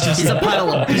 Sam is just. He's a pile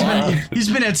of blood. He's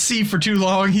been at sea for too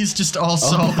long. He's just all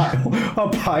salt. A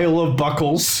pile of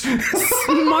Buckles.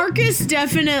 Marcus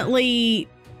definitely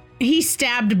He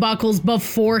stabbed Buckles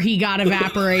before he got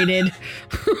evaporated.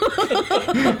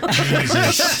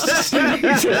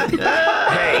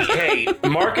 Hey,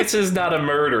 Marcus is not a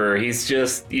murderer. He's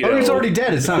just, you know. Oh, he's already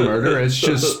dead. It's not murder. It's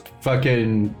just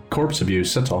fucking corpse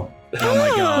abuse. That's all. Oh my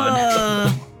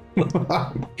god.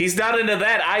 He's not into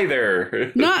that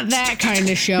either. Not that kind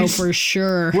of show for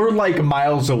sure. We're like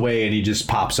miles away, and he just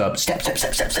pops up. Step, step,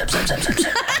 step, step, step, step, step, step,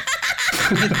 step.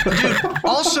 Dude,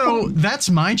 also, that's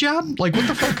my job? Like, what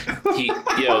the fuck?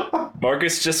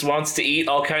 Marcus just wants to eat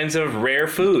all kinds of rare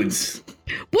foods.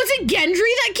 Was it Gendry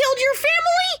that killed your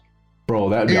family? Bro,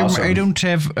 that'd be awesome. I don't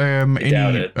have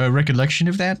any recollection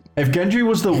of that. If Gendry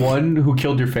was the one who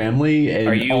killed your family, and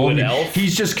are you an elf?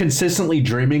 He's just consistently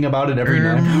dreaming about it every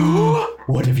night.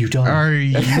 What have you done? Are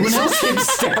you an elf?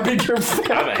 Stabbing your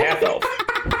family. I'm a half elf.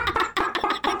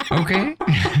 Okay.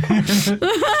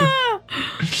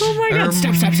 Oh my god,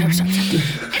 stop.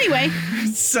 Anyway.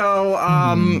 So,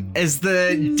 as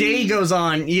the day goes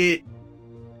on,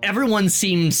 everyone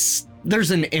seems,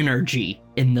 there's an energy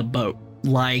in the boat.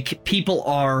 Like, people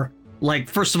are, like,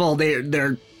 first of all, they've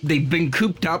been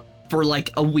cooped up for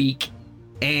like a week,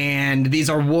 and these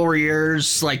are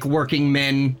warriors, like working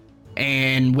men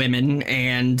and women,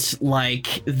 and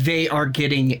like they are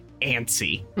getting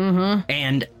antsy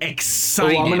and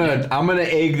excited. Oh, I'm gonna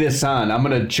egg this on. I'm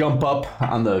gonna jump up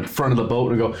on the front of the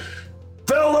boat and go,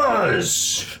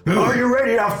 fellas, are you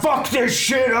ready to fuck this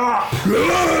shit up?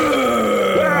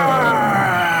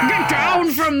 Get down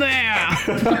from there!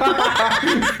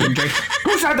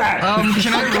 Who said that?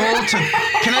 Can I roll to?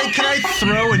 Can I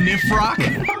throw a Nifrock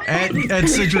at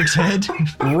Cedric's head?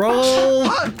 Roll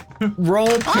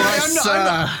plus.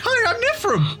 I'm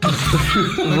Nifrim.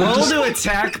 Roll to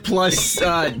attack plus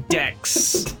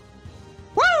dex.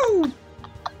 Woo!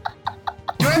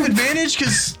 Do I have advantage?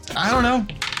 Cause I don't know.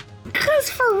 Cause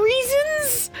for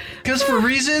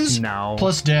reasons? No.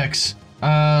 Plus dex.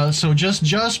 So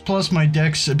just plus my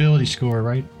dex ability score,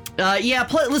 right? Yeah.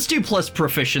 Let's do plus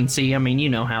proficiency. I mean, you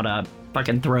know how to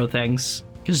fucking throw things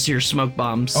because you're smoke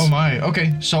bombs. Oh my.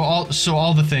 Okay. So all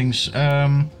the things.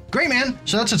 Great, man.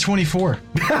 So that's a 24.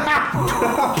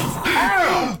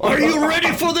 Are you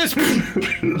ready for this?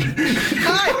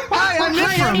 Hi, I'm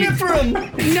Nifrim.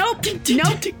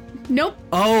 Nope.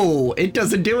 Oh, it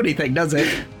doesn't do anything, does it?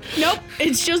 Nope.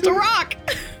 It's just a rock.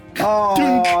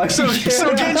 Oh, So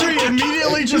Gendry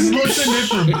immediately just looks at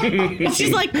Nifrim.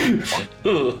 She's like,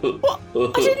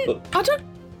 well, I don't.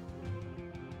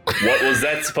 What was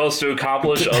that supposed to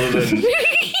accomplish other than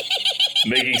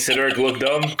making Cedric look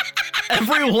dumb?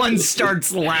 Everyone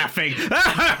starts laughing.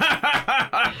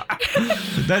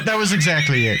 That was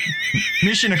exactly it.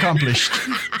 Mission accomplished.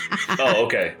 Oh,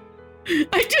 okay.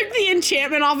 I took the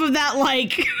enchantment off of that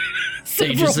like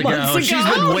several Ages months ago. She's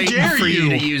been waiting dare for you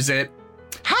you? to use it.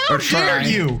 How dare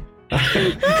you?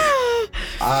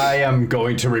 I am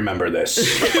going to remember this.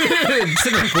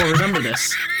 Cedric will remember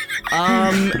this.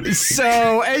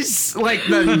 So as like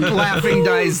the laughing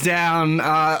dies down,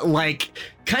 like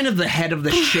kind of the head of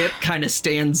the ship kind of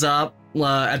stands up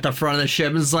at the front of the ship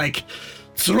and is like,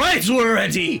 "That's right, we're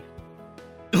ready.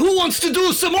 Who wants to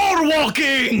do some more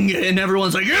walking?" And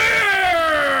everyone's like,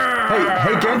 "Yeah!"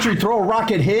 Hey, Gentry, throw a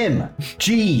rock at him.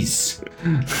 Jeez.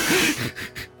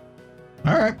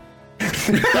 All right.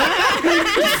 Give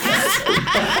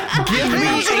me a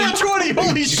 20.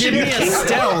 Holy Give shit. me a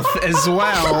stealth as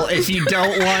well if you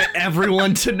don't want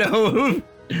everyone to know.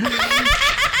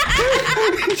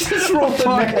 Just roll the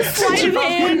next. Sleight of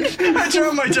hand. I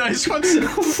dropped my dice once. God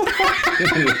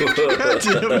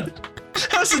damn it.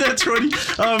 How's that 20?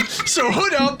 So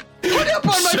hood up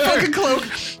on my fucking cloak.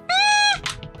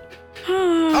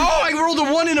 Oh, I rolled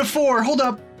a 1 and a 4. Hold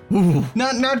up. Ooh.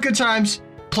 Not good times.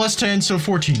 Plus 10, so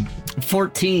 14.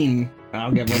 14.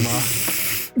 I'll give him a...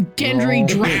 Gendry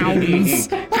drowns.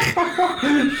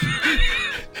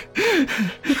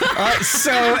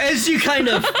 So as you kind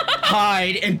of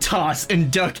hide and toss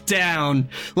and duck down,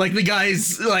 like the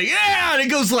guy's like, yeah, and it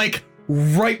goes like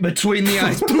right between the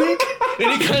eyes, and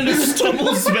he kind of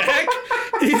stumbles back.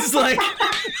 He's like,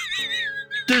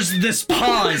 there's this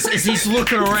pause as he's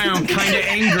looking around, kind of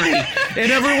angry,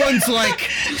 and everyone's like,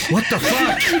 what the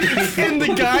fuck? And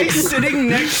the guy sitting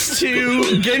next to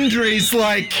Gendry's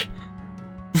like,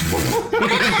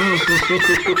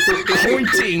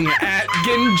 pointing at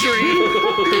Gendry.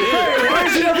 Hey, why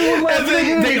is everyone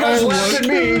laughing? They all laugh look at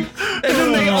me. And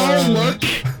then they all look.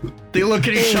 They look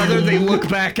at each other. They look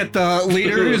back at the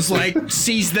leader who's like,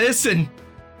 sees this and...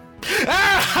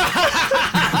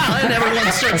 and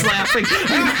everyone starts laughing.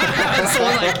 So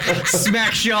like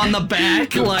smacks you on the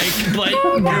back, like, but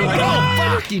you're like,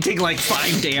 oh fuck? You take like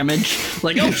 5 damage.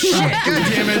 Like, oh shit,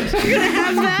 damn it. You're gonna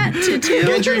have that to do.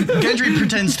 Gendry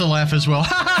pretends to laugh as well.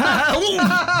 I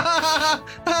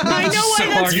know why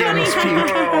that's funny.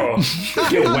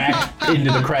 Get whacked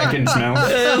into the Cracken's mouth.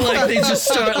 Like they just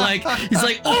start like, he's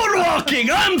like, oar walking,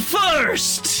 I'm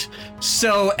first.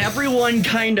 So everyone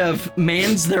kind of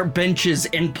mans their benches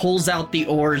and pulls out the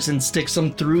oars and sticks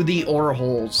them through the oar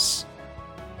holes.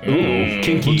 Ooh,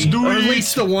 kinky. Let's do Or at it.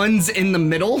 least the ones in the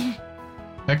middle.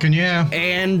 Heckin' yeah.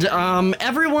 And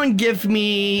everyone give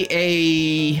me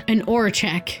An oar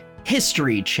check.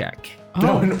 history check.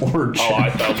 No, an orange. Oh, I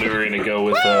thought we were gonna go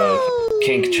with a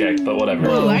kink check, but whatever.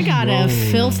 Ooh, I got a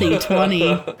filthy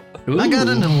 20. I got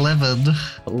an 11.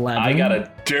 11. I got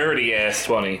a dirty ass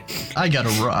 20. I got a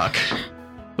rock.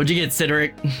 What'd you get,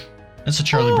 Cedric? That's a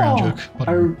Charlie Brown joke. I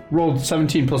Whatever. rolled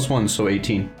 17 plus 1, so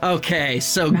 18. Okay,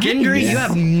 so Nice. Gendry, you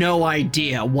have no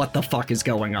idea what the fuck is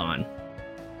going on.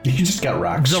 You just got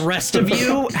rocks. The rest of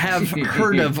you have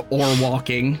heard of oar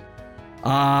walking.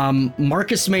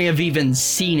 Marcus may have even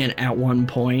seen it at one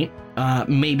point,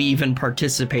 maybe even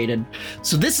participated.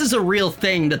 So this is a real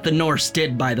thing that the Norse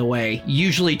did, by the way,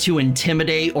 usually to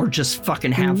intimidate or just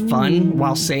fucking have fun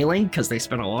while sailing, because they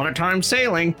spent a lot of time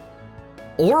sailing.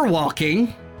 Oar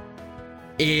walking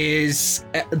is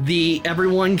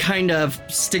everyone kind of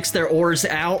sticks their oars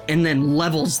out and then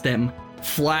levels them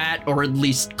flat, or at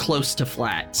least close to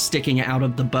flat, sticking out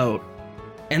of the boat.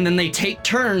 And then they take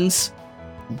turns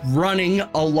running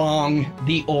along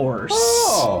the oars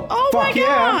Oh, my fuck yeah.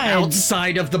 God.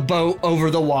 outside of the boat over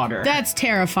the water. That's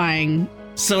terrifying.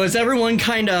 So as everyone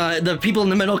the people in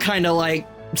the middle kind of like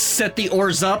set the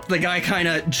oars up, the guy kind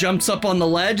of jumps up on the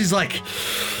ledge. He's like,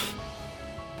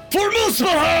 "For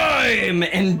Muspelheim!"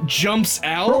 and jumps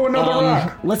out. Throw another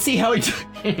rock. Let's see how he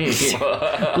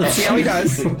let's see how he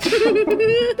does.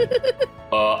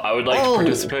 I would like to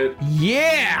participate.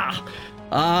 Yeah.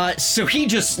 So he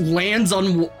just lands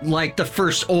on like the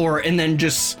first oar and then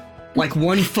just like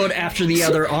 1 foot after the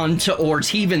other onto oars.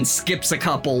 He even skips a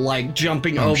couple, like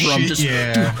jumping over them. Just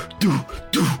yeah. do,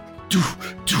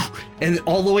 and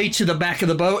all the way to the back of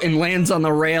the boat and lands on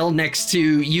the rail next to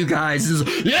you guys.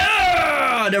 Is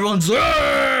yeah, and everyone's Hey,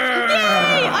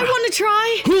 I want to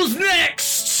try. Who's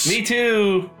next? Me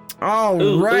too. All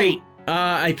Ooh, right. ooh.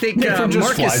 I think Nick just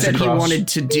Marcus flies said he across. wanted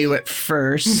to do it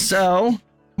first, so.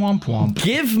 Womp womp.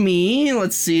 Give me,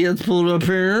 let's see, let's pull it up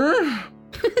here.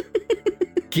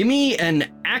 Give me an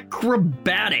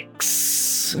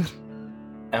acrobatics.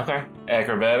 Okay.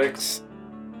 Acrobatics.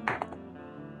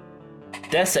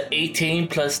 That's a 18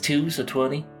 plus 2, so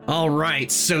 20. All right,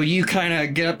 so you kind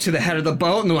of get up to the head of the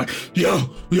boat and they're like, yo.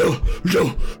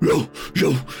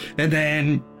 And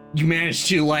then you manage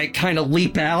to like kind of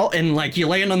leap out and like you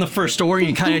land on the first oar and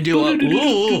you kind of do a,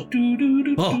 ooh.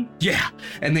 Oh, yeah.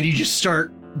 And then you just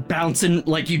start bouncing,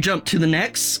 like you jump to the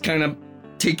next, kind of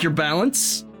take your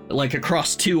balance, like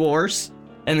across 2 oars,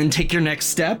 and then take your next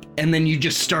step, and then you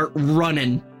just start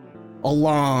running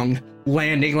along,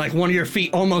 landing, like one of your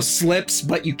feet almost slips,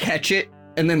 but you catch it,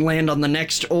 and then land on the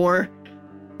next oar,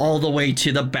 all the way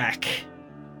to the back.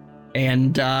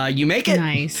 And you make it.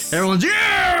 Nice. Everyone's,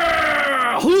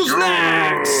 yeah! Who's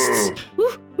next?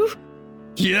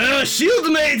 Yeah, Shield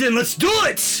Maiden, let's do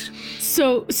it!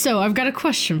 So I've got a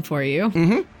question for you.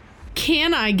 Mm-hmm.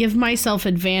 Can I give myself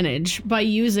advantage by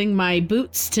using my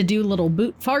boots to do little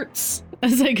boot farts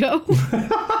as I go?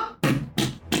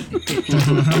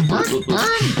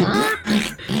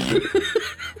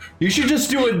 You should just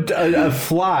do a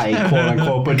fly, quote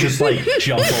unquote, but just like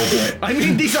jump over it. I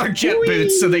mean, these are jet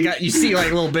boots, so you see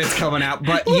like little bits coming out,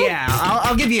 but yeah,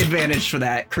 I'll give you advantage for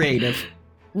that. Creative.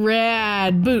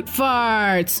 Rad boot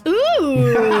farts.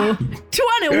 Ooh,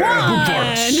 21. Boot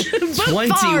farts.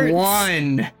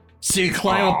 21. So you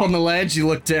climb up on the ledge, you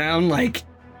look down, like,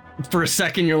 for a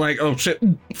second, you're like, oh shit,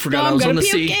 forgot I was on the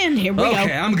sea. Here we go.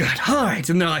 Okay, I'm good. All right.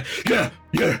 And they're like, yeah.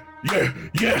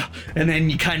 And then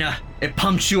you it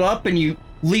pumps you up and you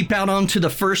leap out onto the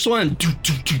first one.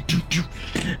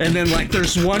 And then, like,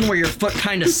 there's one where your foot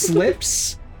kind of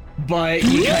slips, but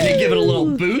you kind of give it a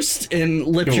little boost and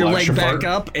lift your leg back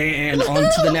up and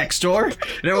onto the next door. And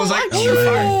everyone's like,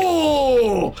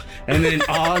 oh! And then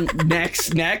on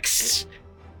next.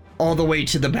 All the way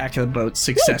to the back of the boat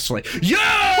successfully. Yes!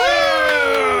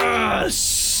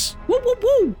 Woo, woo,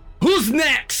 woo. Who's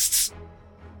next?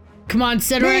 Come on,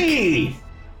 Cedric. Me!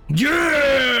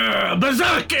 Yeah!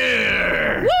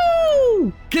 Berserker!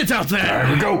 Woo! Get out there!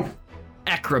 There we go.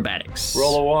 Acrobatics.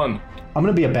 Roll a 1. I'm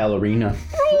gonna be a ballerina.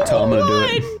 That's how I'm gonna do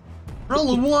it.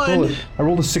 Roll a 1. I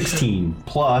rolled a 16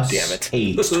 plus Damn it.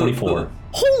 8, 24.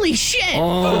 Holy shit!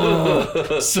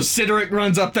 Oh, so Sideric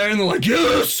runs up there and they're like,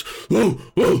 yes!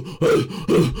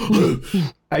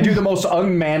 I do the most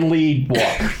unmanly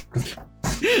walk.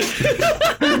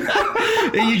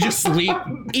 And you just leap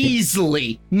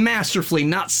easily, masterfully,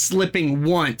 not slipping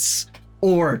once.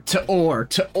 Oar to oar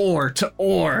to oar to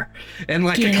oar. And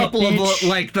like Get a couple it, of bitch.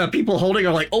 like the people holding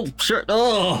are like, oh shit,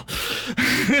 oh.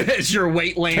 As your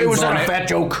weight lands It was on not a it. fat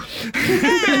joke.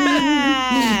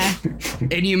 Ah!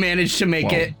 And you manage to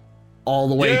make it all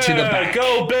the way to the back.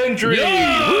 Go, Bendry!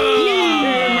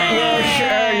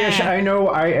 Yes, I know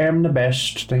I am the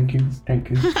best. Thank you.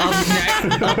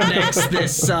 Up next,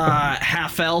 this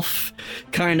half elf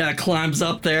kind of climbs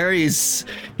up there. He's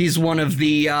one of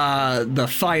the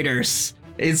fighters.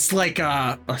 It's like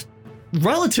a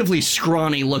relatively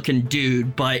scrawny looking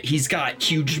dude, but he's got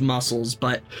huge muscles,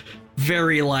 but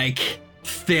very like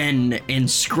thin and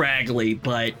scraggly.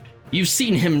 But you've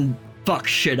seen him fuck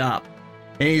shit up,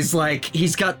 and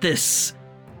he's got this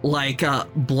like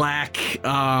black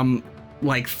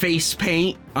like face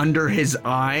paint under his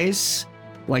eyes,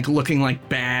 like looking like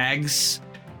bags,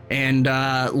 and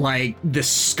like this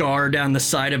scar down the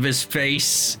side of his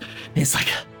face. And he's like,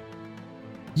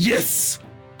 yes,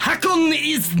 Hakon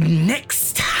is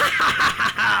next.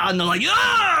 And they're like,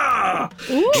 ah!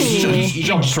 Ooh. He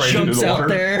Jumps right into the out water.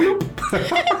 there.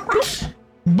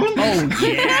 Oh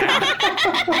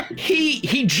yeah.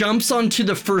 He jumps onto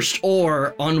the first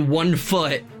oar on 1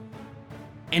 foot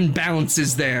and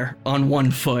balances there on 1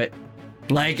 foot.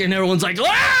 Like, and everyone's like,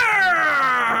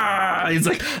 ah! He's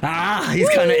like, he's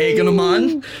kind of egging him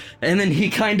on. And then he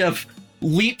kind of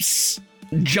leaps,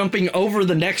 jumping over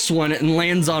the next one and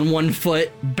lands on 1 foot,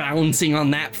 balancing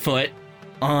on that foot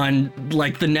on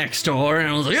like the next oar. And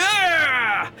I was like,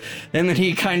 ah! And then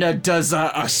he kind of does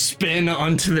a spin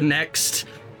onto the next,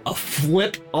 a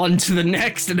flip onto the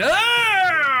next, and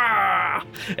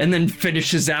and then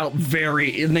finishes out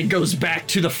and then goes back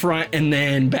to the front and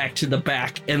then back to the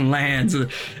back and lands.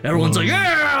 Everyone's like,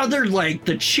 yeah, they're like,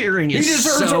 the cheering is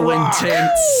deserves so a rock.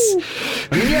 intense.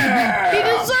 Yeah. He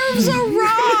deserves a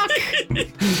rock!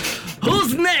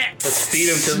 Who's next? Let's feed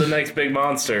him to the next big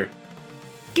monster.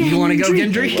 You want to go,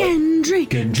 Gendry?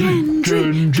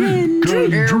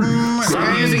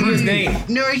 Stop using his name.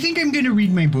 No, I think I'm gonna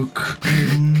read my book.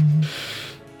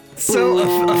 So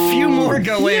a few more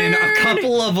go in, a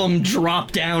couple of them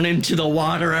drop down into the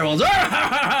water. Everyone's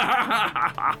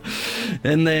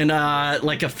and then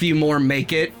like a few more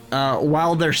make it.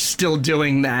 While they're still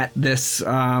doing that, this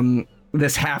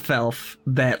half elf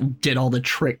that did all the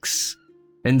tricks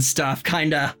and stuff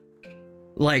kind of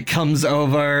like comes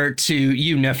over to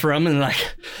you, Nifrim, and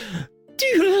like, do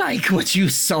you like what you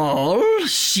saw,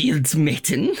 Shield's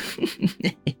mitten?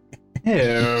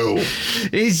 Ew.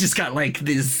 He's just got like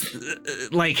this,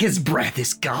 like his breath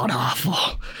is god awful.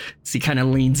 So he kind of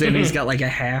leans in. He's got like a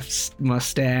half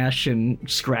mustache and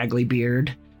scraggly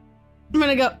beard. I'm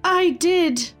gonna go, I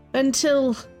did,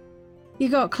 until you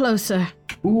got closer.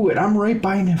 Ooh, and I'm right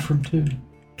by Nifrim too.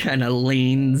 Kind of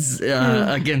leans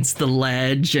against the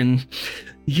ledge, and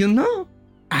you know,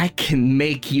 I can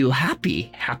make you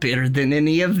happier than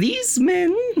any of these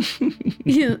men.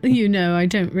 You know, I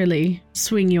don't really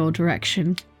swing your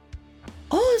direction.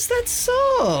 Oh, is that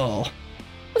so?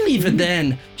 Well, even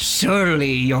then,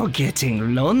 surely you're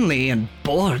getting lonely and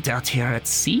bored out here at Oh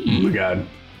sea. my god.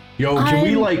 Yo, can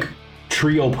we like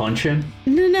trio punch him?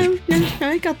 No,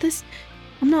 I got this.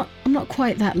 I'm not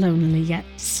quite that lonely yet.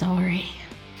 Sorry.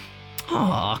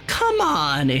 Oh, come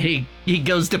on. He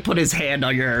goes to put his hand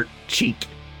on your cheek.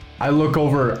 I look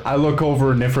over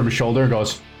Nifrim's shoulder and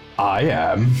goes, I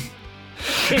am.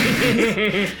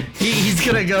 He's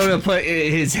gonna go to put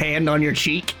his hand on your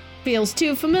cheek. Feels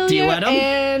too familiar. Do you let him?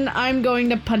 And I'm going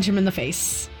to punch him in the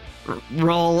face.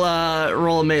 Roll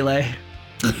a melee.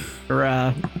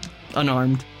 Or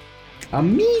unarmed. A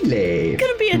melee.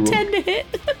 Gonna be a 10 to hit.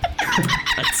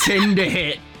 A 10 to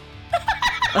hit.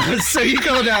 So you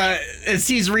go to, as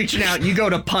he's reaching out, you go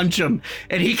to punch him,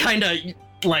 and he kind of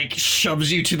like shoves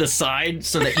you to the side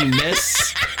so that you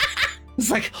miss.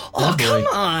 It's like, oh, come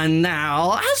on now.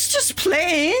 I was just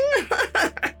playing.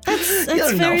 That's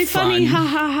You're very no funny. fun. Ha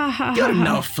ha ha ha. You're ha.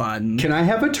 no fun. Can I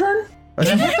have a turn?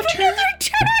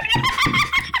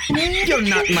 You're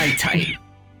not my type.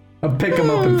 I'll pick him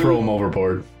up and throw him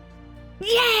overboard.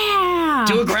 Yeah.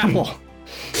 Do a grapple.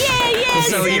 Yeah.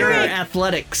 So you're Cedric. at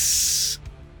athletics.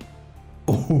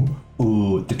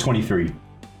 Ooh, the 23.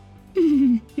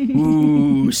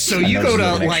 Ooh, so you know go this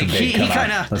is to an like extra he big cutoff.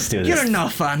 kind of, Let's do this. you're no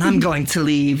fun. I'm going to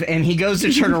leave, and he goes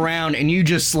to turn around, and you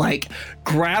just like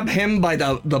grab him by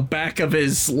the back of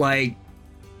his like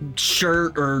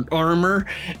shirt or armor,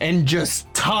 and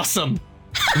just toss him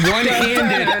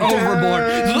one-handed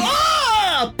overboard. Ah!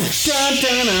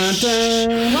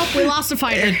 Well, we lost a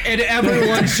fighter. And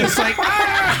everyone's just like,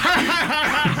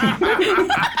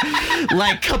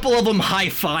 like, a couple of them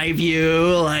high-five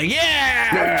you, like,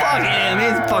 yeah, fuck him,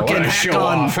 he's fucking heck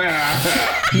on.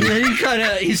 And then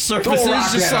he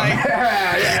surfaces just like,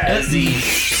 as he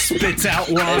spits out As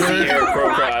the water.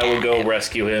 Aarakocra, I will go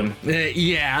rescue him. The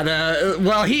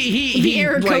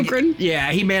Aarakocra.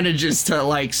 Yeah, he manages to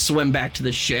like swim back to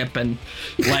the ship, and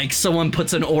like someone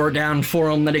puts an oar down for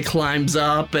him that he climbs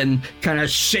up and kind of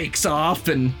shakes off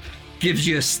and gives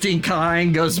you a stink eye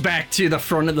and goes back to the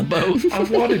front of the boat. I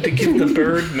wanted to give the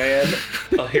bird man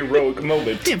a heroic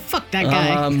moment. Yeah, fuck that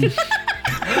guy.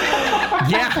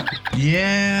 Yeah.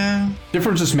 Yeah.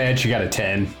 Difference is mad. She got a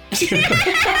 10.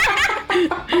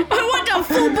 I went to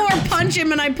full bore punch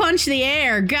him and I punched the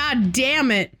air. God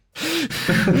damn it.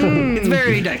 It's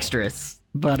very dexterous,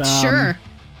 but Sure.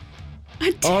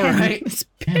 all right. It's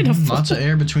pitiful. Lots of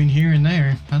air between here and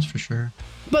there, that's for sure.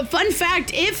 But fun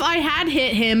fact, if I had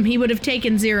hit him, he would have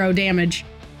taken 0 damage.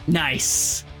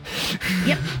 Nice.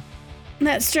 Yep.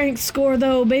 That strength score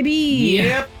though, baby.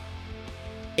 Yep.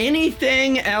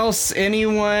 Anything else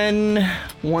anyone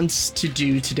wants to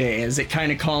do today? As it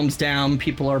kind of calms down,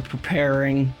 people are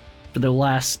preparing for the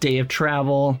last day of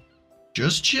travel.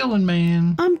 Just chilling,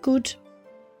 man. I'm good.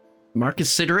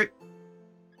 Marcus Sideric?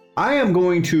 I am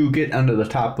going to get under the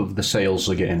top of the sails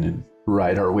again and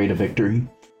ride our way to victory.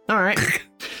 All right.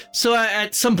 So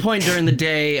at some point during the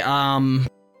day,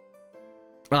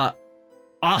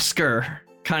 Oscar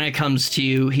kind of comes to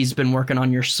you. He's been working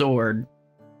on your sword.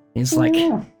 He's like,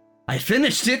 I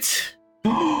finished it.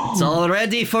 It's all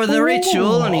ready for the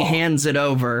ritual. And he hands it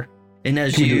over. And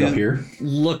as Can we do it up you here?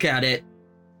 look at it,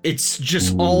 it's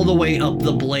just all the way up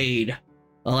the blade.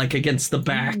 Like against the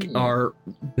back are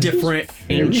different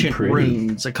very ancient pretty.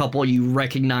 runes. A couple you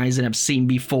recognize and have seen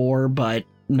before, but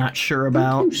not sure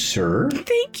about. Thank you, sir. Do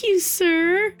Thank you,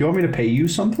 sir. you want me to pay you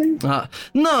something?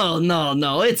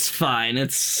 No, it's fine.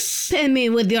 It's Pay me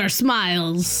with your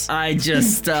smiles. I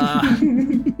just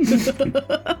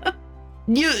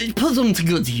you put them to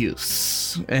good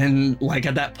use. And like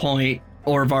at that point,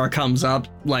 Orvar comes up,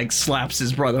 like slaps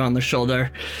his brother on the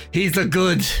shoulder. He did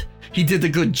a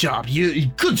good job.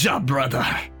 Good job, brother.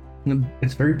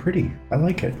 It's very pretty. I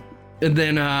like it. And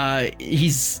then he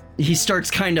starts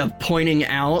kind of pointing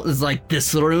out, is like,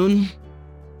 this rune,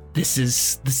 this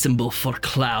is the symbol for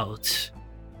cloud.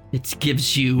 It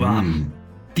gives you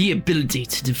the ability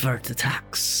to divert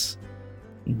attacks.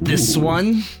 This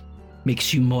one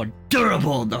makes you more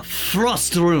durable. The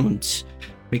frost runes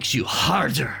makes you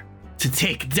harder to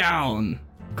take down.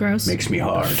 Gross. Makes me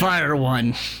hard. Fire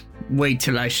one, wait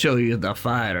till I show you the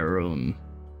fire rune.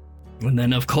 And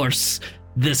then, of course,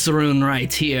 this rune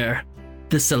right here,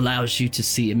 this allows you to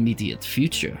see immediate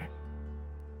future.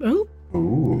 Oh,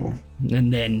 Ooh.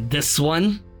 And then this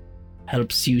one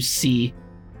helps you see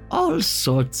all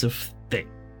sorts of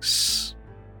things,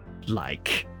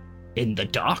 like in the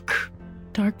dark.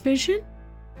 dark vision?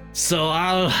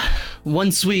 So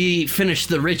once we finish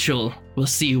the ritual, we'll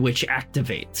see which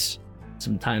activates.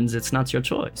 Sometimes it's not your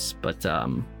choice, but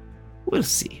we'll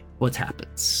see what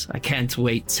happens. I can't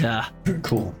wait to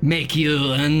Cool. make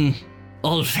you an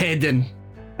Ulfheden,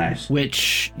 Nice.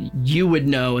 which you would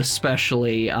know,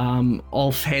 especially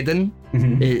Ulfheden.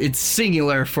 Mhm. It's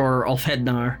singular for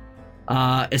Ulfhednar.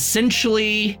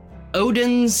 Essentially,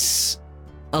 Odin's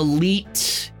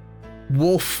elite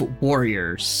wolf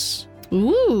warriors.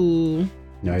 Ooh.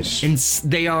 Nice. And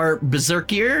they are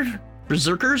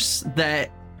berserkers that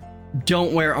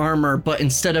don't wear armor, but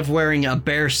instead of wearing a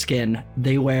bear skin,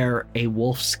 they wear a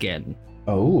wolf skin.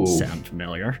 Oh. Sound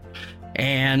familiar?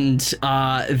 And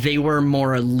they were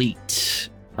more elite.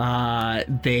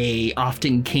 They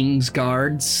often king's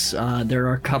guards. There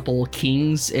are a couple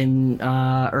kings in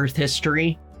Earth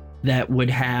history that would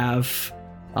have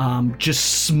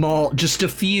just a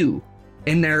few.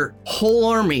 In their whole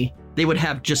army, they would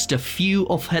have just a few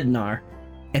Ulfhednar,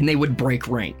 and they would break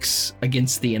ranks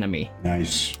against the enemy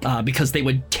Nice. because they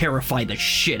would terrify the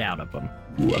shit out of them.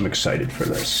 Ooh, I'm excited for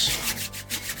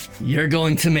this. You're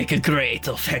going to make a great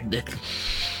Ulfhednar.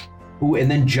 Ooh, and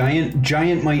then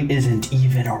giant might isn't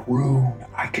even a rune.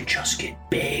 I could just get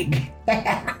big.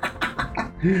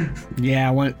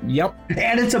 Yeah, yep.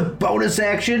 And it's a bonus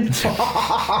action.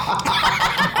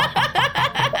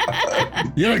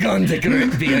 You're going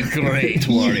to be a great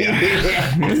warrior.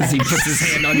 As he puts his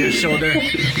hand on your shoulder.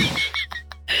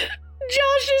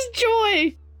 Josh's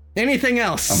joy. Anything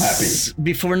else? I'm happy.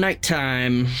 Before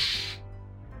nighttime.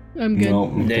 I'm good. No, I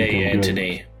think Nay, I'm good.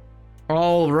 Antony.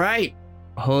 All right.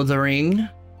 Hold the ring.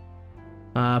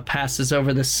 passes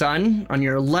over the sun on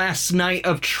your last night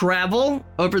of travel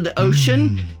over the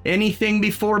ocean. Anything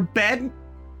before bed?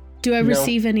 Do I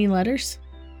receive any letters?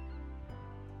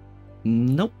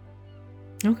 Nope.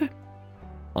 Okay.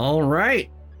 All right.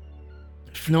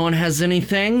 If no one has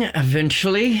anything,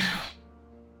 eventually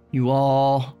you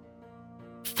all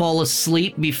fall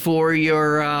asleep before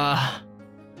your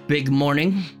big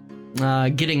morning.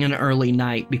 Getting an early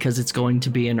night because it's going to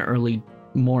be an early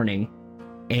morning.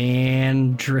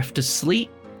 And drift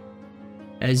asleep.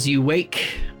 As you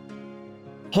wake,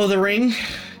 Hothering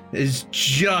is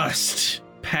just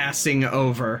passing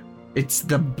over. It's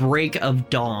the break of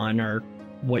dawn, or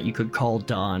what you could call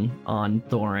dawn, on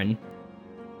Thorin.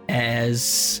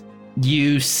 As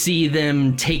you see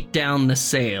them take down the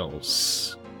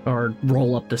sails, or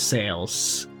roll up the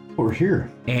sails. We're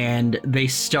here. And they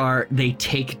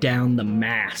take down the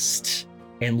mast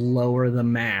and lower the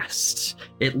mast.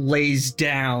 It lays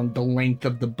down the length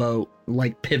of the boat,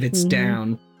 like pivots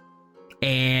down.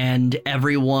 And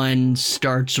everyone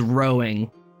starts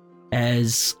rowing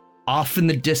as off in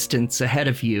the distance ahead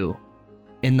of you,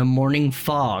 in the morning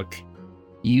fog,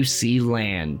 you see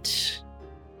land.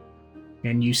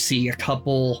 And you see a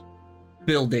couple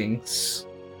buildings,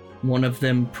 one of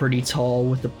them pretty tall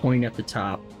with a point at the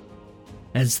top,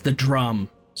 as the drum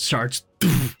starts.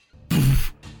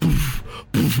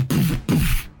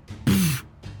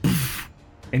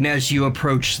 And as you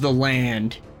approach the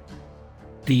land,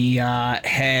 the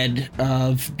head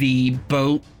of the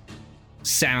boat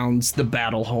sounds the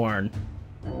battle horn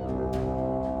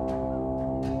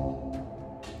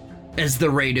as the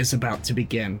raid is about to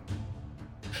begin.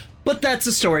 But that's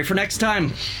a story for next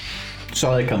time.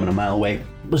 Saw that coming a mile away.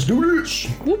 Let's do this.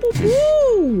 Woo, woo,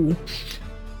 woo.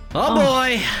 Oh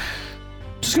boy.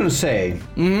 Just gonna say,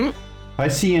 if I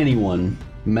see anyone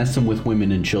messing with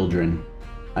women and children,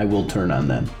 I will turn on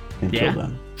them and kill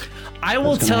them. I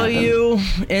will tell you,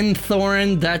 in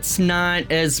Thorin, that's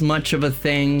not as much of a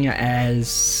thing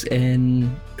as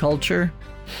in culture.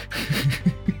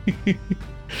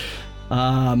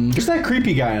 There's that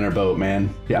creepy guy on our boat,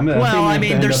 man. Yeah,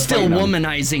 there's still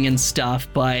womanizing and stuff,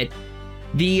 but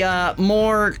the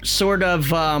more sort of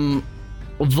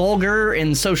vulgar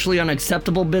and socially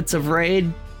unacceptable bits of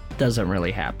raid doesn't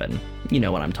really happen. You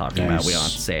know what I'm talking about. We don't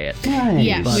have to say it. Nice.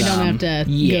 Yeah, but, we don't have to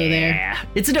go there.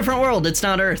 It's a different world. It's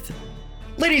not Earth.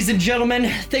 Ladies and gentlemen,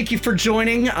 thank you for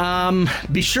joining.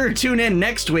 Be sure to tune in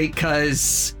next week,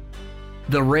 because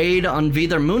the raid on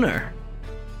Vidarmunir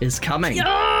is coming.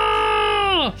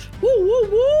 Yeah! Woo, woo,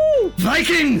 woo!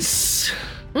 Vikings!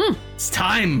 It's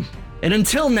time. And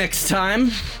until next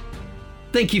time,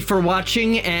 thank you for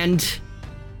watching, and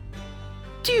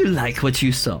do you like what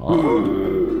you saw?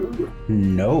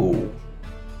 No.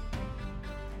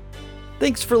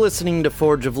 Thanks for listening to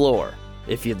Forge of Lore.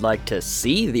 If you'd like to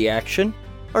see the action,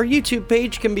 our YouTube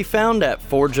page can be found at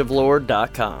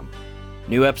forgeoflore.com.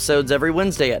 New episodes every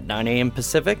Wednesday at 9 a.m.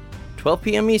 Pacific, 12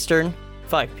 p.m. Eastern,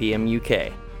 5 p.m.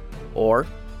 UK. Or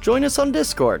join us on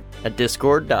Discord at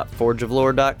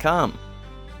discord.forgeoflore.com.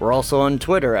 We're also on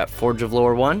Twitter at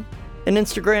forgeoflore1 and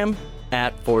Instagram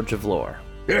at forgeoflore.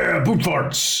 Yeah, boot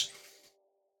farts.